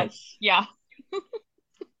 the you're right. cats. Yeah.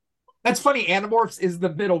 That's funny. Animorphs is the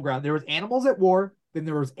middle ground. There was animals at war, then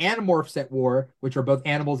there was Animorphs at war, which are both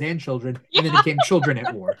animals and children, and then it came children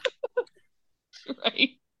at war. Right.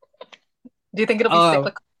 Do you think it'll be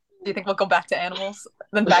cyclical? Do you think we'll go back to animals,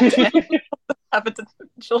 then back to animals, happen to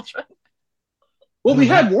children? Well, we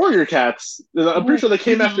had warrior cats. I'm pretty sure they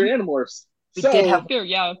came after Animorphs. We did have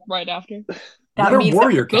yeah, right after. That means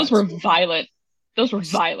warrior cats? Those were violent. Those were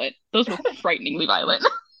violent. Those were frighteningly violent.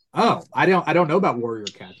 Oh, I don't know about warrior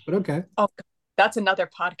cats, but okay. Oh, that's another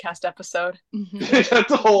podcast episode.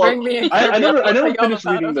 That's a whole. I never finished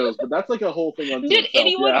reading those, but that's like a whole thing on. Did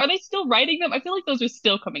anyone? Yeah. Are they still writing them? I feel like those are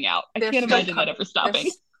still coming out. They're can't imagine that ever stopping.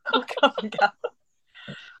 They're still coming out.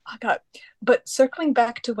 Oh God! But circling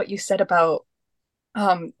back to what you said about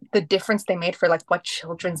the difference they made for like what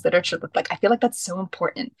children's literature looked like, I feel like that's so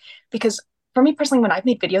important, because for me personally, when I've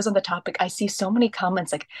made videos on the topic, I see so many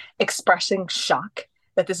comments like expressing shock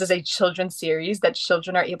that this is a children's series, that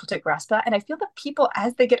children are able to grasp that. And I feel that people,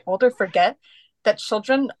 as they get older, forget that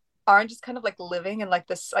children aren't just kind of like living in like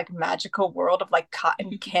this like magical world of like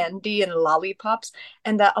cotton candy and lollipops,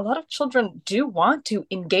 and that a lot of children do want to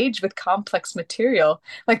engage with complex material.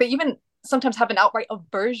 Like they even sometimes have an outright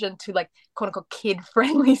aversion to like quote unquote kid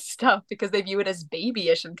friendly stuff because they view it as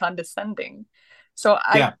babyish and condescending. So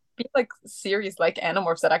I feel like series like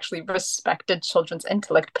Animorphs that actually respected children's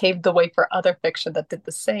intellect paved the way for other fiction that did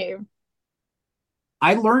the same.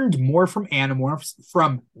 I learned more from Animorphs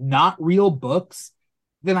from not real books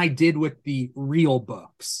than I did with the real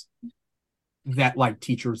books that like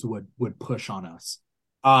teachers would push on us.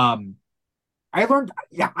 I learned,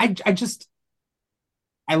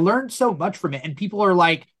 I learned so much from it, and people are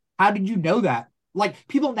like, how did you know that? Like,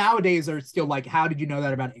 people nowadays are still like, how did you know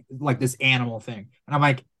that about like this animal thing? And I'm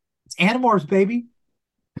like, it's Animorphs, baby.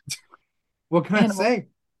 What can I Animal. say?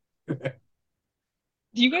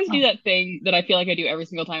 Do you guys do Oh, that thing that I feel like I do every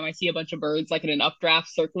single time I see a bunch of birds like in an updraft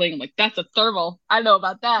circling? I'm like, that's a thermal. I know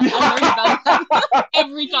about that. I learned about that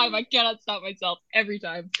every time. I cannot stop myself every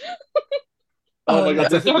time. Oh oh my god,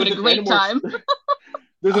 That's a They're having there's a an great Animorphs time.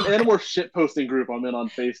 there's an oh, God. Animorphs shit posting group I'm in on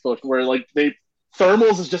Facebook where like they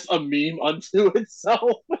thermals is just a meme unto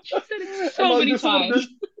itself. She said it And so like many times.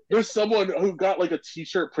 there's someone who got like a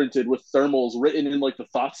t-shirt printed with thermals written in like the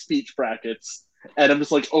thought speech brackets. And I'm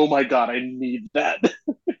just like, oh my god, I need that.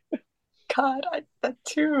 God, I that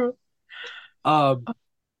too. Um,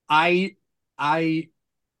 I, I,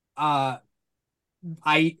 uh,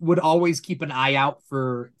 I would always keep an eye out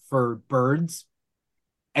for birds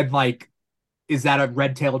and like, is that a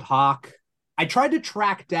red-tailed hawk? I tried to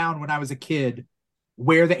track down when I was a kid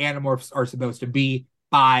where the Animorphs are supposed to be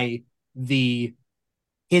by the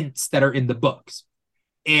hints that are in the books.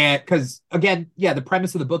 And because again, yeah, the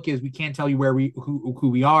premise of the book is we can't tell you who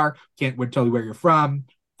we are, can't tell you where you're from.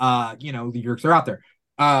 The Yerks are out there.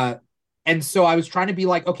 And so I was trying to be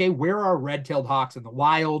like, okay, where are red-tailed hawks in the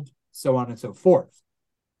wild, so on and so forth.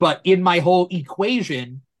 But in my whole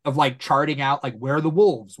equation of like charting out like where are the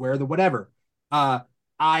wolves, where are the whatever, uh,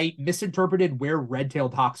 I misinterpreted where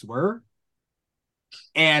red-tailed hawks were,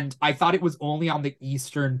 and I thought it was only on the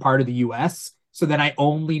eastern part of the U.S. So then I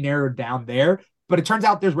only narrowed down there. But it turns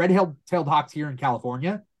out there's red-tailed hawks here in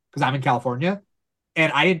California because I'm in California,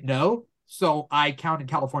 and I didn't know, so I counted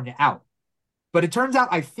California out. But it turns out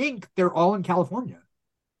I think they're all in California.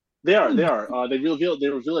 They are, Hmm. they are. They reveal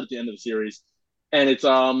it at the end of the series, and it's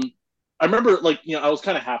I remember like I was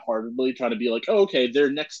kind of half-heartedly trying to be like, oh okay,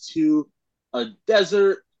 they're next to a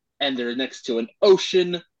desert and they're next to an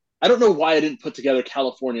ocean. I don't know why I didn't put together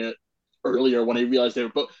California earlier when I realized they were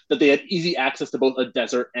both that they had easy access to both a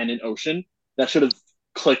desert and an ocean. That should have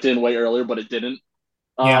clicked in way earlier, but it didn't.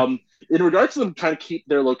 Yeah. In regards to them trying to keep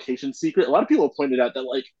their location secret, a lot of people have pointed out that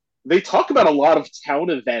like they talk about a lot of town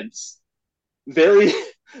events very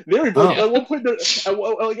very like Oh. Yeah. at one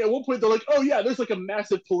point they're like, oh yeah, there's like a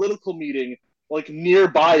massive political meeting like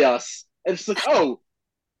nearby us, and it's like, oh,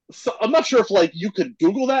 so I'm not sure if like you could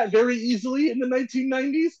Google that very easily in the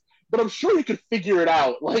 1990s, but I'm sure you could figure it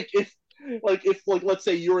out. Like if let's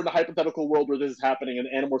say you're in the hypothetical world where this is happening and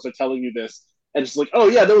Animorphs are telling you this, and it's like, oh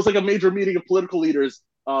yeah, there was like a major meeting of political leaders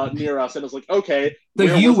near us, and it's like, okay, The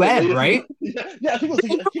where was the UN, latest? right? Yeah, I think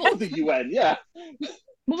it was the UN. Yeah,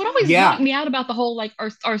 But what always knocked Yeah. me out about the whole like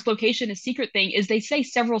our location is secret thing is they say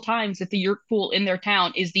several times that the Yerk pool in their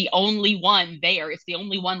town is the only one there. It's the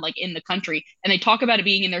only one like in the country, and they talk about it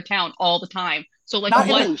being in their town all the time. So like, Not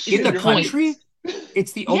what holy is in shit, the the you're right. point? country.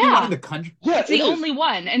 It's the only one in Yeah, the country. Yeah, it's it the is. only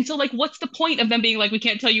one. And so like, what's the point of them being like, we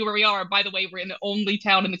can't tell you where we are? By the way, we're in the only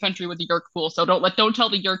town in the country with the Yerk pool, so don't tell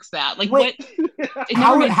the Yerks that. Like, Wait, what? It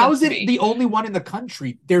never made how sense is to it me. the only one in the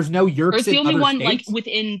country? There's no Or Yerks it's the in only other one like states?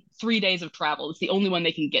 within 3 days of travel. It's the only one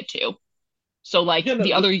they can get to. So like Yeah, no,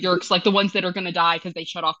 the other Yerks, like the ones that are gonna die because they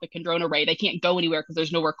shut off the Kandrona ray, they can't go anywhere because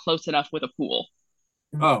there's nowhere close enough with a pool,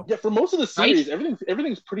 Oh, yeah. For most of the right? series,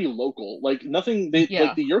 everything's pretty local. Like nothing. They like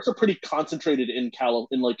Yeah. the Yerks are pretty concentrated in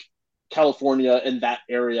like California and that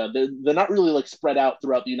area. They're not really like spread out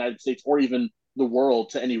throughout the United States or even the world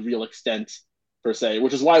to any real extent per se.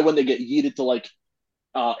 Which is why when they get yeeted to like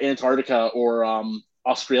Antarctica or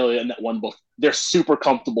Australia in that one book, they're super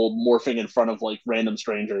comfortable morphing in front of like random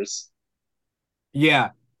strangers. yeah.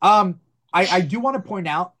 Um, I do want to point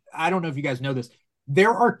out, I don't know if you guys know this.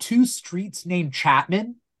 There are two streets named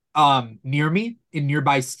Chapman near me in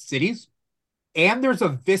nearby cities, and there's a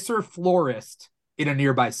Visser florist in a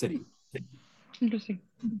nearby city. Interesting.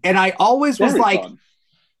 And I always was Very like, fun.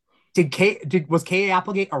 was K.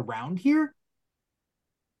 Applegate around here?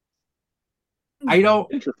 I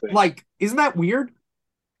don't Interesting. like, isn't that weird?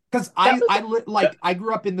 Because That was I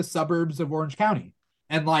grew up in the suburbs of Orange County,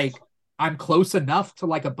 and like I'm close enough to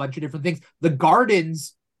like a bunch of different things. The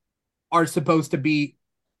gardens are supposed to be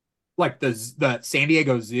like the San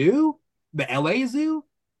Diego Zoo, the LA Zoo.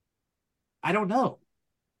 I don't know.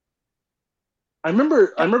 I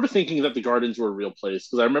remember thinking that the gardens were a real place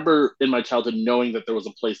because I remember in my childhood knowing that there was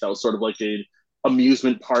a place that was sort of like a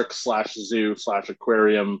amusement park slash zoo slash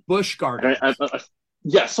aquarium. Bush Gardens.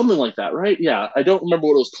 Yeah, something like that, right? Yeah, I don't remember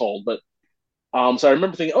what it was called, but so I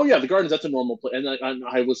remember thinking, oh yeah, the gardens, that's a normal place. And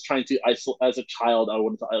I was trying to isolate as a child. I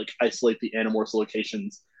wanted to like isolate the Animorphs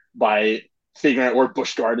locations by figuring out where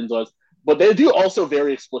Busch Gardens was. But they do also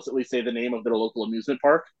very explicitly say the name of their local amusement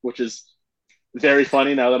park, which is very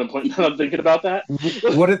funny now that I'm thinking about that.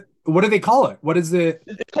 What What do they call it? What is it?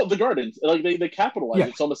 It's called the Gardens. Like they capitalize Yeah.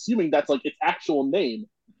 it, so I'm assuming that's like its actual name.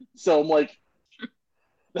 So I'm like,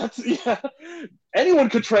 that's yeah. Anyone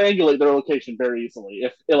could triangulate their location very easily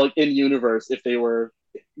if like in universe if they were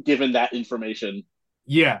given that information.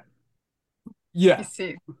 Yeah. You Yeah.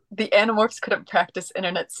 see, the Animorphs couldn't practice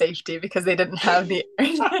internet safety because they didn't have the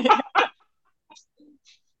internet.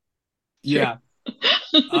 True. Yeah.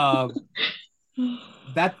 Um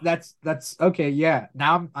that's okay, yeah.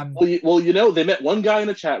 Now I'm Well, they met one guy in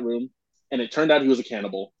a chat room, and it turned out he was a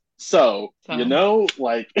cannibal. So So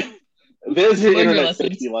like, there's your learn your internet lessons.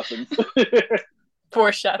 safety lessons.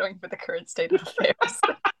 Foreshadowing for the current state of affairs.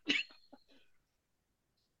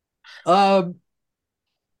 um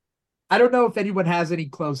I don't know if anyone has any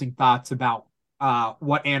closing thoughts about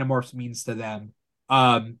what Animorphs means to them.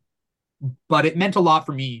 Um but it meant a lot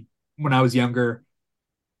for me when I was younger.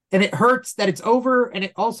 And it hurts that it's over, and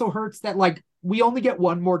it also hurts that like we only get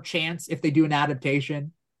one more chance if they do an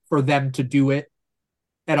adaptation for them to do it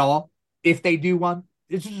at all. If they do one,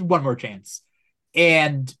 it's just one more chance.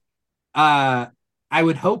 And uh I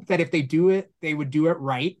would hope that if they do it, they would do it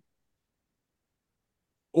right,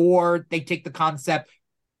 or they take the concept.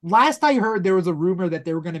 Last I heard, there was a rumor that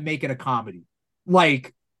they were going to make it a comedy.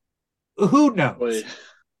 Like, who knows? Wait,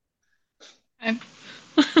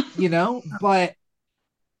 But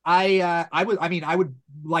I would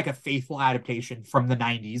like a faithful adaptation from the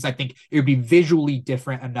 90s. I think it would be visually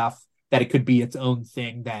different enough that it could be its own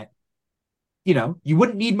thing that you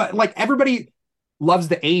wouldn't need like everybody loves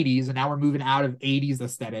the 80s, and now we're moving out of 80s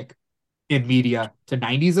aesthetic in media to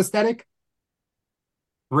 90s aesthetic.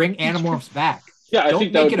 Bring Animorphs back. yeah, I Don't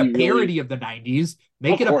think that make would it a be really, parody of the 90s.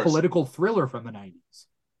 Make of it a course, political thriller from the 90s.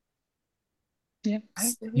 Yeah. I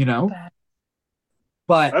agree You with know, that.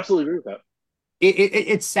 but I absolutely agree with that.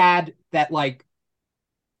 it's sad that like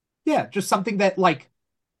yeah, just something that like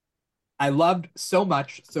I loved so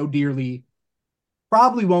much, so dearly,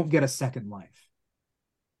 probably won't get a second life.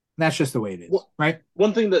 That's just the way it is, Well, right?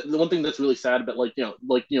 the one thing that's really sad, but we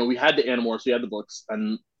had the Animorphs, we had the books,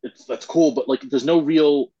 and that's cool, but like, there's no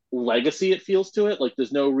real legacy. It feels to it like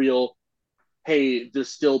there's no real, hey, there's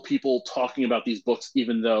still people talking about these books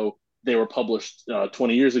even though they were published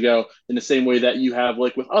 20 years ago. In the same way that you have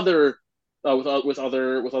like with other with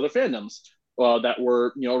other fandoms that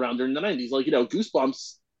were around during the 90s, like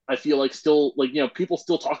Goosebumps. I feel like still like people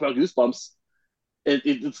still talk about Goosebumps.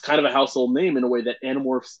 It's kind of a household name in a way that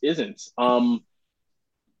Animorphs isn't.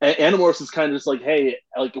 Animorphs is kind of just like, hey,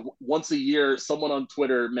 like once a year, someone on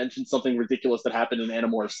Twitter mentions something ridiculous that happened in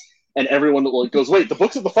Animorphs, and everyone like goes, "Wait, the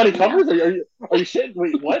books with the funny covers? Are you shit?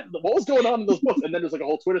 Wait, what? What was going on in those books?" And then there's like a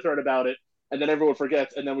whole Twitter thread about it, and then everyone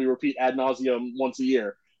forgets, and then we repeat ad nauseum once a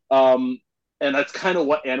year. Um, and that's kind of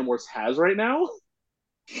what Animorphs has right now.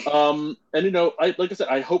 And I like I said,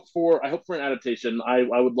 I hope for an adaptation. I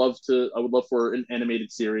would love for an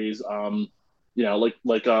animated series. Like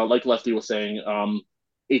Leftie was saying,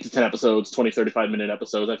 8 to 10 episodes, 20-35 minute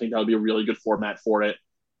episodes. I think that would be a really good format for it.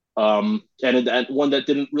 And one that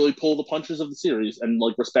didn't really pull the punches of the series and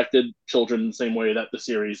like respected children the same way that the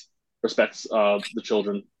series respects the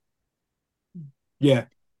children. Yeah,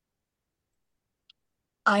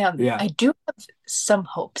 I yeah. do have some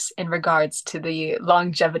hopes in regards to the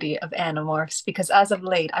longevity of Animorphs because as of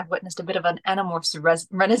late I've witnessed a bit of an Animorphs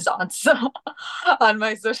renaissance on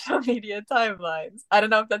my social media timelines. I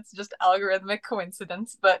don't know if that's just algorithmic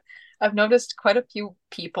coincidence, but I've noticed quite a few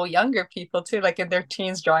people, younger people too, like in their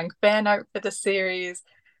teens, drawing fan art for the series.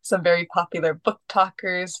 Some very popular book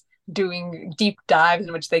talkers doing deep dives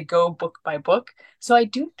in which they go book by book. So I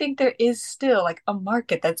do think there is still like a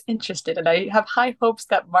market that's interested, and I have high hopes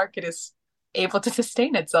that market is able to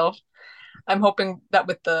sustain itself. I'm hoping that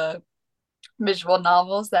with the visual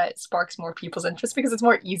novels that sparks more people's interest because it's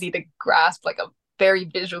more easy to grasp like a very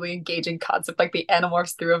visually engaging concept like the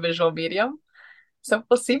Animorphs through a visual medium. So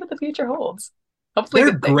we'll see what the future holds. Hopefully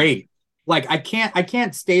They're good things. great. Like I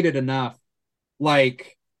can't state it enough.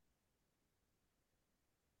 Like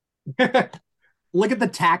look at the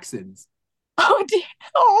Taxons. Oh dear.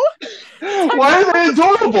 Oh, Why are they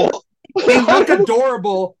adorable? They look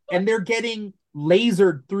adorable, and they're getting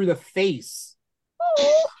lasered through the face.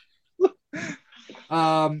 oh.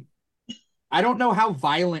 Um, I don't know how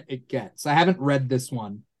violent it gets. I haven't read this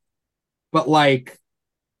one, but like,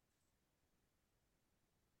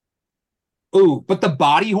 ooh, but the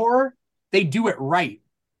body horror, they do it right.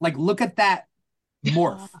 Like, look at that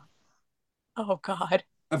morph Oh God.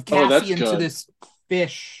 of Oh, that's Cassie into good. this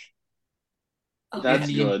fish Oh, in That's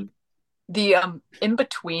the good. The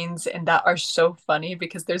in-betweens in that are so funny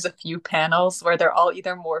because there's a few panels where they're all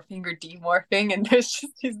either morphing or demorphing, and there's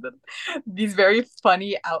just these very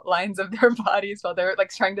funny outlines of their bodies while they're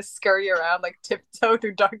like trying to scurry around like tiptoe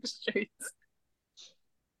through dark streets.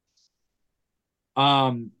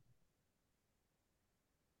 Um,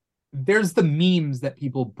 there's the memes that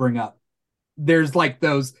people bring up. There's like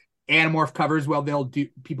those Animorph covers where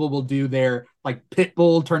people will do their like pit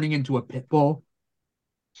bull turning into a pit bull,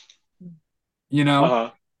 you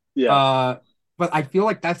know? Yeah. But I feel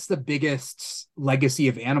like that's the biggest legacy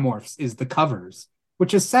of Animorphs is the covers,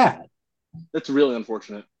 which is sad. That's really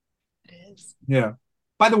unfortunate. It is. Yeah.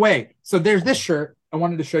 By the way, so there's this shirt I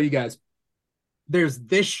wanted to show you guys. There's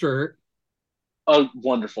this shirt. Oh,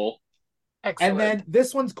 wonderful. Excellent. And then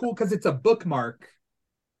this one's cool because it's a bookmark.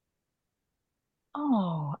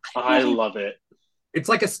 Oh, I love it. It's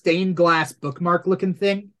like a stained glass bookmark looking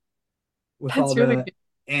thing with that's all really the beautiful.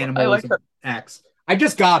 animals I like and that. X. I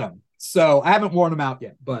just got them, so I haven't worn them out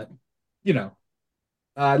yet, but you know,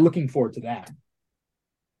 looking forward to that.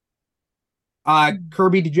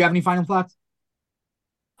 Kirby, did you have any final thoughts?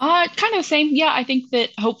 Kind of the same. Yeah, I think that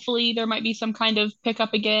hopefully there might be some kind of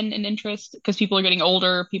pickup again in interest because people are getting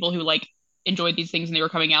older. People who like enjoyed these things and they were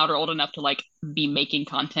coming out are old enough to like be making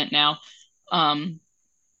content now. Um,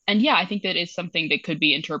 and yeah, I think that is something that could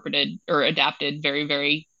be interpreted or adapted very,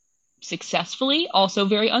 very successfully, also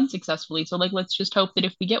very unsuccessfully. So like, let's just hope that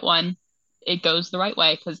if we get one, it goes the right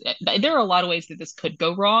way because there are a lot of ways that this could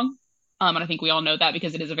go wrong. And I think we all know that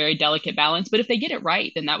because it is a very delicate balance. But if they get it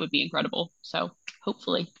right, then that would be incredible. So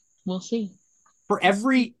hopefully, we'll see. For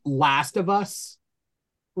every Last of Us,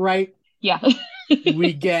 right? Yeah.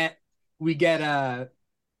 we get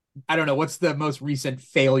I don't know what's the most recent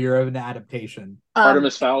failure of an adaptation.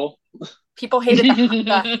 Artemis Fowl. People hated the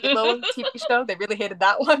Halo TV show. They really hated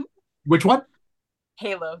that one. Which one?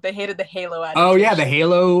 Halo. They hated the Halo adaptation. Oh yeah, the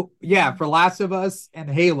Halo. Yeah, for Last of Us and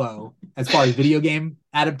Halo, as far as video game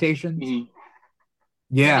adaptations. Mhm.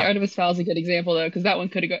 Yeah, The Artemis Fowl is a good example though, because that one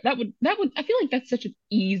could have gone. That would. I feel like that's such an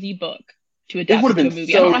easy book to It adapt would have into a been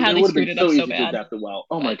movie. I don't know how it they would have screwed been it up so so easy to bad. adapt it well.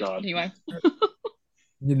 Oh my But god. anyway,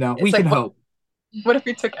 you know, It's we like, can hope. What if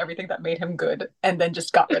we took everything that made him good and then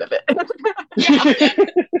just got rid of it? yeah.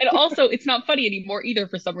 And also, it's not funny anymore either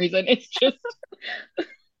for some reason. It's just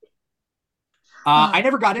I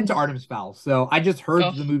never got into Artemis Fowl, so I just heard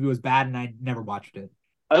Oh. the movie was bad and I never watched it.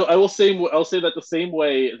 I'll say that the same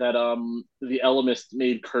way that the Elemist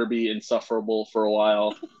made Kirby insufferable for a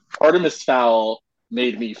while, Artemis Fowl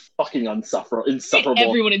made me fucking insufferable.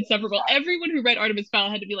 everyone insufferable. Everyone who read Artemis Fowl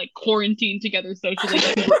had to be like quarantined together socially.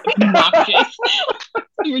 You were obnoxious.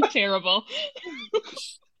 You were terrible.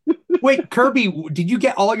 Wait, Kirby, did you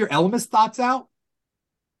get all your Elemist thoughts out?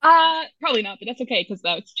 Probably not, but that's okay because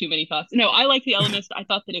that's too many thoughts. No, I like the Elemist. I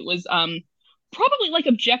thought that it was probably like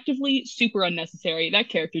objectively super unnecessary. That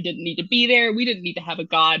character didn't need to be there. We didn't need to have a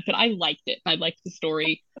god, but I liked it. I liked the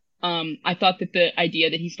story. I thought that the idea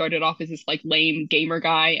that he started off as this like lame gamer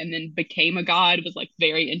guy and then became a god was like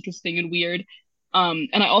very interesting and weird. And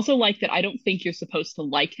I also like that I don't think you're supposed to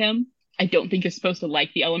like him. I don't think you're supposed to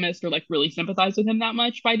like the Elemist or like really sympathize with him that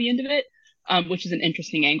much by the end of it, which is an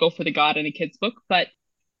interesting angle for the god in a kid's book. But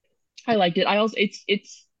I liked it. I also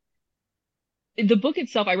it's the book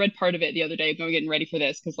itself. I read part of it the other day when we were getting ready for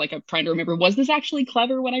this because like I'm trying to remember, was this actually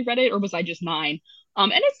clever when I read it or was I just nine?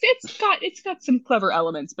 And it's got some clever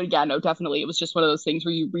elements, but yeah, no, definitely it was just one of those things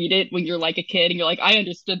where you read it when you're like a kid and you're like, I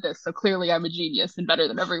understood this, so clearly I'm a genius and better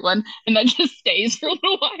than everyone, and that just stays for a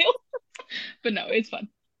little while. But no, it's fun.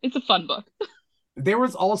 It's a fun book. There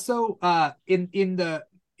was also in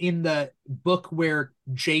the book where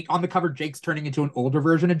Jake on the cover, Jake's turning into an older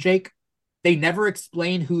version of Jake. They never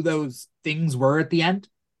explain who those things were at the end.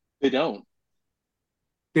 They don't.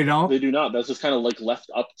 They don't. They do not. That's just kind of like left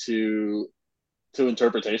up to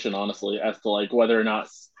interpretation, honestly, as to like whether or not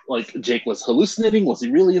like Jake was hallucinating. Was he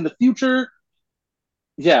really in the future?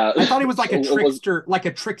 Yeah, I thought he was like a It was- trickster, like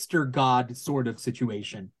a trickster god sort of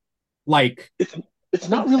situation. Like, it's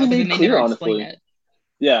not really But then made they clear, never explain honestly. it.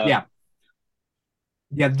 Yeah.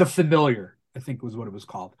 yeah, the familiar, I think was what it was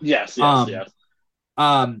called. Yes.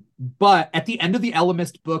 But at the end of the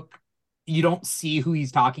Elemist book, you don't see who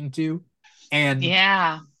he's talking to, and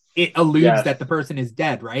Yeah. it alludes Yes. that the person is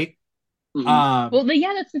dead, right? Mhm. Well,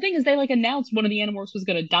 yeah, that's the thing is they like announced one of the Animorphs was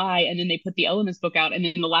going to die, and then they put the Elements book out, and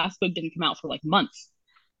then the last book didn't come out for like months.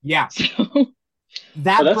 Yeah, So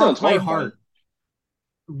that that broke sounds my horrifying. heart.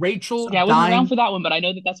 Rachel yeah, I wasn't around dying. for that one, but I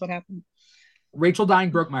know that that's what happened. Rachel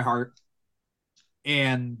dying broke my heart,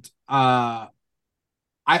 and I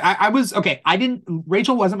was okay. I didn't.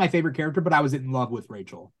 Rachel wasn't my favorite character, but I was in love with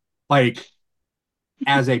Rachel. Like,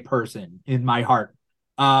 as a person in my heart.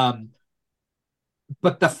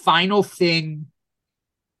 But the final thing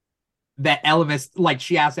that Elemis, like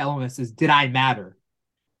she asked Elemis, is, did I matter?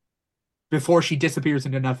 Before she disappears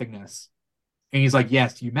into nothingness. And he's like,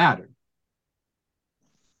 yes, you matter.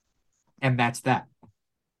 And that's that.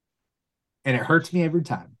 And it hurts me every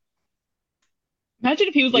time. Imagine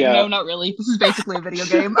if he was like, Yeah. no, not really. This is basically a video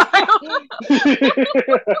game.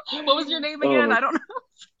 What was your name again? I don't know.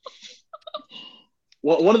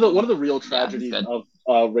 Well, one of the real Yeah, tragedies he's good.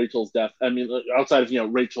 of Rachel's death, I mean, outside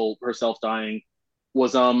of Rachel herself dying,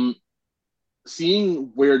 was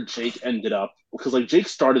seeing where Jake ended up, because like Jake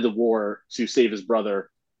started the war to save his brother,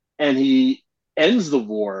 and he ends the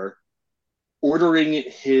war ordering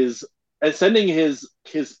his and sending his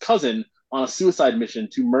cousin on a suicide mission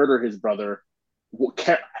to murder his brother,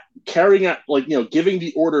 carrying out, like, giving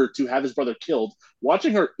the order to have his brother killed,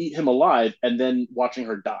 watching her eat him alive, and then watching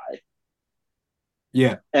her die.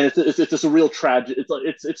 Yeah. And it's just a real tragedy.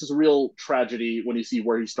 It's just a real tragedy when you see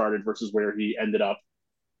where he started versus where he ended up.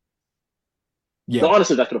 Yeah. So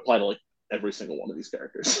honestly, that could apply to like every single one of these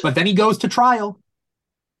characters. But then he goes to trial.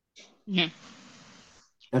 Yeah.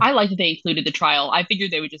 I like that they included the trial. I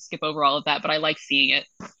figured they would just skip over all of that, but I like seeing it.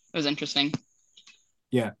 It was interesting.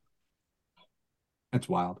 Yeah. That's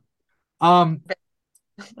wild.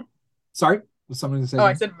 Sorry? Was something to say? Oh,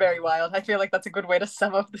 I said very wild. I feel like that's a good way to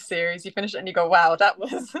sum up the series. You finish it and you go, wow, that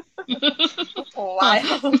was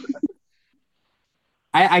wild.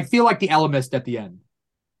 I feel like the Elemist at the end.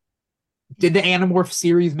 Did the Animorph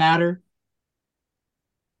series matter?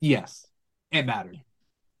 Yes, it mattered.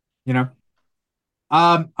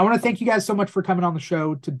 I want to thank you guys so much for coming on the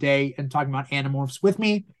show today and talking about Animorphs with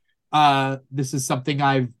me. This is something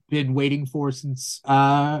I've been waiting for since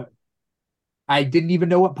I didn't even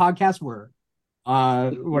know what podcasts were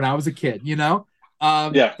when I was a kid, Yeah.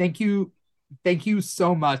 Thank you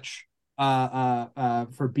so much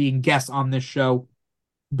for being guests on this show.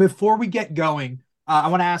 Before we get going, I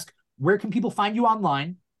want to ask, where can people find you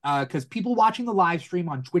online? Because people watching the live stream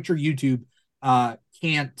on Twitch or YouTube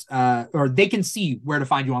can't, or they can see where to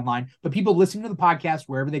find you online, but people listening to the podcast,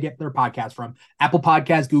 wherever they get their podcast from, Apple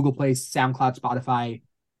Podcasts, Google Play, SoundCloud, Spotify,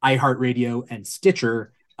 iHeartRadio, and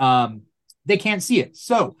Stitcher, they can't see it.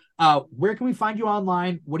 So where can we find you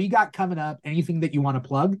online? What do you got coming up? Anything that you want to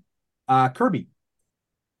plug? Kirby, you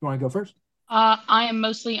want to go first? I am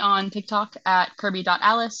mostly on TikTok at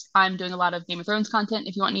Kirby.Alice. I'm doing a lot of Game of Thrones content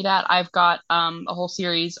if you want any of that. I've got a whole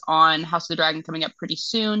series on House of the Dragon coming up pretty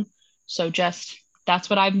soon. So that's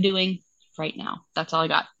what I'm doing right now. That's all I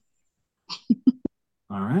got.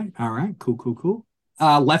 All right. Cool.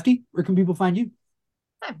 Leftie, where can people find you?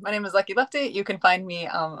 Hi, my name is Lucky Leftie. You can find me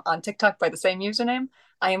on TikTok by the same username.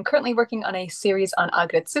 I am currently working on a series on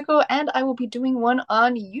Agretsuko, and I will be doing one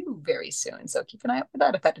on you very soon. So keep an eye out for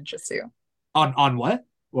that if that interests you. On what?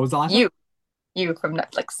 What was the last one? You from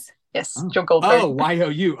Netflix. Yes, Oh. Joe Goldberg. Oh,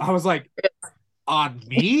 YOU. I was like, on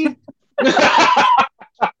me?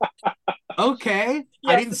 Okay. Yes,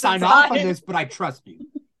 I didn't sign off on this, but I trust you.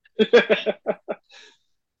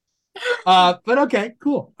 But okay,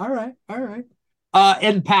 cool. All right.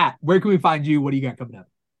 And Pat, where can we find you? What do you got coming up?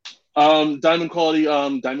 Diamond quality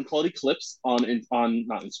clips on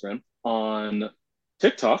not Instagram, on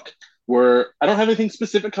TikTok, where I don't have anything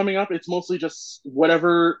specific coming up. It's mostly just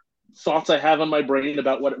whatever thoughts I have on my brain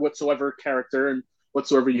about whatsoever character and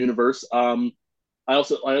whatsoever universe. I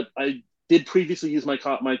did previously use my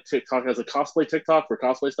TikTok as a cosplay TikTok for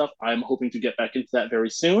cosplay stuff. I'm hoping to get back into that very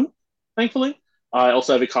soon, thankfully. I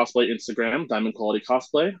also have a cosplay Instagram, Diamond Quality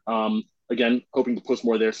Cosplay. Again, hoping to post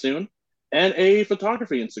more there soon. And a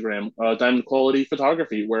photography Instagram, Diamond Quality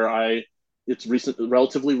Photography, where it's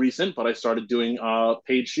relatively recent, but I started doing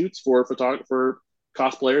paid shoots for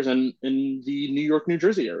cosplayers in the New York, New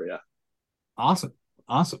Jersey area. Awesome.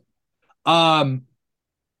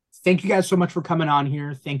 Thank you guys so much for coming on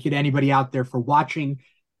here. Thank you to anybody out there for watching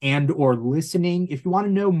and or listening. If you want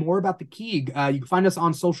to know more about the Keeg, you can find us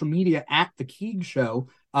on social media at the Keeg Show.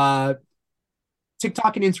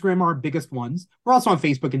 TikTok and Instagram are our biggest ones. We're also on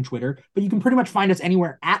Facebook and Twitter, but you can pretty much find us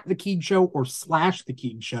anywhere at the Keeg Show or / the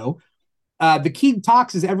Keeg Show. The Keeg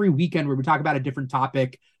Talks is every weekend where we talk about a different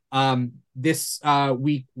topic. This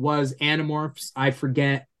week was Animorphs. I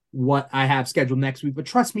forget what I have scheduled next week, but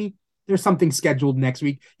trust me, there's something scheduled next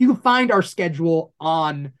week. You can find our schedule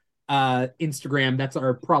on Instagram. That's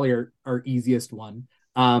probably our easiest one.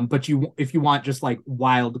 But if you want just like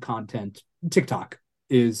wild content, TikTok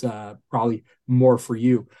is probably more for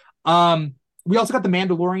you. We also got the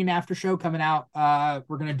Mandalorian after show coming out.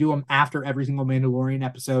 We're going to do them after every single Mandalorian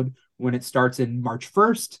episode when it starts in March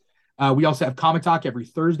 1st. We also have Comic Talk every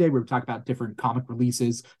Thursday where we talk about different comic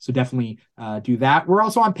releases. So definitely do that. We're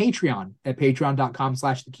also on Patreon at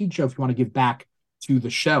patreon.com/The Keeg Show if you want to give back to the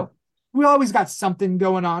show. We always got something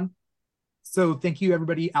going on. So thank you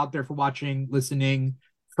everybody out there for watching, listening.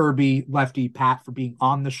 Kirby, Leftie, Pat for being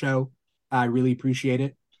on the show. I really appreciate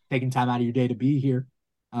it. Taking time out of your day to be here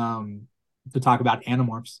to talk about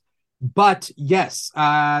Animorphs. But yes,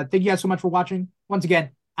 thank you guys so much for watching. Once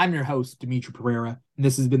again, I'm your host, Dimithri Perera, and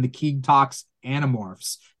this has been the Keeg Talks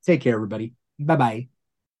Animorphs. Take care, everybody. Bye-bye.